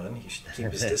holding a gun? He should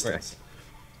keep his distance.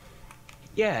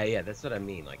 Yeah, that's what I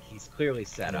mean. Like he's clearly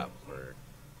set up for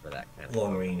that kind of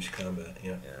long-range combat.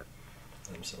 Yeah,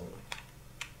 absolutely.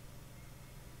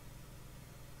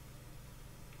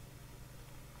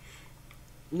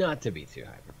 Not to be too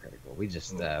hypercritical. We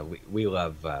just we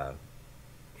love. Yeah,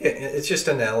 it's just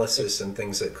analysis and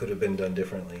things that could have been done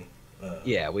differently.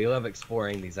 Yeah, we love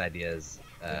exploring these ideas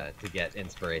to get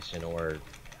inspiration, or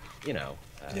you know,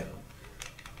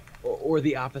 or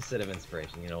the opposite of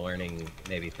inspiration. You know, learning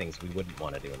maybe things we wouldn't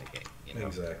want to do in a game. You know,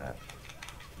 exactly.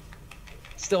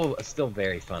 Still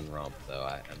very fun romp though.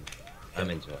 I'm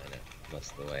enjoying it.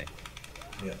 most of the way.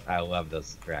 Yeah. I love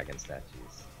those dragon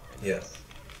statues. Yes.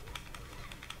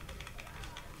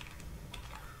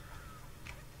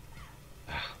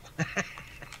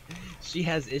 She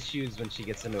has issues when she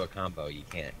gets into a combo. You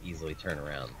can't easily turn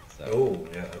around. So. Oh,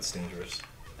 yeah, that's dangerous.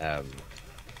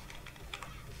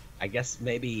 I guess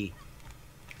maybe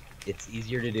it's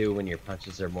easier to do when your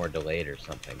punches are more delayed or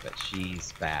something, but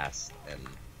she's fast, and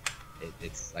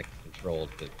it's like controlled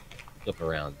to flip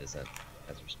around isn't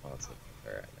as responsive to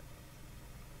her.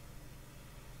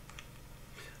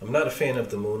 I'm not a fan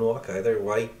of the moonwalk either.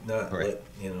 Why not Right.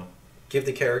 let, give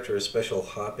the character a special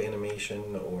hop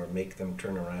animation or make them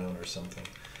turn around or something?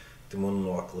 The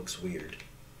moonwalk looks weird.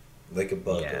 Like a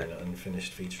bug or an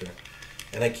unfinished feature.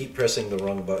 And I keep pressing the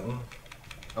wrong button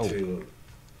to...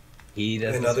 He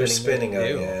does another spinning out.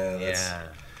 Yeah.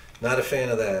 Not a fan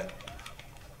of that.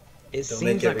 It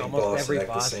seems like almost every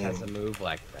boss has a move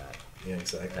like that. Yeah,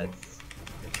 exactly.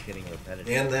 It's getting repetitive.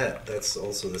 And that's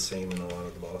also the same in a lot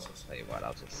of the bosses. Tell you what,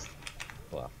 I'll just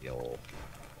pull off the old...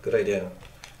 Good idea.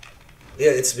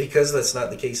 Yeah, it's because that's not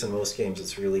the case in most games.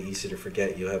 It's really easy to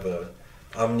forget you have a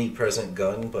omnipresent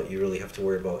gun, but you really have to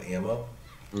worry about ammo.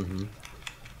 Mm-hmm.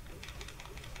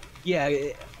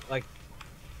 Yeah,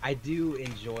 I do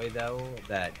enjoy, though,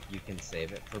 that you can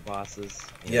save it for bosses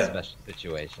in special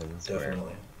situations.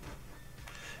 Definitely.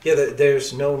 Yeah,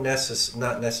 there's not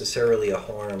necessarily a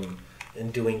harm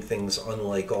in doing things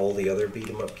unlike all the other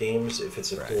beat-em-up games if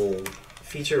it's a cool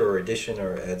feature or addition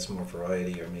or adds more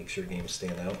variety or makes your game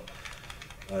stand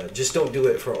out. Just don't do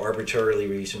it for arbitrary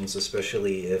reasons,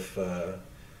 especially if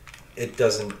it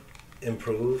doesn't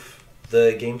improve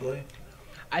the gameplay.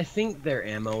 I think their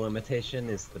ammo limitation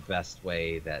is the best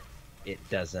way that it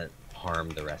doesn't harm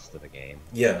the rest of the game.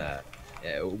 Yeah.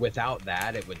 Without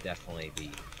that, it would definitely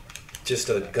be just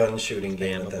a gun shooting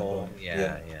game at that point.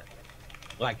 Yeah.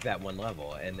 Like that one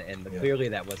level, and clearly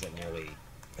that wasn't nearly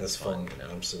as fun.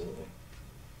 Absolutely.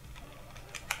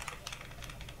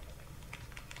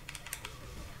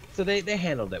 So they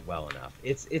handled it well enough.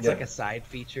 It's like a side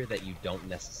feature that you don't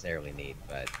necessarily need,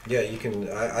 but yeah, you can.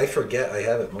 I forget I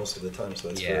have it most of the time, so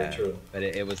that's very true. But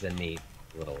it was a neat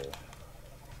little,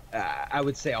 I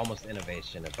would say, almost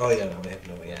innovation. I have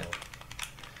no idea.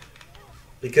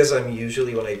 Because I'm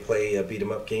usually, when I play beat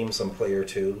 'em up games, I'm player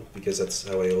 2, because that's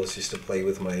how I always used to play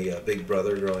with my big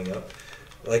brother growing up.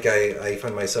 Like I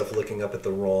find myself looking up at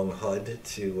the wrong HUD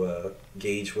to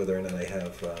gauge whether or not I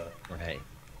have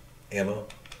ammo.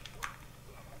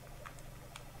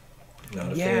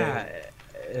 Not a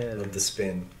fan of the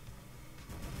spin.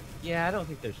 Yeah, I don't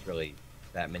think there's really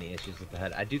that many issues with the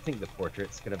HUD. I do think the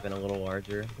portraits could have been a little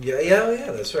larger. Yeah,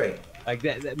 that's right. Like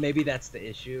that maybe that's the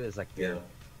issue, is like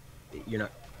you're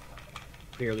not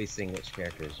clearly seeing which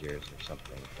character is yours or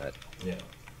something, but... Yeah.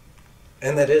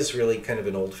 And that is really kind of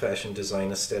an old-fashioned design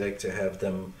aesthetic to have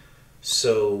them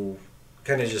so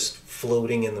kind of just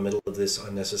floating in the middle of this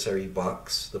unnecessary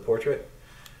box, the portrait.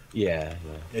 Yeah.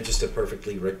 It's just a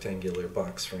perfectly rectangular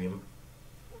box frame.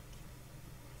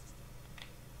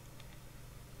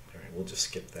 Alright, we'll just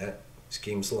skip that. This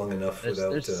game's long enough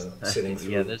without sitting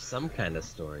through. Yeah, there's some kind of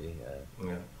story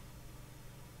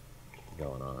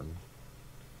going on.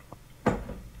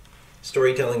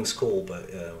 Storytelling's cool, but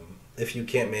if you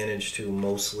can't manage to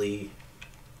mostly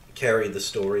carry the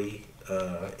story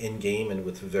in-game and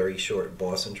with very short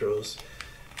boss intros,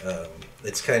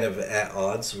 it's kind of at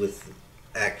odds with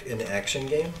an action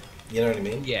game. You know what I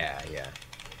mean? Yeah.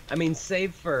 I mean,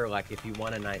 save for, like, if you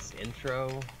want a nice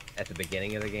intro at the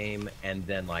beginning of the game and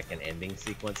then, like, an ending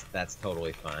sequence, that's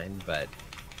totally fine, but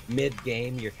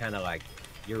mid-game, you're kind of like,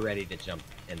 you're ready to jump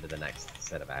into the next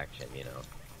set of action, you know?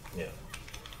 Yeah.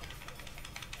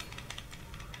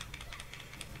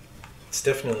 It's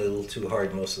definitely a little too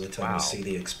hard most of the time to see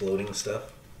the exploding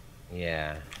stuff.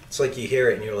 Yeah. It's like you hear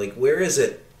it and you're like, where is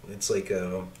it? It's like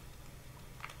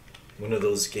one of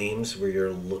those games where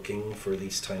you're looking for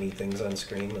these tiny things on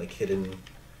screen, like hidden...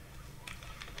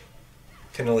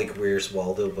 Kind of like Where's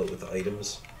Waldo, but with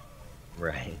items.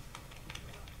 Right.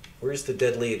 Where's the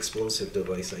deadly explosive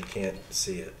device? I can't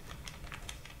see it.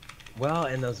 Well,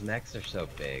 and those mechs are so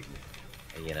big,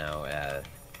 you know,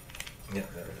 kind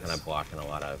of blocking a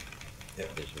lot of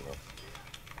visual.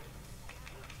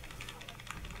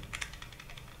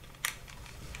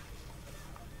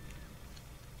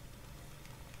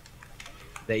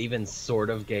 They even sort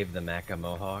of gave the mech a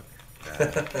mohawk.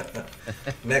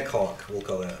 Mech hawk, we'll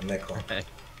call that a mech hawk.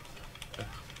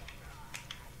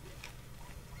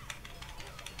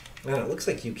 Man, it looks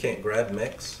like you can't grab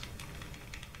mechs.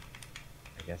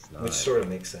 I guess not. Which sort of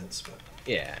makes sense, but...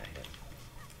 Yeah.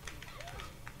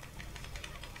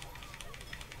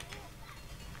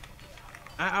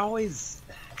 I always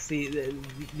see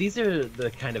these are the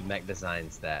kind of mech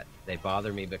designs that they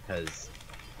bother me because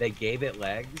they gave it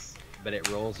legs, but it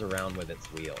rolls around with its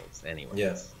wheels anyways.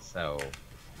 Yeah. So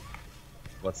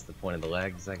what's the point of the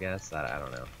legs, I guess? I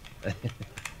don't know.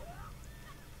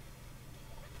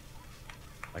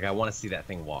 Like, I want to see that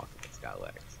thing walk if it's got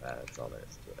legs. That's all there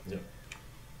is to it.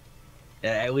 Yeah.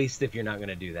 At least if you're not going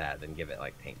to do that, then give it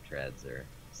like paint treads or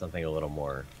something a little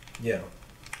more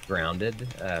grounded,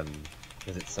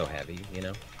 because it's so heavy, you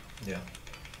know? Yeah.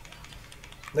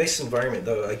 Nice environment,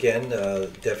 though. Again,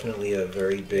 definitely a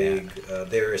very big...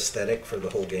 their aesthetic for the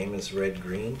whole game is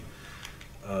red-green.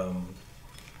 And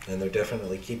they're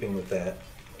definitely keeping with that.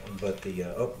 But the...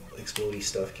 explodey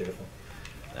stuff, careful.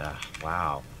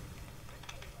 Wow.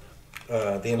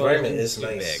 The environment is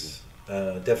nice.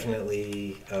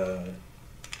 Definitely...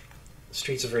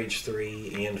 Streets of Rage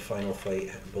 3 and Final Fight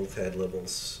both had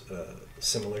levels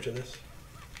similar to this.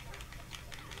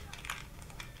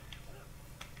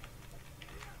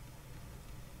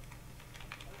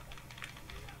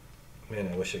 Man,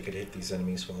 I wish I could hit these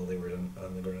enemies while they were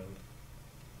on the ground.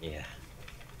 Yeah.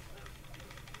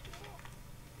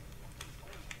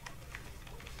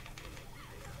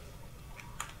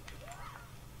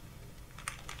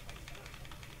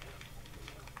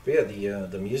 But yeah,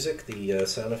 the music, the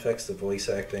sound effects, the voice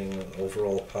acting,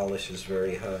 overall polish is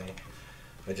very high.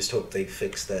 I just hope they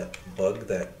fix that bug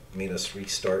that made us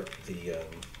restart the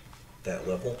that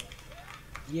level.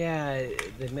 Yeah,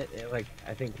 like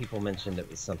I think people mentioned it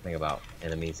was something about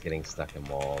enemies getting stuck in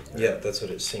walls. Yeah, that's what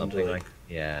it seemed like.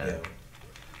 Yeah.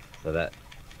 So that.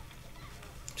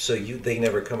 So they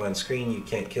never come on screen. You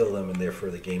can't kill them, and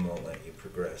therefore the game won't let you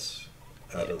progress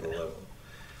out of the level.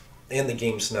 And the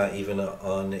game's not even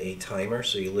on a timer,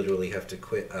 so you literally have to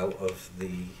quit out of the...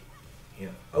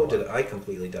 Oh, did I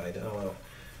completely died? Oh, wow.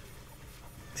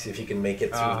 See if you can make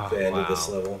it through the end of this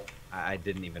level. I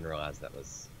didn't even realize that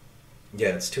was...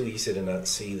 Yeah, it's too easy to not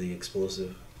see the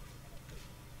explosive.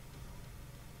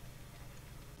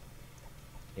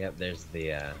 Yep, there's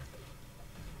the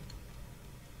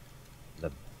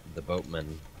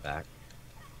boatman back.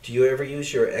 Do you ever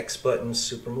use your X button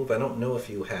super move? I don't know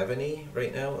if you have any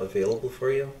right now available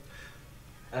for you.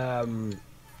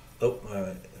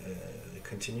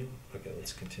 Continue? Okay,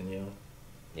 let's continue.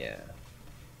 Yeah.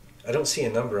 I don't see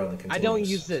a number on the continuous. I don't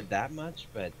use it that much,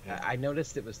 but I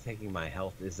noticed it was taking my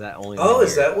health. Is that only... Oh,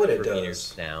 is that what it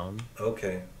does? Down?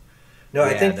 Okay. No,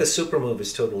 I think the super move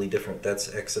is totally different.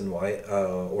 That's X and Y,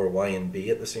 or Y and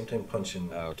B at the same time, punch and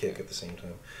kick at the same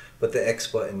time. But the X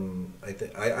button,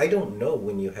 I don't know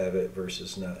when you have it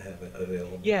versus not have it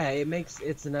available. Yeah,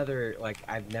 it's another, like,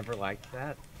 I've never liked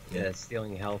that,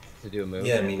 stealing health to do a move.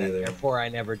 Yeah, me neither. Therefore, I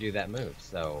never do that move,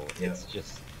 so it's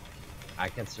just, I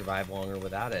can survive longer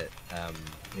without it.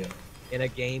 In a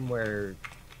game where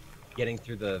getting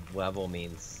through the level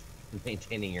means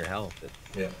maintaining your health,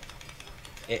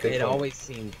 it always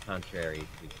seemed contrary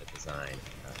to the design.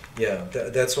 Yeah,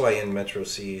 that's why in Metro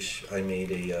Siege I made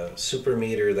a super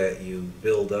meter that you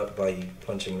build up by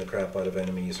punching the crap out of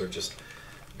enemies or just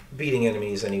beating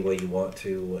enemies any way you want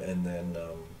to, and then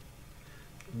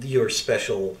your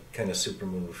special kind of super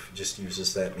move just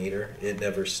uses that meter. It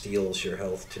never steals your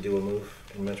health to do a move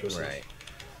in Metro Siege. Right.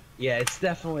 Yeah, it's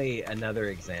definitely another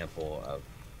example of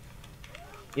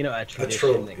a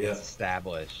tradition that gets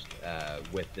established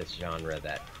with this genre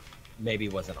that maybe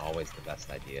wasn't always the best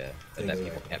idea, and that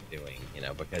people kept doing,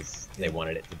 because they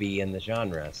wanted it to be in the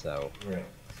genre. So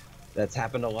that's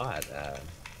happened a lot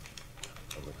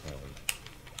over time.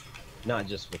 Not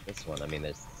just with this one. I mean,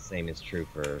 the same is true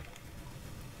for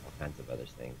all kinds of other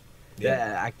things.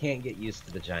 Yeah, I can't get used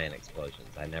to the giant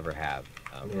explosions. I never have.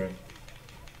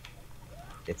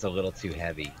 It's a little too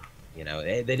heavy.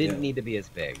 They didn't need to be as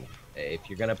big. If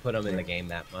you're gonna put them in the game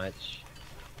that much,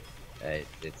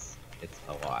 it's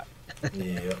a lot.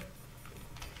 Yeah.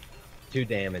 Too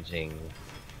damaging.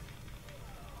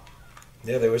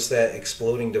 Yeah, there was that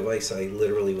exploding device. I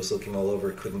literally was looking all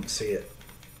over, couldn't see it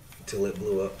until it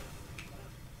blew up.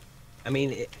 I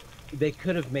mean, they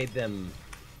could have made them,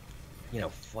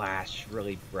 flash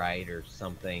really bright or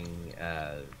something.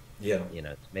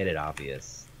 Made it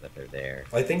obvious that they're there.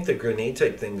 I think the grenade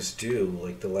type things do,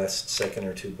 like the last second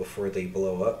or two before they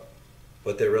blow up.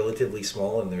 But they're relatively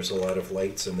small, and there's a lot of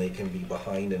lights, and they can be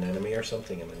behind an enemy or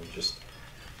something, and then you just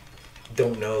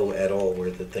don't know at all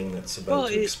where the thing that's about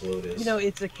to explode is.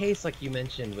 It's a case like you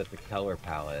mentioned with the color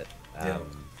palette.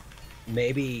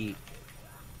 Maybe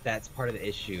that's part of the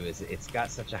issue, is it's got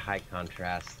such a high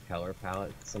contrast color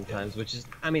palette sometimes, which is,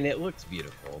 I mean, it looks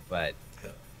beautiful, but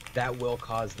that will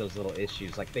cause those little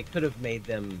issues. Like, they could have made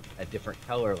them a different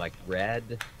color, like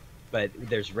red, but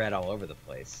there's red all over the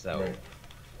place. So, Right.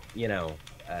 you know,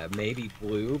 maybe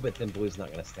blue, but then blue's not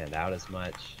going to stand out as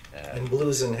much. And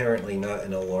blue's inherently not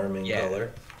an alarming Yeah,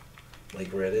 color,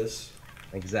 like red is.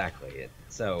 exactly.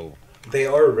 So They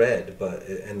are red, but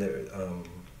and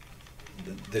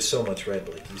there's so much red,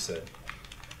 like you said.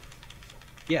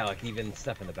 yeah, like even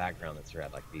stuff in the background that's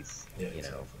red, like these, Yeah, you know,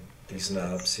 exactly. These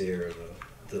knobs here,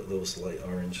 those light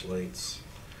orange lights.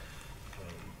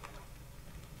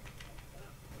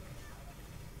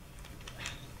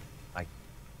 I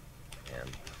and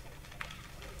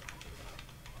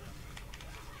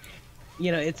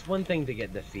you know, it's one thing to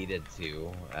get defeated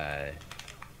too,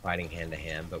 fighting hand to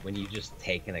hand, but when you just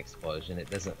take an explosion, it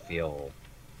doesn't feel.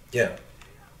 Yeah,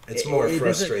 it's more It doesn't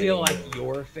frustrating. feel like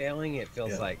you're failing. It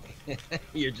feels Yeah. like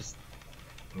you're just.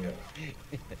 Yeah.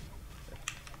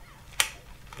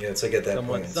 Yeah, it's like at that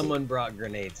point. Someone brought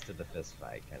grenades to the fist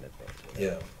fight, kind of thing. You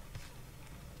know?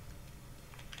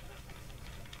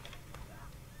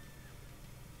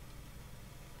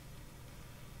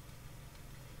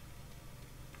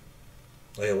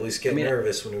 Yeah. I always get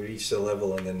nervous when we reach the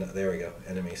level, and then there we go,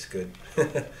 enemies. Good.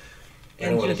 I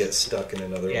don't want to get stuck in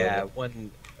another level. Yeah,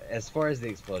 as far as the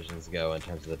explosions go in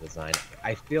terms of the design,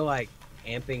 I feel like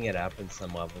amping it up in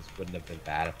some levels wouldn't have been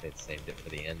bad if they'd saved it for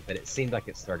the end, but it seemed like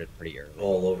it started pretty early.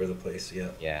 All over the place, yeah.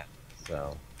 Yeah,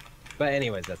 so. But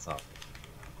anyways, that's all.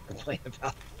 Complain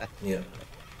about that. Yeah.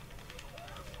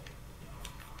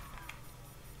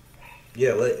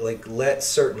 Yeah, let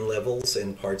certain levels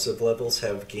and parts of levels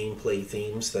have gameplay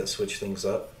themes that switch things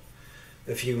up.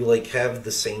 If you like have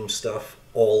the same stuff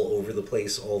all over the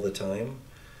place all the time,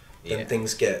 then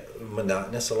things get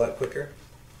monotonous a lot quicker.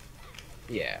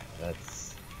 Yeah,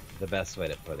 that's the best way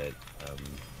to put it.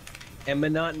 And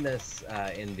monotonous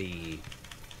in the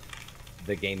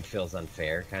game feels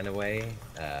unfair kind of way.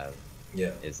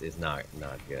 Yeah, is not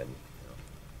good.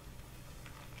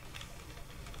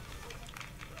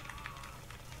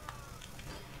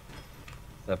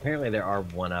 So apparently there are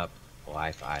 1-up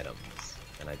life items,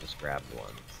 and I just grabbed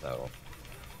one. So,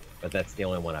 but that's the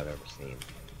only one I've ever seen.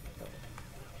 So.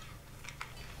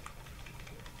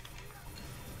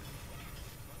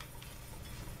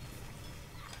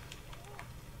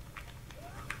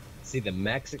 See, the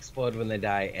mechs explode when they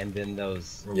die, and then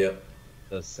those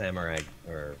samurai,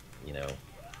 or you know,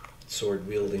 sword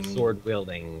wielding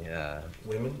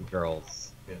women,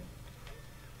 girls,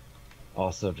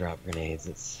 also drop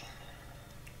grenades.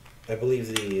 I believe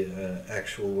the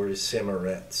actual word is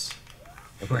samurettes.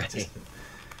 Right.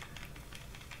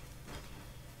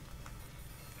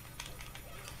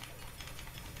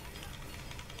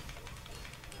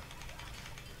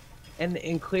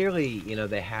 And clearly, you know,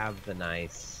 they have the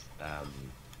nice.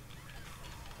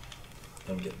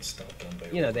 I'm getting stomped on by.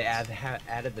 You know, they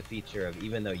added the feature of,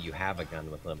 even though you have a gun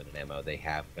with limited ammo, they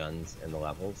have guns in the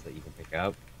levels that you can pick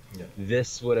up. Yeah.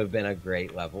 This would have been a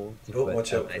great level to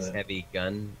put a nice heavy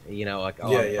gun. You know, like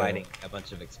I'm fighting a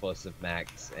bunch of explosive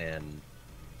mechs, and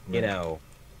you know,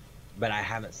 but I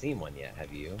haven't seen one yet.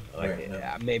 Have you? Like,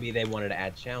 no. Maybe they wanted to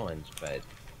add challenge, but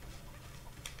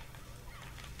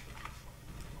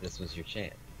this was your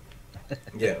chance.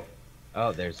 Yeah.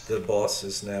 Oh, there's the boss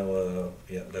is now.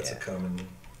 That's a common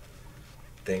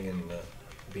thing in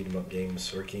beat 'em up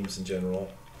games or games in general.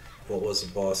 What was a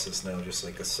boss is now just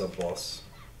like a sub boss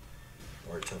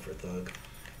or a tougher thug.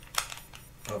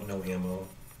 Oh, no ammo.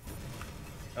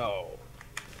 Oh.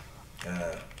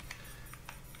 I'm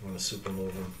gonna super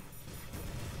move him.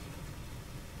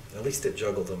 At least it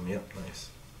juggled him. Yep, nice.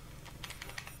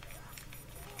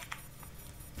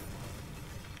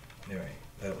 Alright,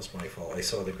 that was my fault. I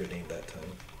saw the grenade that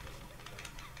time.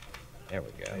 There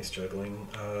we go. Nice juggling.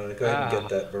 Go ahead and get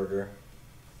that burger.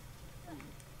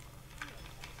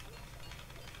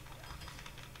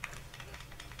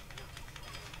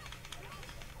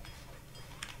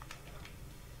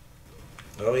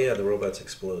 Oh yeah, the robots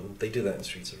explode. They do that in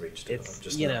Streets of Rage too. I'm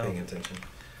just not paying attention.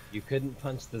 You couldn't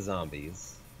punch the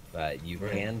zombies, but you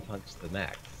can punch the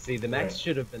mechs. See, the mechs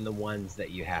should have been the ones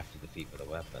that you have to defeat with a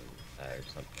weapon or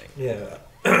something. Yeah.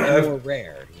 And more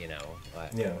rare, you know.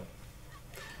 But. Yeah.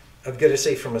 I've got to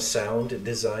say, from a sound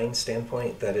design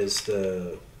standpoint, that is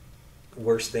the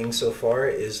worst thing so far,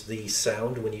 is the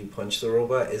sound when you punch the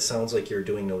robot. It sounds like you're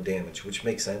doing no damage, which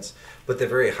makes sense. But the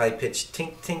very high-pitched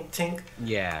tink, tink, tink.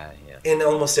 Yeah, yeah. In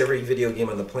almost every video game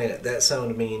on the planet, that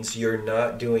sound means you're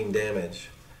not doing damage.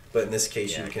 But in this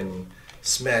case, you can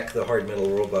smack the hard metal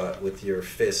robot with your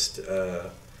fist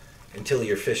until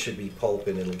your fist should be pulp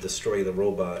and it'll destroy the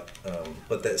robot.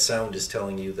 But that sound is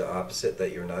telling you the opposite,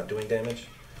 that you're not doing damage.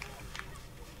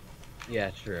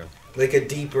 Yeah, true. Like a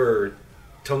deeper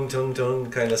tung tung tung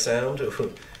kind of sound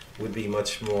would be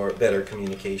much more better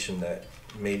communication that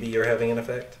maybe you're having an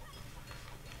effect.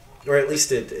 Or at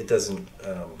least it doesn't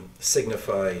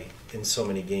signify in so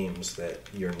many games that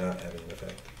you're not having an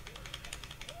effect.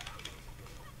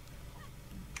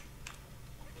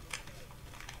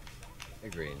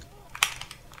 Agreed.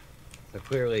 So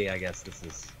clearly, I guess this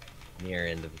is near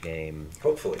end of the game.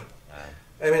 Hopefully.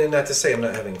 I mean, not to say I'm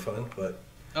not having fun, but...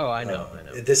 Oh, I know.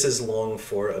 This is long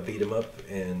for a beat 'em up,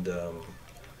 and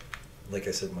like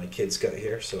I said, my kids got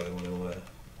here, so I want to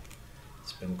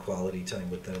spend quality time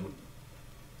with them.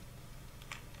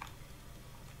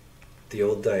 The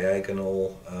old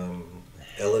diagonal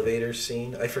elevator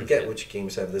scene. I forget which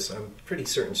games have this. I'm pretty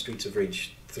certain Streets of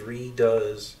Rage 3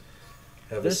 does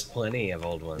have There's plenty of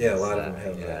old ones. Yeah, a lot of them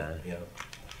have that. Yeah.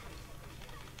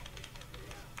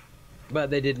 But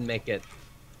they didn't make it,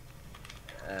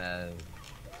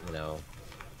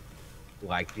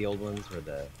 like the old ones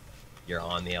where you're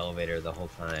on the elevator the whole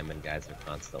time and guys are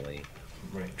constantly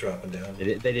dropping down.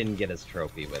 They didn't get as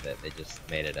tropey with it. They just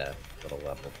made it a little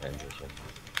level transition.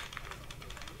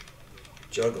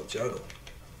 Juggle, juggle.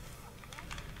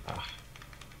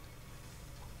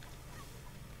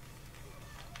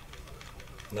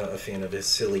 Not a fan of his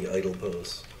silly idle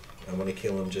pose. I want to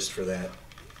kill him just for that.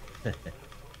 And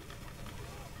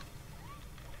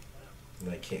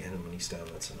I can't hit him when he's down.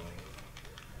 That's annoying.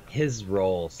 His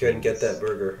role. Go ahead and get that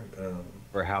burger.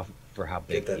 For how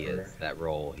big he is, that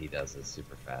roll he does is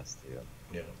super fast too.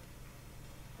 Yeah.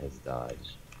 His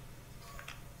dodge.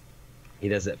 He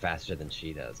does it faster than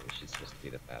she does, and she's supposed to be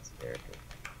the fast character.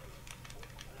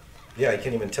 Yeah, I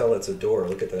can't even tell it's a door.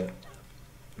 Look at that.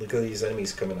 Look at these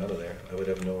enemies coming out of there. I would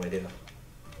have no idea.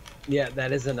 Yeah,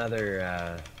 that is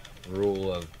another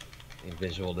rule of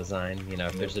visual design. You know,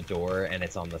 if there's a door and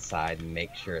it's on the side,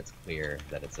 make sure it's clear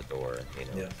that it's a door. You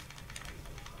know. Yeah.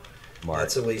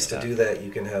 Lots of ways to do that. You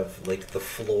can have, like, the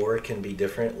floor can be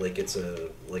different, like it's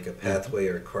a pathway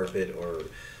or carpet or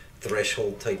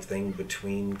threshold type thing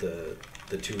between the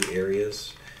two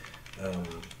areas,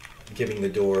 giving the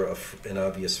door an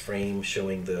obvious frame,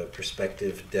 showing the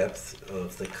perspective depth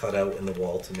of the cutout in the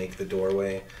wall to make the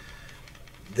doorway.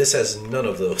 This has none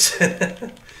of those.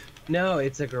 No,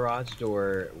 it's a garage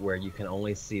door where you can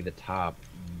only see the top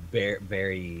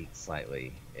very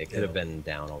slightly. It could have been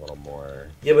down a little more.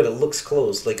 Yeah, but it looks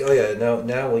closed. Like, oh yeah,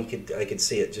 now I could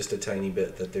see it just a tiny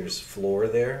bit that there's floor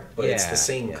there, but it's the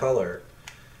same color.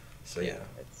 So yeah,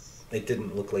 it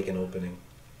didn't look like an opening.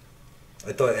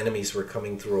 I thought enemies were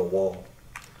coming through a wall.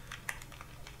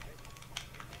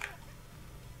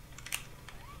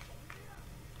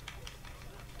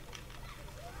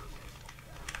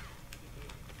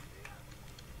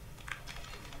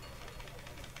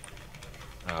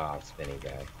 Oh, spinny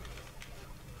guy.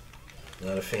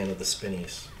 Not a fan of the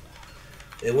spinnies.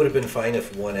 It would have been fine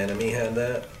if one enemy had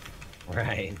that.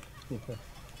 Right.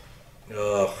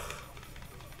 Ugh.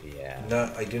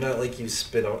 Yeah. I do not like you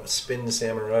spin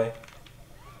samurai.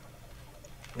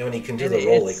 No, and he can do the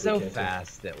roll like it's so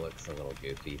fast. It looks a little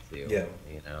goofy too. Yeah.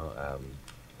 You know.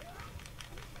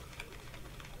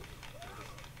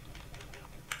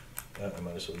 I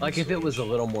might as well like if it was a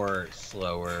little more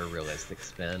slower, realistic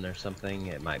spin or something,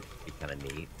 it might be kind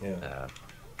of neat. Yeah.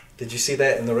 Did you see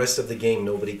that in the rest of the game?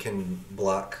 Nobody can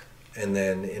block, and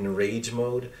then in rage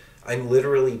mode, I'm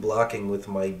literally blocking with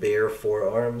my bare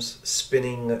forearms,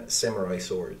 spinning samurai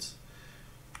swords.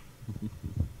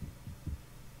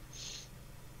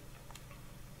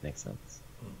 Makes sense.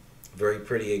 Very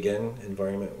pretty again,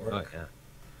 environment work. Oh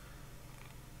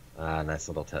yeah. Nice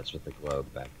little touch with the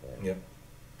globe back there. Yep.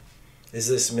 Is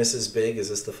this Mrs. Big? Is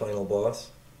this the final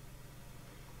boss?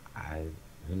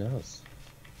 Who knows?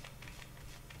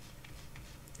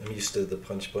 I'm used to the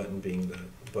punch button being the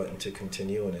button to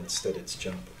continue, and instead it's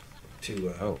jump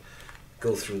to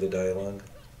go through the dialogue.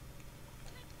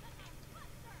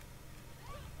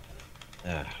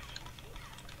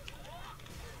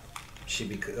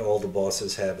 All the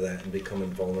bosses have that and become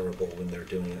invulnerable when they're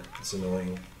doing it. It's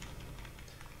annoying.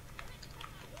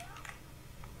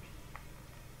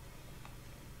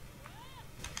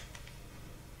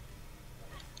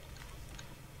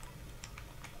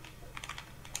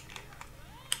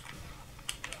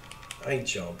 I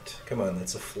jumped. Come on,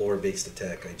 that's a floor-based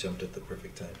attack. I jumped at the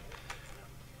perfect time.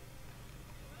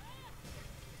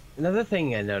 Another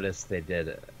thing I noticed they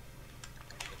did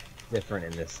different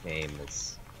in this game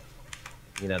is,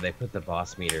 you know, they put the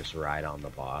boss meters right on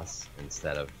the boss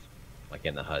instead of like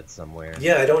in the HUD somewhere.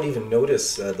 Yeah, I don't even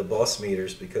notice the boss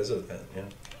meters because of that. Yeah.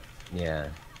 Yeah.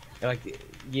 Like,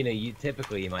 you know, you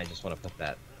might just want to put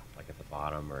that like at the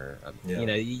bottom or you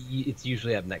know, it's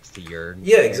usually up next to your.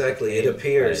 Yeah, exactly. It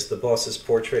appears the boss's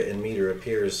portrait and meter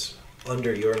appears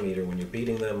under your meter when you're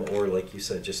beating them, or like you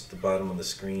said, just the bottom of the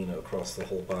screen across the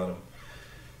whole bottom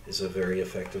is a very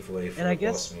effective way for a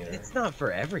boss meter. It's not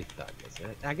for every thug, is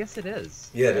it? I guess it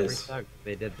is. Yeah, it every is. Thug,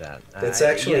 they did that. That's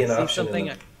actually an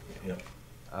option.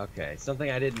 Okay,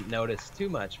 something I didn't notice too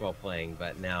much while playing,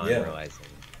 but now I'm realizing.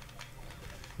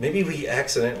 Maybe we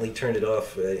accidentally turned it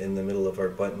off in the middle of our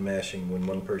button mashing when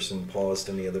one person paused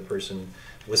and the other person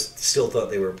still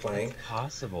thought they were playing. It's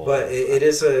possible. But it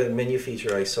is a menu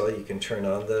feature I saw. You can turn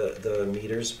on the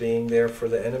meters being there for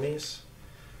the enemies,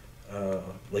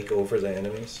 like over the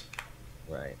enemies.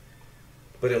 Right.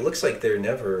 But it looks like they're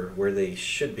never where they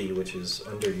should be, which is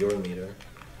under your meter,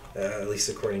 at least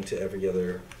according to every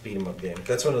other beat-em-up game.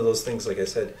 That's one of those things, like I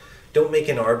said, don't make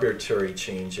an arbitrary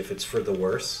change if it's for the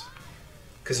worse.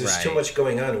 Because there's too much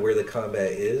going on where the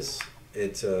combat is.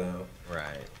 It's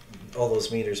all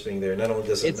those meters being there. Not only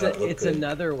does it not look it's good.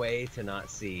 Another way to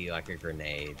not see like a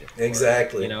grenade.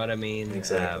 Exactly. You know what I mean?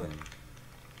 Exactly.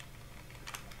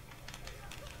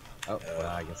 Well,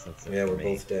 I guess that's it. Yeah, we're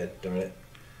both dead. Darn it.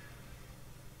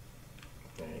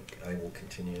 I will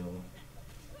continue.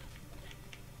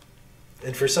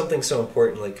 And for something so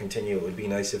important like continue, it would be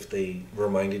nice if they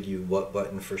reminded you what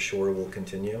button for sure will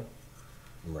continue.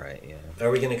 Right, yeah. Are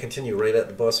we going to continue right at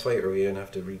the boss fight, or are we going to have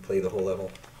to replay the whole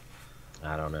level?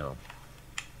 I don't know.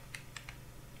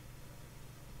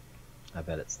 I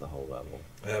bet it's the whole level.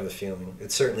 I have a feeling.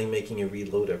 It's certainly making you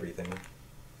reload everything.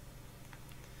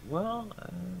 Well,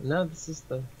 no, this is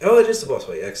the... Oh, it is the boss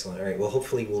fight. Excellent. All right, well,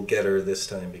 hopefully we'll get her this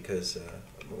time, because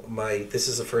this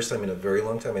is the first time in a very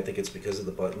long time. I think it's because of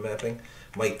the button mapping.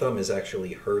 My thumb is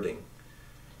actually hurting.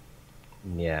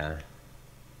 Yeah.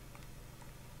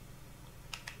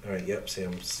 All right, yep, see,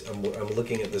 I'm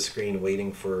looking at the screen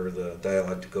waiting for the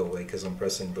dialogue to go away because I'm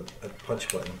pressing the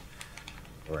punch button.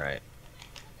 Right.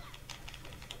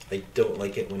 I don't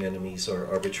like it when enemies are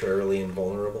arbitrarily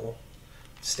invulnerable,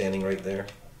 standing right there.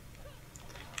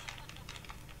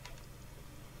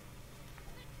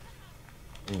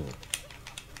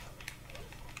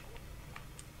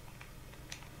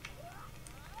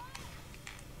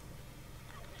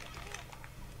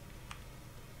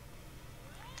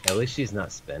 At least she's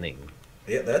not spinning.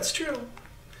 Yeah, that's true.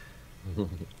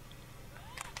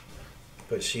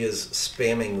 But she is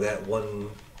spamming that one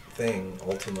thing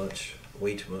all too much.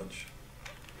 Way too much.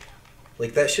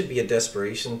 Like, that should be a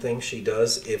desperation thing she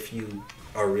does if you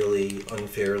are really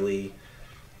unfairly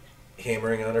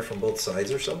hammering on her from both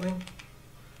sides or something.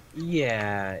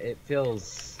 Yeah, it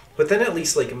feels... But then at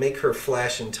least, like, make her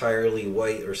flash entirely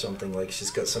white or something. Like,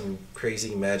 she's got some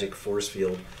crazy magic force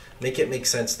field. Make it make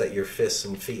sense that your fists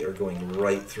and feet are going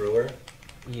right through her.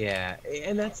 Yeah,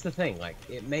 and that's the thing. Like,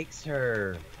 it makes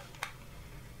her...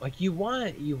 Like, you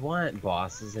want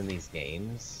bosses in these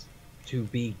games to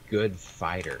be good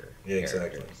fighter characters.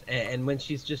 Exactly. And when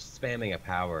she's just spamming a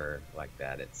power like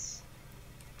that, it's...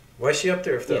 Why is she up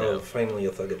there if finally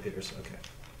a thug appears? Okay.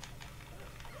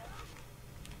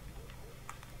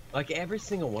 Like, every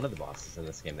single one of the bosses in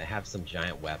this game, they have some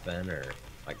giant weapon or,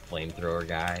 like, flamethrower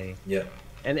guy. Yeah.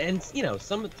 And you know,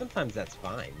 sometimes that's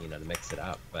fine, you know, to mix it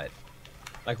up, but...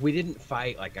 Like, we didn't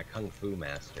fight, like, a kung fu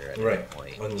master at that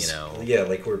point, you know? Yeah,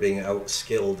 like we're being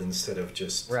out-skilled instead of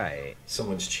just... Right.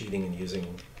 Someone's cheating and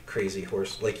using crazy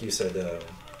horse... Like you said,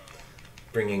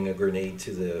 bringing a grenade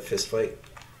to the fist fight.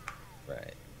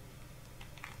 Right.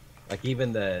 Like,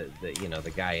 even the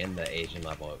guy in the Asian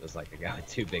level, it was like a guy with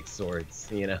two big swords,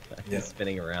 you know? Yeah.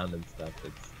 Spinning around and stuff.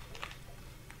 It's...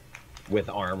 With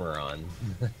armor on.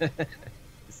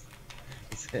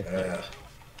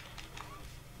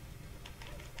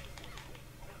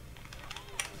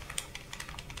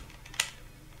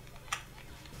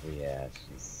 Yeah,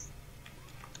 she's...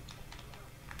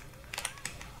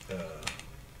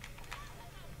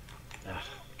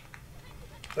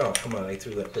 Oh, come on, I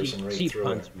threw that person right through cheap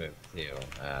punch move, too.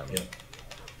 Yeah.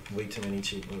 Way too many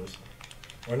cheap moves.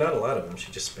 Or not a lot of them,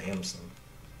 she just spams them.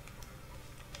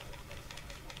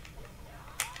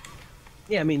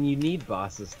 Yeah, I mean, you need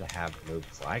bosses to have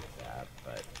moves like that,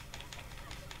 but...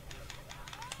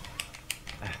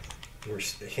 We're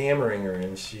hammering her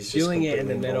and she's just doing it in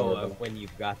the middle of when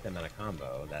you've got them in a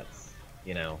combo. That's,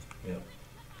 you know.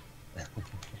 Yeah.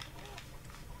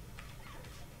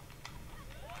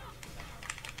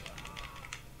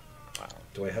 Wow.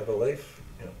 Do I have a life?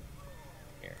 Yeah.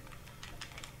 Here.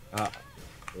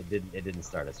 It didn't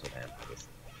start us with ammo.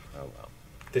 Oh well.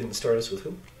 Didn't start us with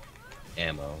who?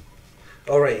 Ammo.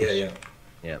 Oh right, yeah.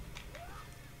 Yep.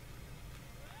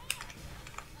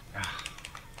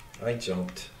 I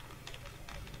jumped.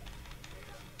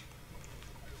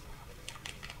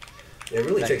 It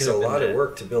really takes a lot of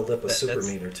work to build up a super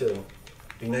meter too.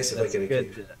 Be nice if I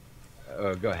could.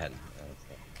 oh, go ahead.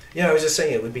 Yeah, I was just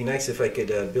saying it would be nice if I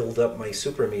could build up my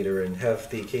super meter and have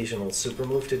the occasional super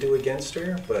move to do against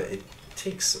her, but it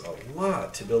takes a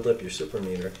lot to build up your super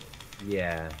meter.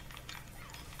 Yeah.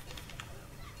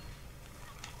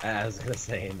 I was gonna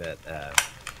say that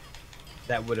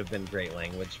that would have been great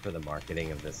language for the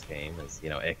marketing of this game, is, you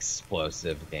know,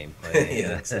 explosive gameplay.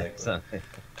 Yeah, exactly. So,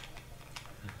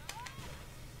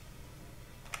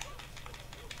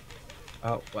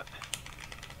 oh, what?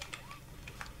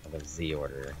 The Z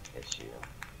order issue.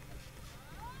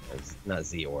 Not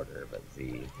Z order, but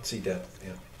Z. Z depth,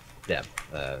 yeah.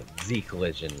 Depth. Z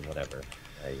collision, whatever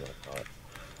you want to call it.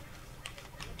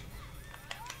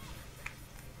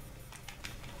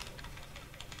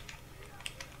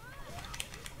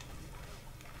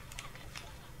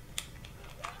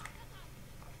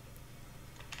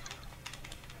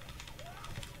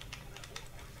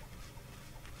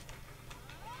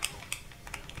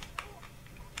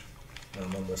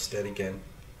 I'm almost dead again.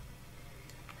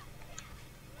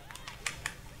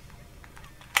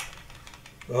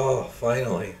 Oh,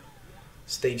 finally.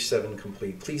 Stage 7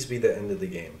 complete. Please be the end of the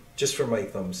game. Just for my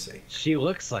thumb's sake. She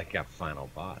looks like a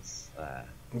final boss.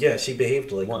 Yeah, she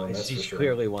behaved like one, that's she for sure.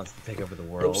 clearly wants to take over the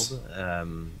world. Yeah.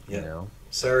 You know.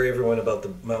 Sorry, everyone, about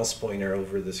the mouse pointer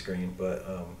over the screen,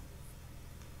 but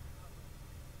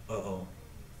uh-oh.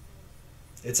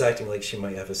 It's acting like she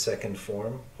might have a second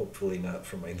form. Hopefully not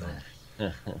for my thumb.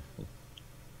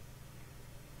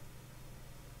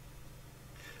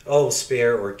 Oh,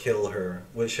 spare or kill her.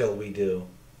 What shall we do?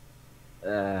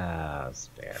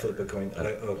 Spare. Flip a coin.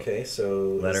 Okay,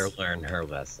 so... Let her learn her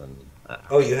lesson.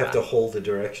 Oh, you have to hold the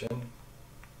direction?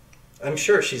 I'm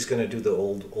sure she's going to do the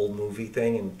old movie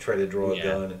thing and try to draw a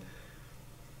gun.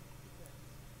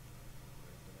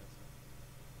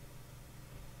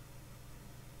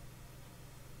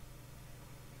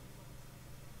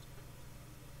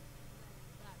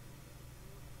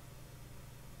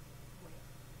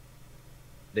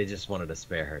 They just wanted to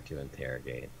spare her to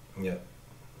interrogate. Yeah.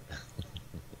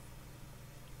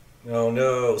 Oh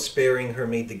no, sparing her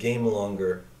made the game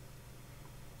longer.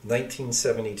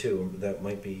 1972. That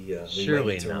might be. Surely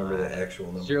might need to not. remember the actual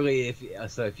number. Surely, if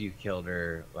you killed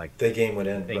her, like the game would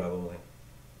end probably,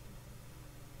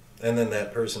 and then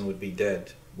that person would be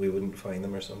dead. We wouldn't find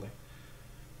them or something.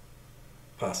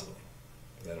 Possibly.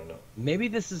 I don't know. Maybe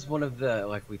this is one of the,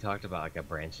 like we talked about, like a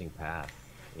branching path.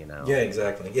 You know. Yeah,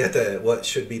 exactly. Yeah, what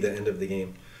should be the end of the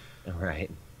game. Right.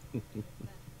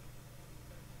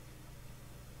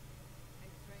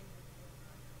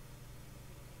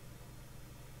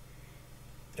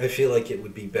 I feel like it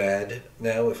would be bad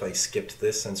now if I skipped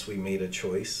this, since we made a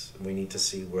choice. We need to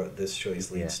see what this choice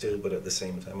leads to, but at the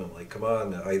same time, I'm like, come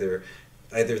on, either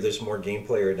there's more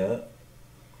gameplay or not.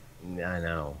 I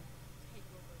know.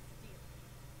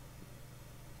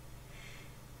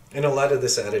 And a lot of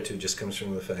this attitude just comes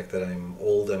from the fact that I'm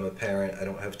old, I'm a parent, I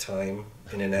don't have time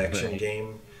in an action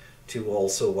game to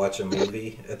also watch a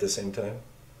movie at the same time.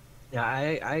 Yeah,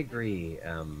 I agree.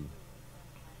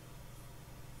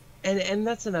 And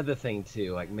that's another thing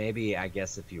too. Like, maybe, I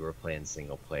guess, if you were playing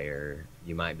single player,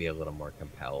 you might be a little more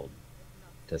compelled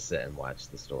to sit and watch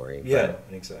the story. Yeah, but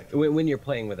exactly. when you're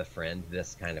playing with a friend,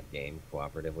 this kind of game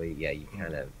cooperatively, yeah, you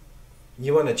kind of...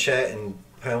 You want to chat and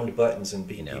pound buttons and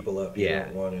beat people up. You yeah.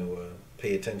 don't want to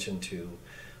pay attention to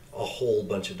a whole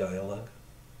bunch of dialogue.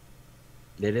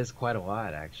 It is quite a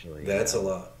lot, actually. That's a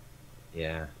lot.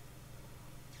 Yeah.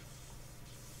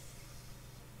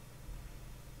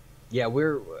 Yeah,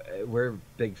 we're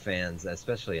big fans,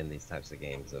 especially in these types of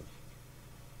games, of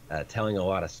telling a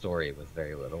lot of story with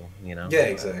very little, you know? Yeah,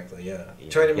 exactly, yeah.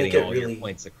 Trying to make it all really... your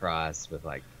points across with,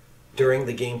 like... during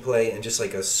the gameplay, and just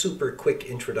like a super quick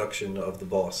introduction of the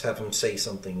boss. Have him say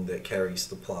something that carries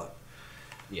the plot.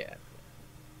 Yeah.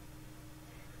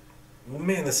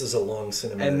 Man, this is a long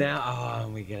cinematic. And now,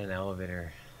 we get an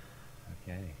elevator.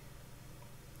 Okay.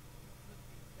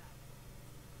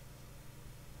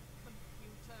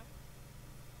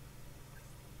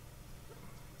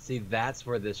 See, that's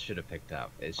where this should have picked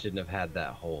up. It shouldn't have had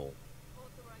that whole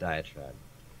diatribe.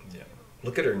 Yeah.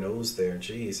 Look at her nose there,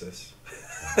 Jesus.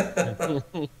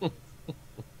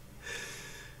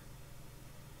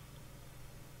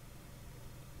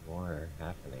 More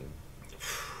happening.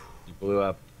 You blew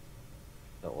up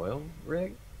the oil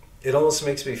rig? It almost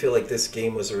makes me feel like this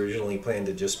game was originally planned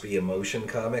to just be a motion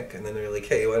comic, and then they're like,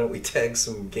 hey, why don't we tag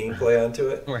some gameplay onto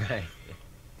it? Right.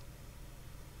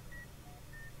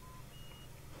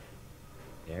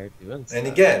 They're doing stuff. And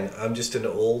again, I'm just an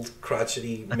old,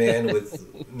 crotchety man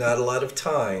with not a lot of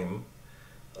time.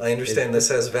 I understand this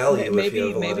has value if you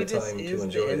have a lot of time to enjoy it. Maybe this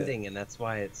is the ending, and that's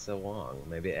why it's so long.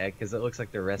 Maybe because it looks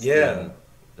like they're resting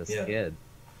this kid.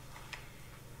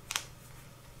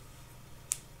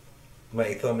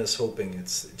 My thumb is hoping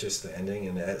it's just the ending,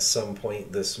 and at some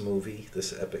point this movie,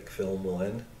 this epic film, will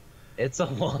end. It's a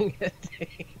long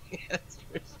ending, that's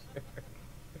for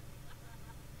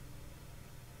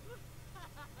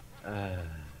sure.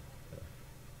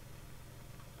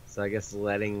 So I guess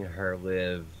letting her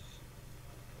live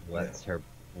lets her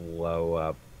blow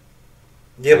up.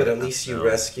 Yeah, but at least you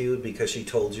rescued because she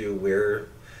told you where.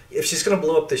 If she's going to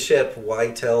blow up the ship,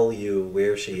 why tell you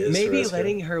where she is? Maybe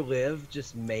letting her live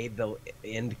just made the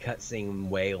end cutscene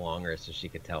way longer so she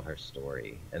could tell her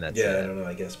story, and that's I don't know,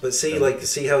 I guess. But see,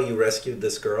 see how you rescued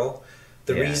this girl?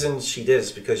 The reason she did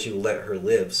is because you let her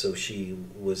live, so she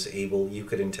was able. You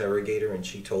could interrogate her, and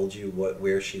she told you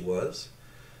where she was.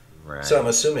 Right. So I'm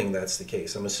assuming that's the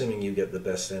case. I'm assuming you get the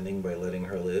best ending by letting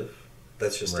her live.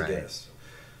 That's just a guess.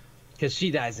 Because she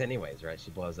dies anyways, right?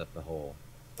 She blows up the whole.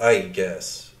 I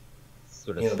guess.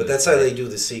 Sort of but that's how they do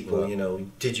the sequel. You know,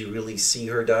 did you really see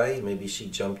her die? Maybe she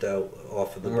jumped out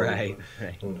off of the boat. Right.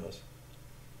 Who knows?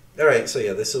 All right. So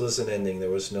yeah, this was an ending.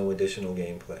 There was no additional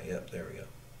gameplay. Yep. There we go.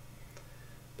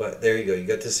 But there you go. You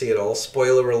got to see it all.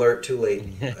 Spoiler alert. Too late.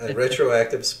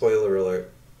 Retroactive spoiler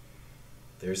alert.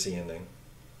 There's the ending.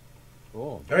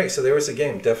 Cool. All right. So there was a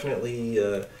game.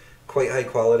 Definitely quite high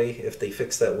quality. If they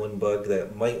fix that one bug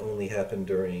that might only happen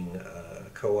during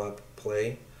co-op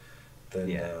play,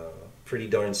 then pretty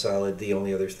darn solid. The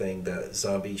only other thing, that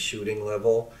zombie shooting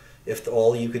level, if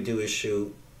all you could do is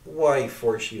shoot, why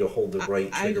force you to hold the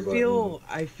right trigger button?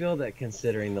 I feel that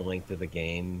considering the length of the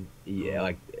game,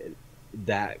 like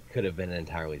that could have been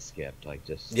entirely skipped. Like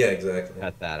just exactly.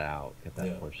 Cut that out, cut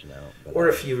that portion out. But, or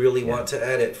if you really want to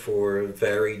add it for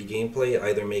varied gameplay,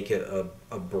 either make it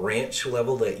a branch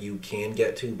level that you can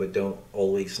get to but don't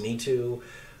always need to.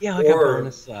 Yeah, like a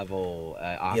bonus level,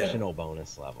 optional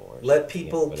bonus level. Or let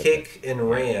people kick and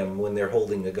ram when they're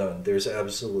holding a gun. There's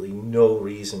absolutely no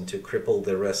reason to cripple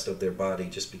the rest of their body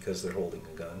just because they're holding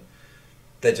a gun.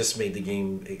 That just made the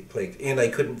game play. And I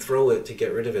couldn't throw it to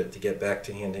get rid of it, to get back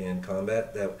to hand-to-hand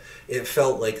combat. That it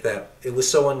felt like that. It was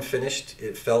so unfinished.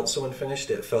 It felt so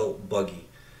unfinished. It felt buggy.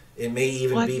 It may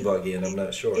even be buggy, and I'm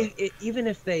not sure. Even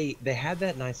if they had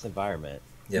that nice environment,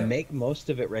 make most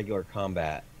of it regular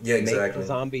combat. Yeah, exactly. Make the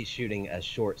zombie shooting a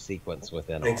short sequence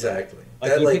within all exactly.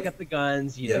 Like you pick up the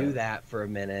guns, you do that for a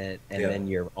minute, and then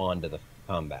you're on to the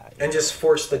combat. And just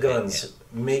force the guns.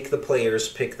 Make the players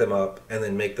pick them up, and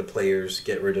then make the players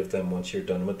get rid of them once you're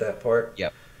done with that part.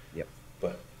 Yep.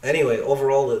 But anyway,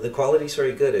 overall, the quality's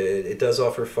very good. It does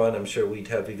offer fun. I'm sure we'd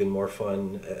have even more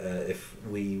fun if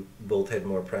we both had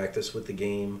more practice with the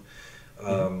game.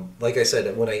 Like I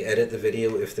said, when I edit the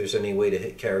video, if there's any way to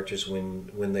hit characters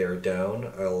when they are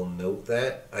down, I'll note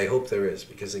that. I hope there is,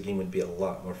 because the game would be a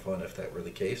lot more fun if that were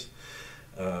the case.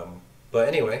 But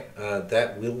anyway,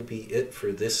 that will be it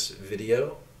for this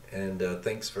video, and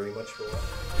thanks very much for watching.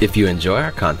 If you enjoy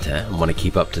our content and want to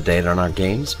keep up to date on our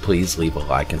games, please leave a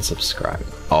like and subscribe.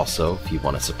 Also, if you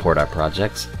want to support our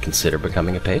projects, consider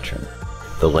becoming a patron.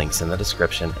 The link's in the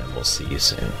description, and we'll see you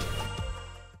soon.